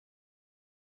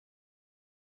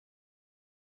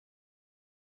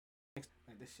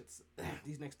 Like this shit's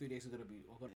these next 3 days are gonna be.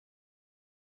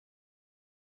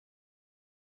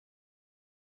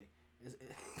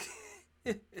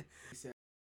 He said,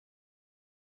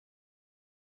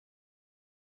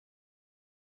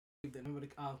 "Remember to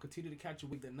continue to catch a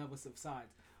week that never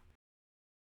subsides."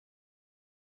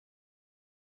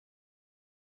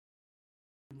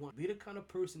 Be the kind of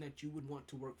person that you would want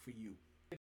to work for you.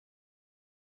 The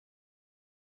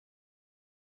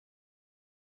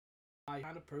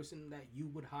kind of person that you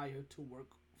would hire to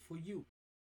work for you.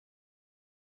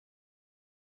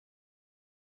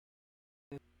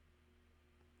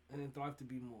 And then thrive to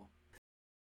be more.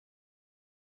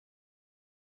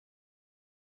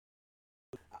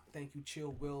 Thank you,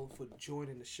 Chill Will, for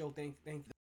joining the show. Thank you.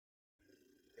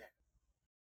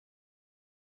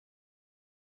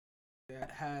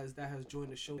 that has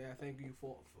joined the show. I thank you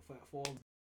for all.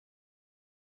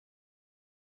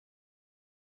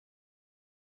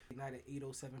 Night at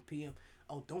 8:07 p.m.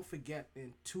 Oh, don't forget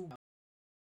in 2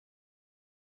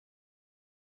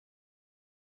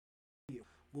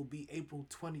 will be April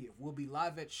 20th. We'll be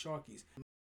live at Sharky's.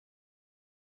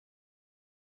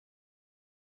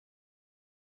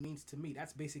 Means to me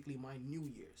that's basically my New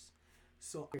Year's.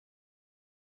 So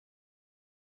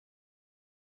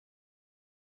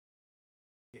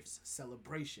it's a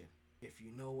celebration, if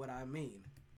you know what I mean.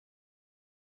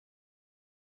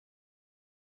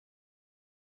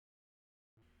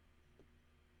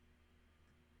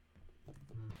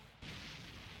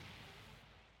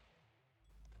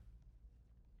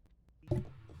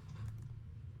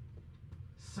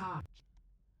 Side.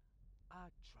 I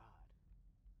tried.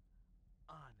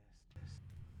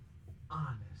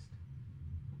 Honest.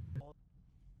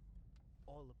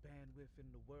 All the bandwidth in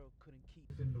the world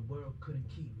couldn't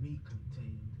keep me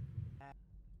contained.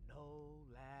 No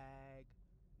lag.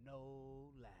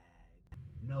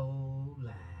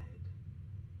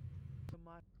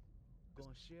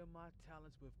 Gonna share my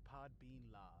talents with Podbean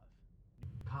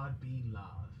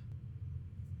Live.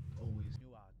 Always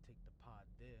Knew I'd take the pod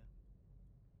there.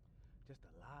 Just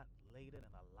a lot later than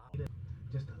a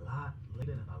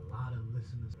lot of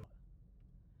listeners.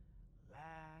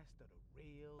 Last of the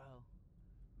real. Well,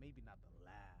 maybe not the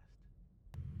last.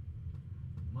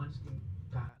 Munchkin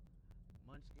got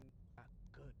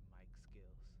good mic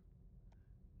skills.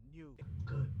 New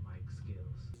good mic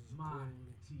skills.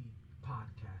 MyT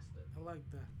podcaster. I like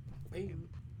that. Bam.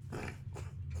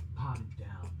 Potted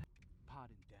down.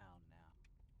 Potting down now.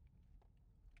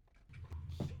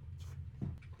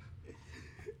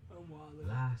 I'm wildin'.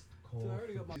 Last call. So I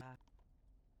already got my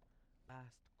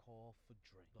Last call for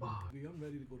drink. I'm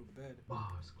ready to go to bed.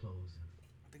 Bars closing.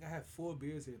 I think I had 4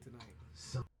 beers here tonight.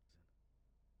 Sons.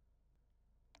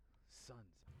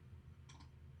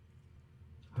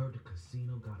 Heard the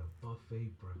casino got a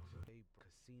buffet breakfast.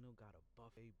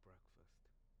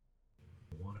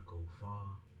 Wanna go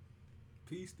far?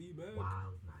 Peace, D-Bag.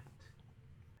 Wild night.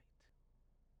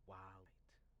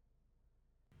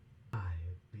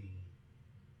 Tired be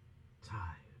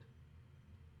tired.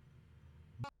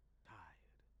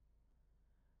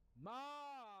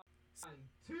 Ma.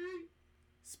 MyT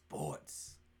Sports.